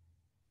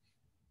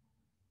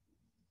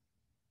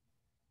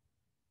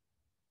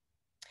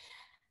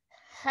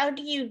 how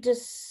do you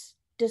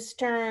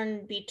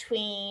discern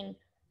between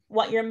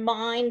what your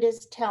mind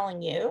is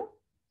telling you,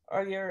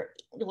 or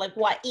like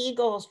what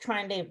ego is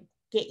trying to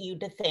get you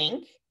to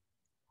think,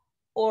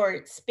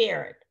 or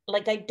spirit?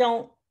 Like,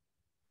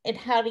 and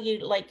how do you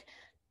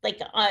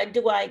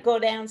do I go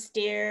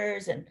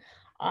downstairs, and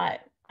I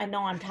know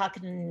I'm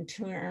talking in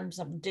terms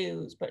of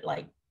dues, but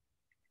like,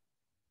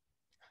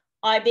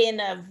 I've been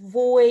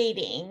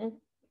avoiding,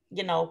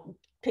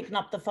 picking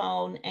up the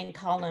phone and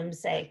calling them,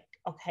 say,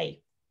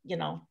 okay,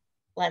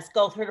 let's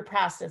go through the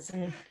process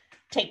and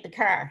take the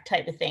car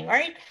type of thing,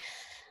 right?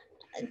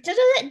 Does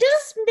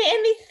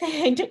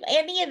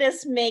any of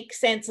this make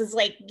sense? Is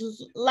like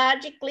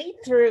logically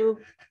through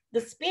the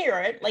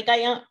spirit, like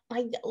I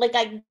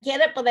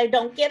get it, but I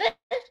don't get it.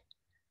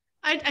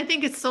 I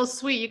think it's so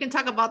sweet. You can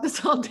talk about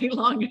this all day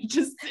long. It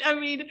just, I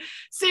mean,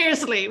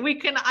 seriously,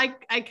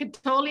 I could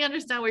totally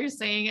understand what you're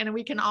saying, and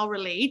we can all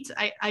relate.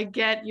 I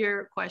get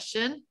your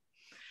question.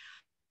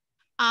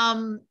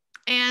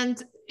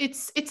 And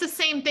it's the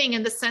same thing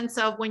in the sense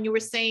of when you were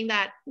saying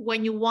that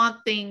when you want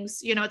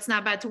things, you know, it's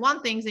not bad to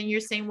want things. And you're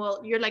saying,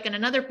 well, you're like in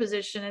another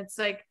position. It's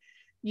like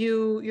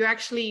you're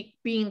actually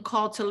being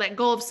called to let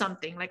go of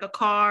something like a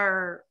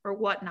car or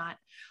whatnot.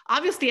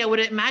 Obviously, I would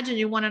imagine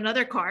you want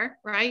another car,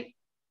 right?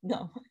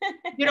 No.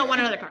 You don't want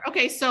another car.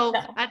 Okay. So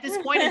No. at this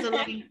point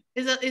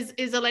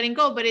is a letting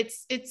go, but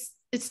it's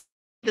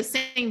the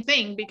same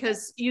thing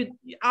because you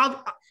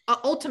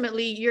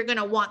ultimately you're going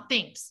to want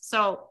things.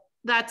 So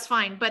that's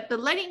fine. But the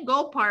letting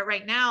go part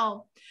right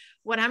now,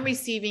 what I'm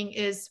receiving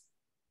is,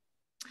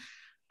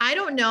 I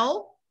don't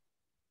know.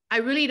 I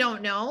really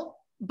don't know,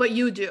 but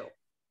you do.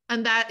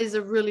 And that is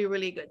a really,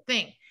 really good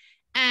thing.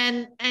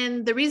 And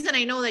the reason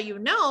I know that you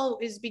know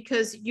is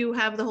because you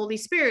have the Holy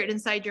Spirit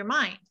inside your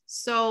mind.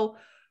 So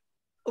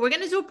we're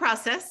going to do a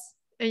process,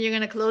 and you're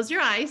going to close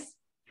your eyes,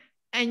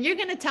 and you're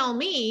going to tell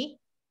me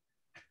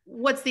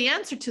what's the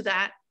answer to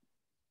that,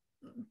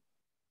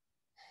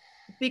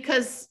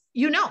 because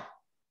you know.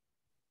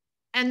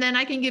 And then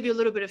I can give you a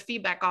little bit of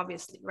feedback,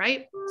 obviously,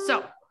 right?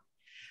 So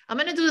I'm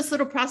going to do this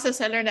little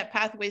process I learned at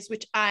Pathways,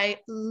 which I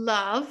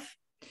love.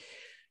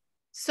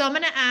 So I'm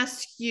going to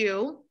ask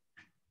you,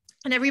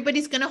 and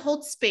everybody's going to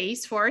hold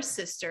space for our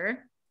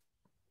sister.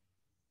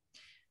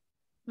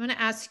 I'm going to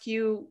ask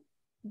you,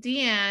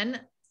 Deanne,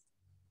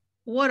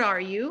 what are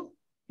you?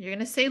 You're going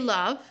to say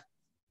love.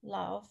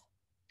 Love.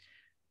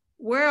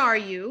 Where are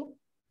you?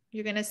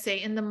 You're going to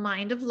say in the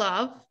mind of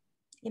love.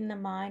 In the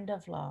mind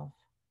of love.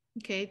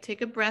 Okay,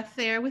 take a breath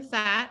there with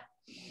that.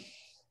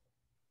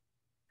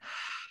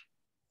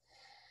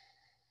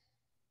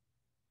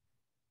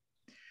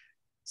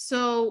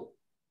 So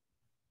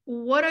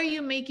what are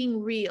you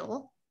making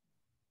real?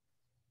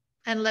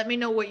 And let me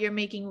know what you're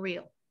making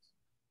real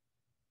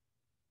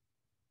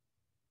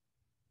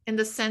in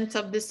the sense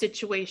of this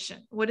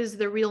situation. What is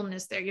the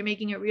realness there? You're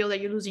making it real that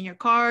you're losing your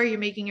car. You're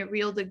making it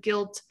real the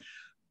guilt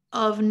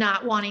of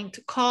not wanting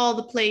to call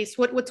the place.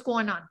 What's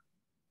going on?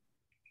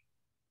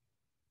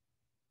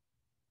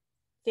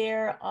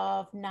 Fear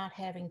of not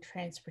having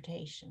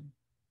transportation.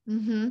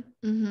 Mm-hmm.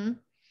 Mm-hmm.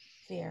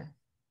 Fear.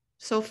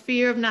 So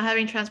fear of not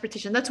having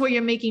transportation. That's what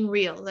you're making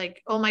real.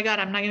 Like, oh my God,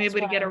 I'm not gonna be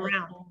able to get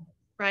around.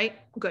 Right?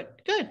 Good,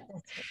 good.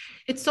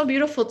 It's so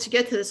beautiful to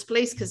get to this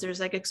place because there's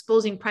like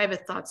exposing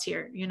private thoughts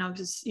here, you know,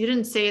 because you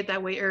didn't say it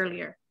that way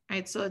earlier,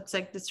 right? So it's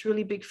like this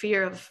really big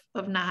fear of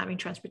not having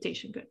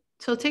transportation. Good.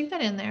 So take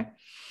that in there.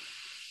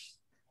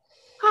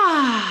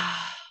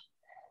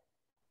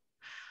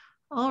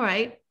 All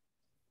right.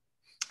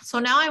 So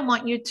now I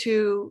want you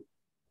to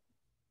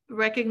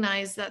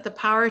recognize that the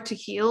power to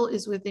heal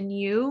is within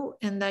you,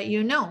 and that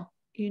you know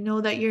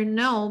that you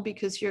know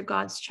because you're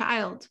God's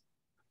child.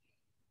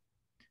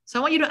 So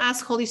I want you to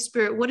ask Holy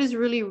Spirit, what is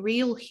really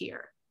real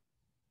here?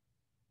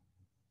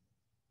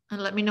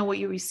 And let me know what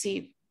you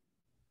receive.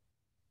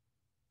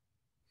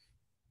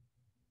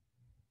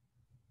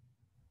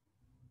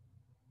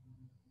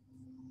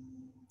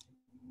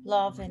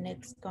 Love, and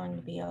it's going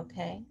to be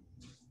okay.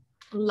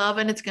 Love,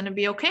 and it's going to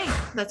be okay.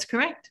 That's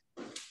correct.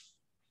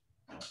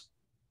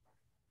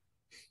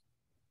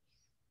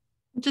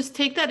 Just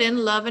take that in,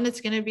 love, and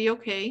it's going to be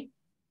okay.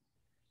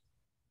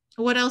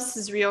 What else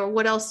is real?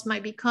 What else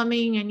might be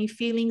coming? Any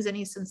feelings,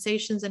 any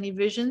sensations, any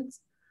visions?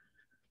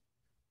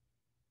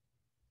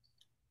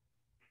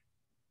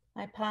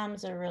 My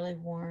palms are really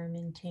warm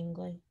and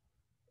tingly.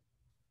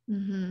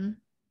 Mm-hmm.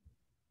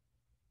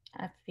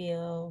 I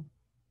feel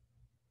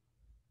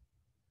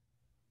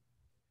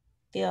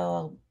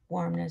a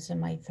warmness in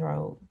my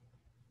throat.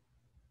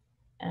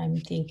 And I'm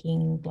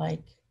thinking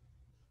like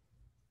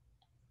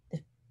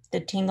the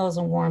tingles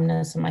and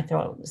warmness in my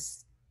throat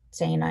is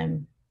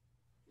saying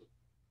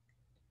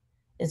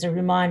is a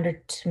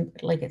reminder to,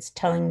 like, it's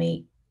telling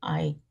me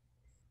I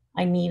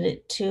need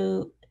it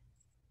to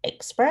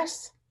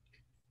express.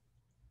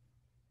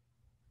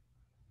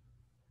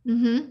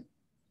 Mm-hmm.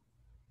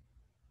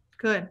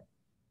 Good.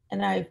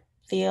 And I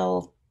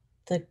feel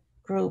the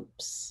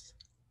group's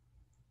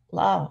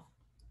love.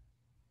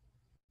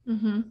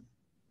 Mm-hmm.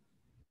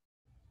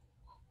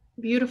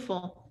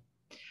 Beautiful.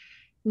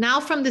 Now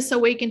from this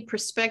awakened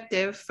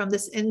perspective, from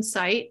this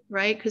insight,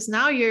 right? Because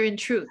now you're in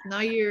truth.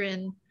 Now you're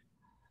in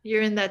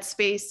that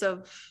space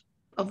of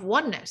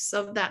oneness,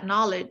 of that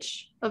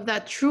knowledge, of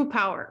that true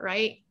power,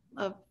 right?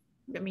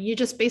 You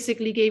just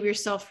basically gave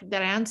yourself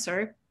that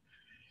answer.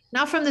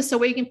 Now from this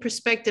awakened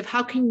perspective,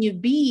 how can you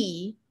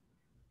be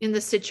in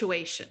the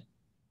situation?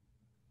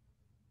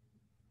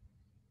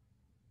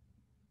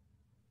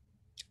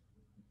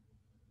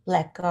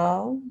 Let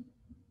go.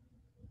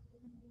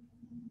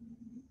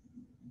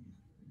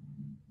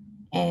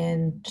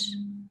 And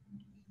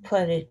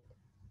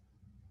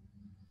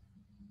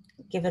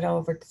give it all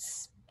over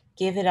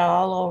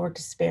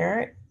to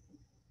spirit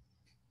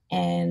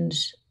and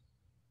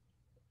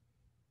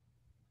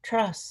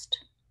trust.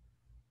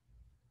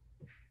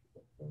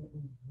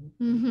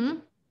 Mm-hmm.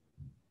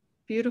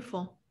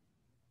 Beautiful.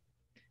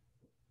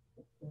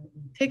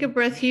 Take a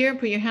breath here.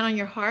 Put your hand on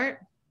your heart.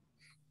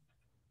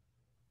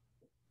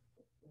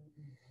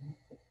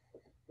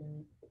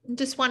 I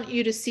just want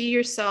you to see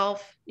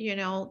yourself, you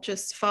know,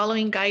 just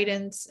following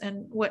guidance,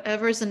 and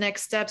whatever's the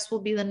next steps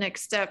will be the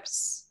next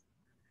steps.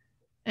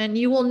 And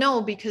you will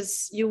know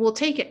because you will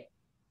take it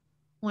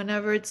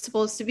whenever it's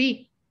supposed to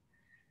be.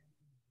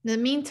 In the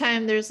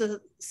meantime, there's a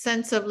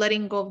sense of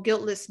letting go of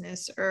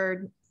guiltlessness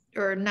or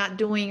not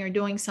doing or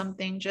doing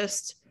something.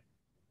 Just,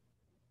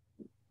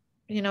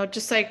 you know,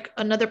 just like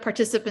another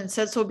participant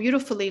said so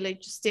beautifully,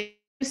 like just stay in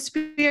the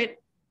spirit.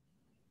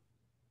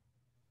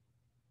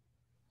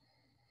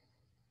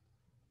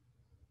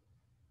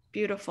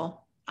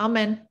 Beautiful.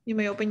 Amen. You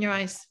may open your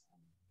eyes.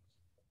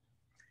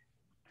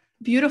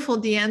 Beautiful,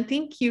 Deanne.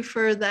 Thank you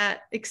for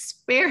that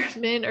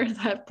experiment or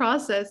that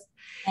process.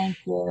 Thank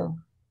you.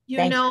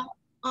 Thank you.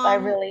 I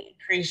really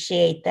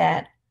appreciate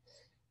that.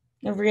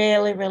 I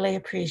really, really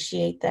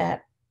appreciate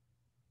that.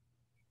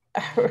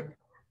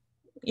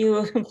 You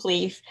wouldn't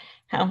believe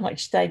how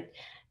much that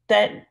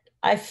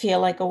I feel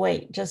like a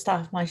weight just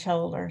off my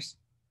shoulders.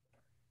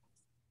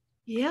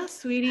 Yeah,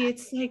 sweetie.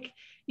 It's like,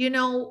 you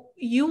know,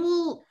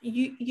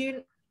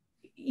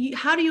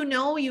 how do you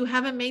know you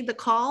haven't made the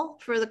call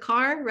for the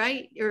car,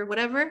 right? Or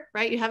whatever,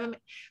 right?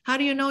 How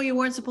do you know you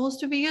weren't supposed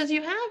to? Because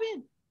you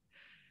haven't.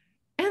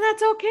 And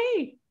that's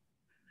okay.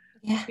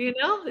 Yeah. You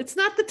know, it's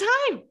not the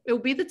time. It'll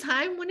be the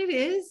time when it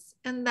is.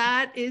 And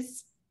that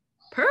is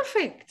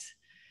perfect.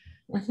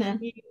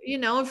 Mm-hmm. You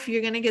know, if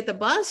you're going to get the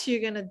bus,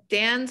 you're going to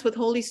dance with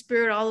Holy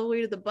Spirit all the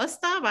way to the bus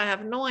stop. I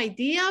have no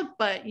idea,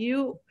 but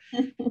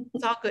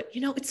it's all good.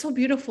 You know, it's so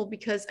beautiful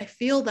because I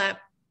feel that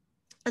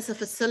as a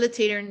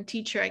facilitator and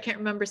teacher, I can't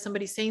remember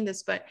somebody saying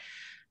this, but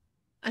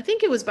I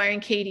think it was Byron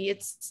Katie.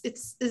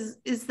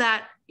 Is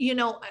that, you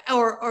know,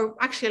 or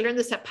actually I learned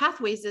this at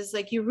Pathways, is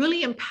like you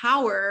really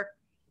empower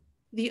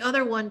the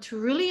other one to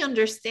really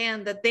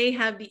understand that they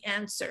have the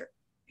answer,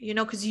 you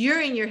know, because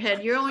you're in your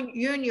head,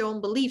 you're in your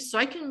own beliefs. So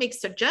I can make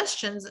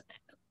suggestions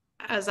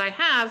as I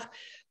have,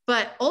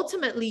 but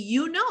ultimately,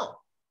 you know,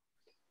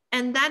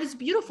 and that is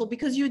beautiful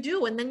because you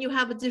do. And then you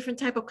have a different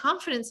type of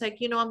confidence,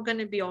 like, you know, I'm going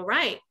to be all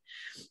right.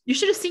 You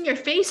should have seen your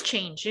face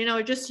change, you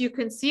know, just, you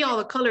can see all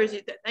the colors.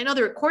 I know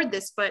they record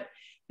this, but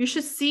you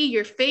should see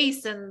your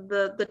face and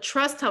the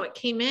trust, how it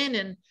came in.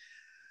 And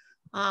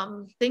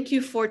thank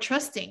you for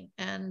trusting.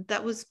 And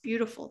that was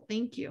beautiful.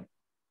 Thank you.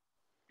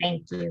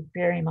 Thank you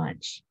very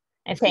much.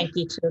 And thank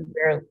you to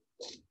the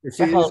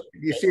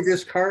You see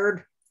this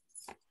card?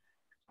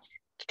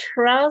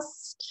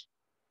 Trust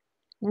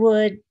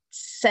would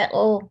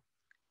settle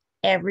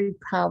every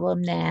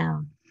problem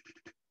now.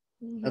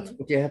 That's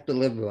what you have to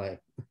live by.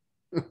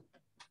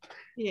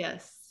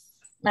 Yes.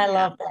 I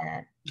love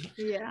that.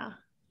 Yeah.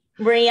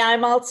 Maria,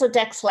 I'm also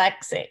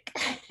dyslexic.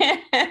 Good.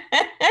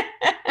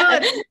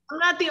 I'm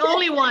not the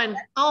only one.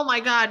 Oh my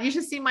God. You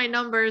should see my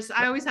numbers.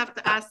 I always have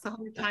to ask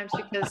 100 times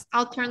because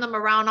I'll turn them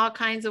around all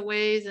kinds of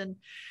ways. And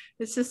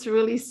it's just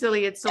really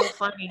silly. It's so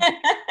funny.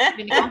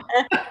 You know?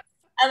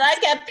 And I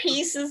got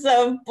pieces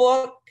of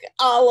book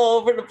all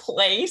over the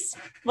place,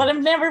 but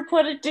I've never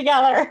put it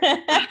together.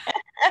 I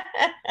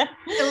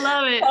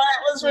love it. Well,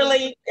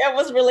 it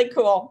was really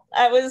cool.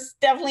 I was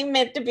definitely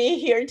meant to be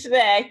here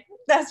today.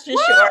 That's for sure.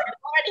 It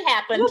already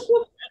happened.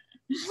 Whoop,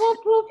 whoop,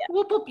 whoop,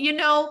 whoop, whoop. You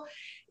know,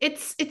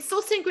 it's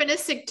so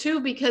synchronistic too,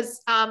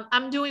 because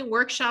I'm doing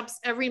workshops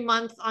every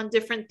month on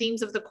different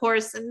themes of the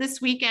course. And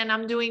this weekend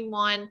I'm doing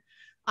one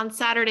on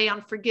Saturday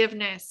on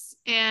forgiveness.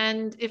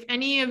 And if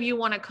any of you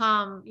want to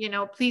come, you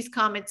know, please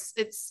come. It's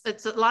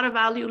a lot of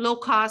value, low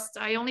cost.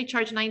 I only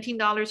charge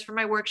 $19 for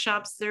my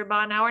workshops. They're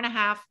about an hour and a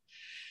half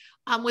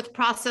with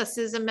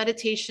processes and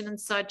meditation and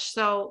such.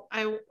 So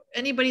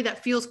anybody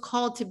that feels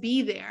called to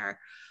be there,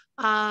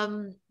 I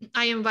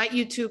invite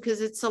you to, because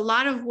it's a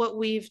lot of what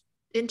we've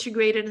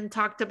integrated and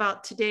talked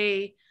about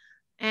today.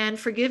 And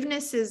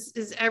forgiveness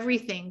is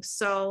everything.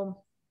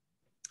 So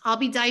I'll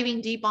be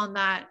diving deep on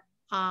that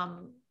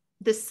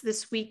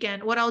this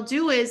weekend. What I'll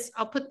do is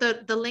I'll put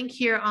the link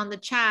here on the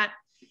chat,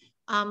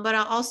 but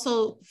I'll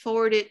also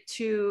forward it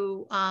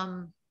to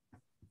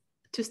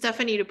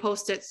Stephanie to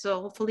post it.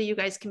 So hopefully you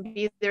guys can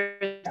be there.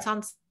 It's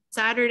on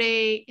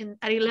Saturday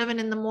at 11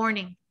 in the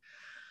morning.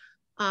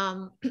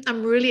 I'm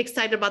really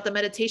excited about the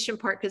meditation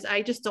part because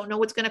I just don't know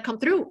what's going to come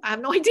through. I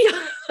have no idea.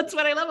 That's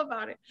what I love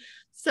about it.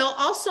 So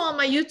also on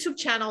my YouTube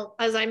channel,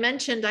 as I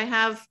mentioned, I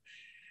have,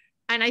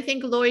 and I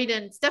think Lloyd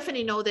and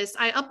Stephanie know this,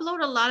 I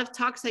upload a lot of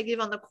talks I give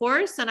on the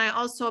course, and I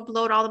also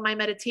upload all of my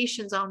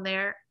meditations on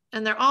there,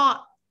 and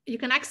you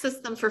can access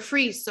them for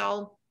free.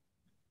 So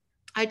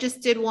I just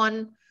did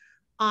one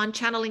on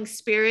channeling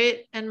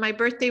spirit, and my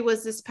birthday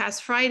was this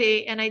past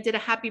Friday, and I did a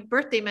happy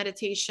birthday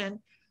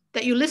meditation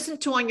that you listen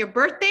to on your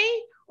birthday,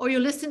 or you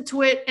listen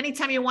to it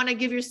anytime you want to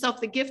give yourself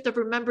the gift of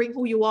remembering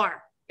who you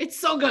are. It's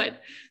so good.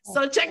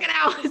 So check it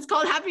out. It's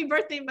called Happy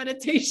Birthday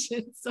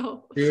Meditation.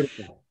 So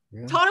beautiful.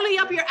 Yeah. Totally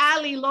up your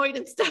alley, Lloyd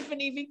and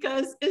Stephanie,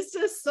 because it's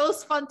just so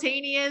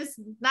spontaneous,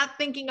 not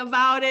thinking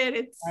about it.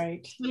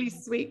 It's really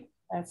sweet.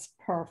 That's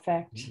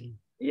perfect.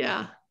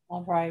 Yeah.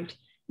 All right.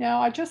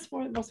 Now, I just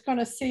was going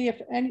to see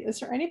if is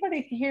there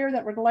anybody here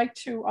that would like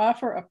to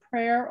offer a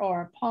prayer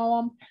or a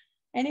poem,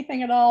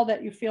 anything at all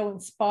that you feel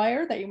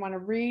inspired, that you want to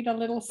read a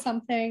little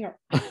something? Or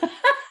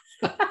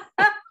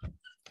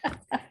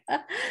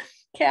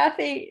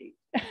Kathy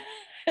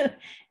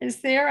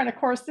is there, and of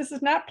course, this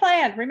is not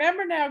planned.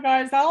 Remember now,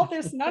 guys, all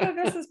this, none of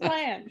this is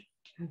planned.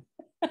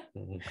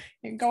 You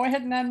can go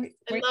ahead and then.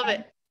 I love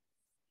it.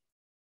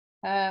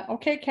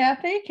 Okay,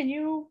 Kathy, can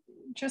you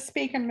just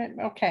speak?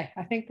 Okay,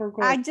 I think we're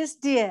good. I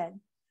just did.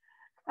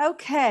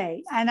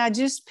 Okay, and I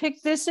just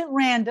picked this at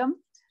random.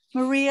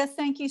 Maria,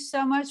 thank you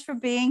so much for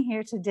being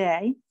here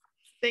today.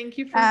 Thank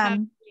you for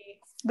having me.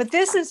 But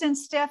this is in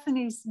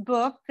Stephanie's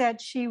book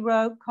that she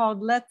wrote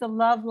called Let the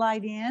Love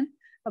Light In,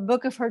 a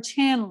book of her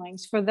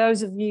channelings for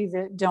those of you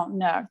that don't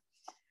know.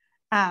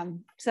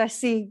 So I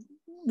see,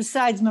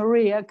 besides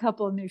Maria, a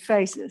couple of new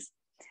faces.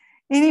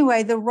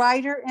 Anyway, the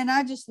writer, and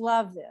I just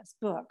love this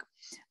book,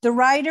 the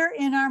writer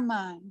in our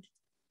mind.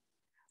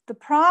 The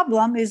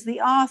problem is the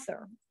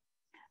author,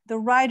 the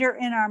writer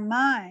in our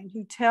mind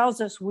who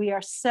tells us we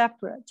are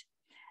separate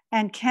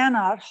and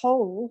cannot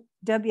hold,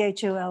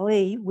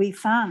 W-H-O-L-E, we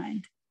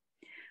find.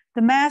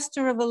 The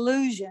master of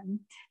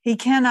illusion, he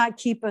cannot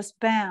keep us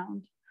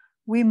bound.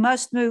 We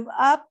must move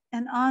up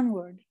and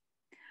onward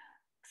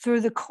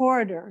through the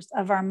corridors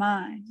of our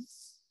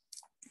minds.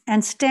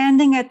 And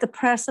standing at the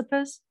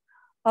precipice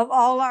of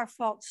all our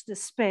false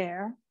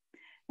despair,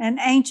 an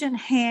ancient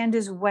hand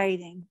is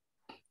waiting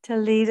to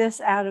lead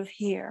us out of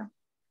here.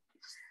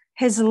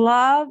 His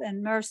love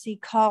and mercy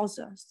calls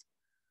us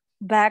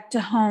back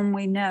to home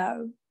we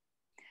know.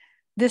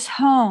 This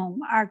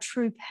home, our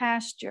true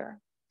pasture,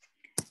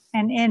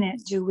 and in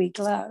it do we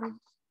glow.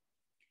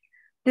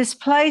 This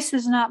place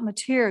is not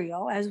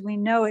material as we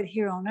know it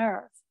here on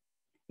earth.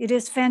 It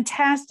is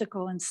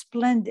fantastical and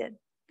splendid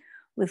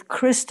with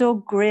crystal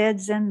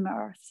grids and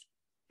mirth.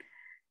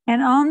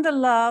 And on the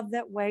love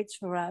that waits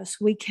for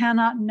us, we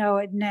cannot know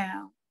it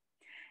now.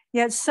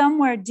 Yet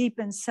somewhere deep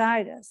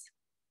inside us,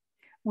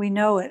 we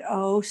know it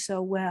oh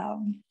so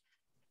well.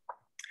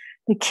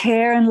 The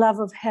care and love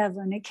of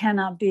heaven, it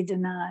cannot be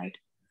denied,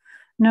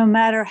 no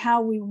matter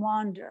how we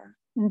wander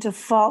into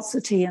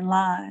falsity and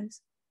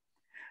lies.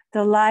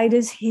 The light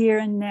is here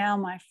and now,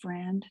 my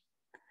friend,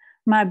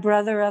 my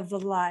brother of the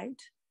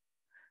light.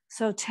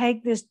 So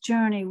take this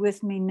journey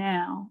with me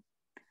now,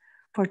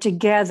 for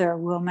together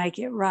we'll make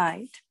it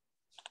right.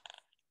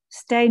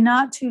 Stay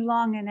not too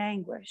long in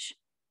anguish.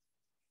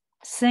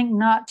 Sink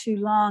not too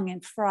long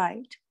in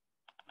fright.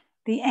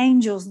 The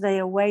angels, they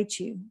await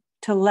you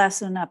to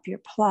lessen up your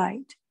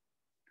plight.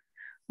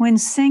 When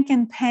sink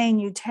in pain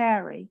you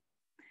tarry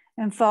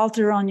and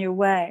falter on your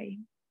way,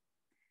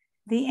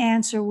 the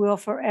answer will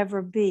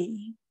forever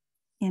be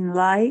in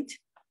light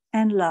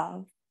and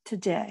love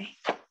today.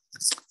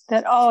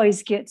 That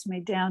always gets me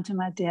down to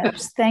my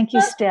depths. Thank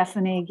you,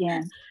 Stephanie,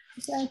 again.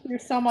 Thank you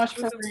so much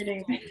for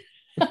reading.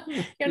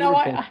 You know,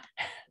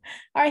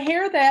 I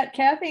hear that,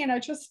 Kathy, and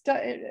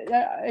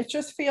it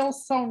just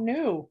feels so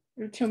new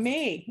to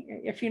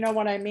me, if you know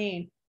what I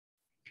mean,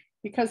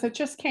 because it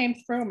just came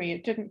through me.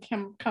 It didn't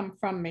come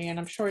from me, and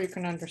I'm sure you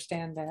can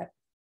understand that.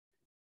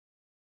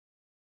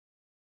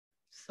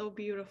 So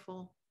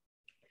beautiful.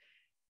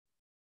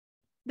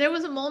 There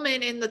was a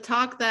moment in the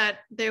talk that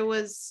I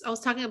was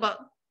talking about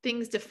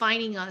things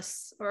defining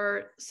us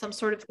or some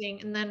sort of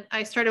thing. And then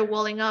I started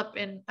welling up,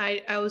 and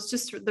I was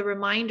just the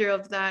reminder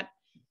of that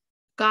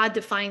God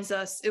defines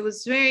us. It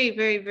was very,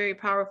 very, very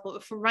powerful.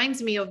 It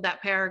reminds me of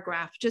that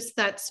paragraph, just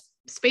that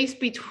space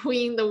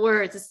between the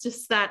words. It's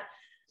just that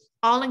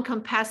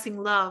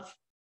all-encompassing love.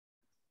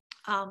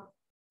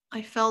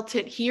 I felt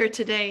it here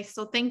today.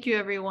 So thank you,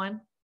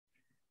 everyone.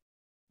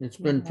 It's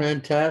been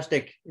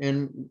fantastic.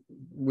 And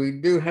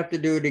we do have to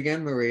do it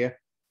again, Maria.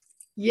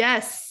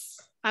 Yes,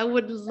 I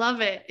would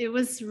love it. It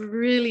was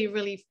really,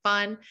 really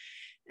fun.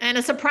 And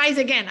a surprise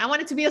again. I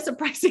want it to be a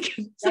surprise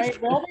again. Right,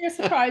 it will be a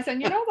surprise.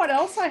 And you know what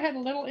else I had a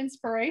little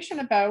inspiration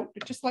about,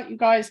 just let you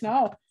guys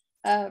know.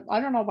 I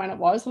don't know when it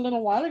was, a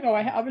little while ago.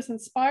 I was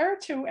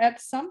inspired to,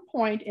 at some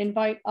point,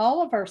 invite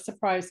all of our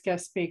surprise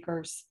guest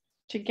speakers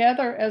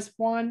together as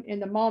one in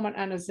the moment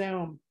on a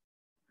Zoom.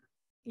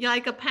 Yeah,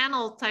 like a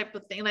panel type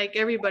of thing, like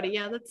everybody.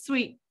 Yeah, that's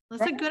sweet.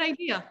 That's a good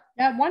idea.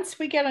 Yeah, once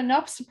we get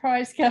enough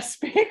surprise guest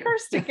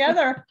speakers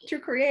together to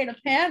create a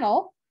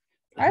panel,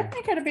 I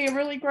think it'd be a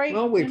really great.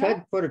 Well, we've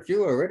had quite a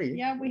few already.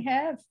 Yeah, we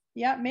have.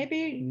 Yeah,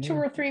 maybe 2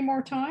 or 3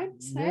 more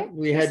times. Yeah,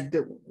 we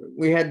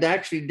had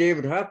actually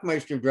David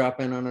Hoffmeister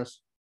drop in on us.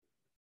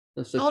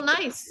 Oh,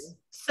 nice.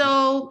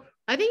 So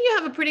I think you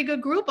have a pretty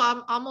good group.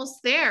 I'm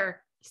almost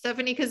there,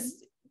 Stephanie,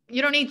 because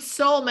you don't need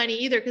so many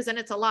either, because then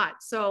it's a lot.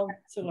 So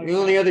the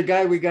only other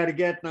guy we got to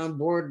get on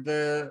board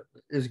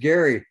is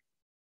Gary.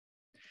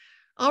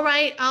 All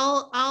right,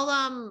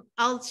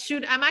 I'll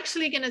shoot. I'm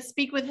actually gonna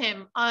speak with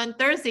him on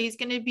Thursday. He's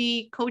gonna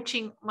be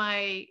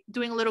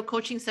doing a little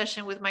coaching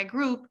session with my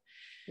group,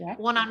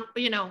 one on,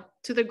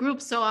 to the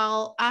group. So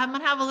I'm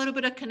gonna have a little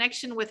bit of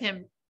connection with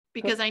him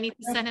because I need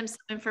to send him some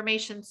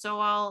information. So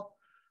I'll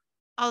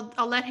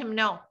I'll let him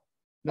know.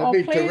 That'd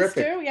be please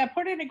terrific. do. Yeah,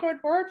 put in a good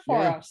word for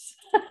Yeah. us.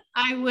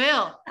 I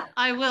will.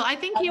 I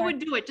think he Okay. would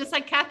do it. Just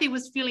like Kathy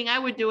was feeling I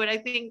would do it. I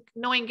think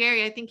knowing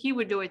Gary, I think he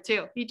would do it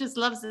too. He just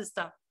loves this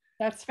stuff.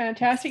 That's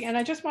fantastic. And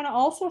I just want to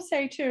also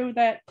say too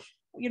that,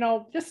 you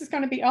know, this is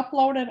going to be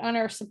uploaded on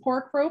our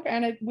support group,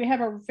 and we have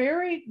a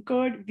very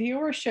good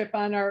viewership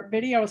on our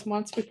videos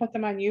once we put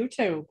them on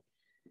YouTube.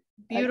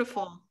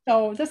 Beautiful.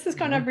 So this is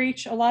going to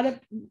reach a lot of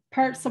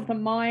parts of the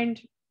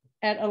mind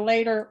at a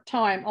later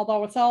time,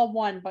 although it's all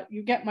one, but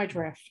you get my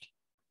drift.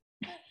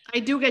 I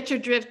do get your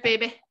drift,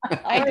 baby.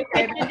 I do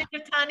get your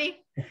drift,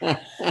 honey.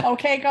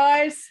 Okay,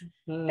 guys.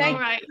 Thank All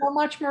right. you so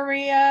much,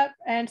 Maria.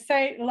 And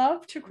say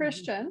love to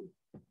Christian.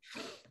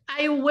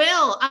 I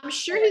will. I'm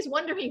sure he's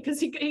wondering because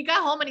he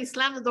got home and he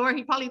slammed the door.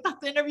 He probably thought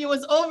the interview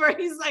was over.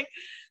 He's like,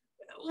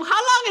 how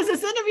long is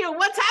this interview?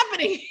 What's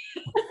happening?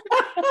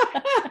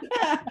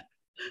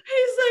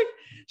 He's like,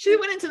 she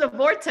went into the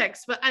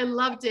vortex, but I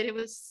loved it. It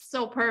was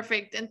so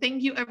perfect. And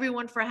thank you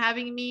everyone for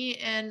having me.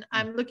 And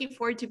I'm looking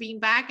forward to being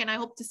back. And I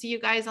hope to see you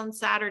guys on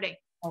Saturday.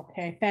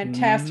 Okay,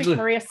 fantastic,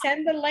 Maria.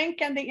 Send the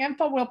link and the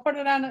info. We'll put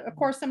it on, of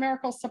course, the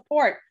Miracle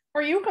support,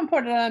 or you can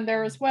put it on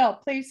there as well.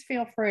 Please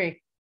feel free.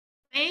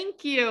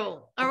 Thank you.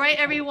 All right,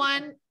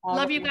 everyone.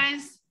 Love you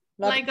guys.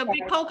 Love like you a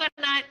big guys.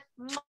 coconut.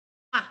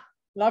 Mwah.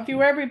 Love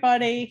you,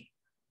 everybody.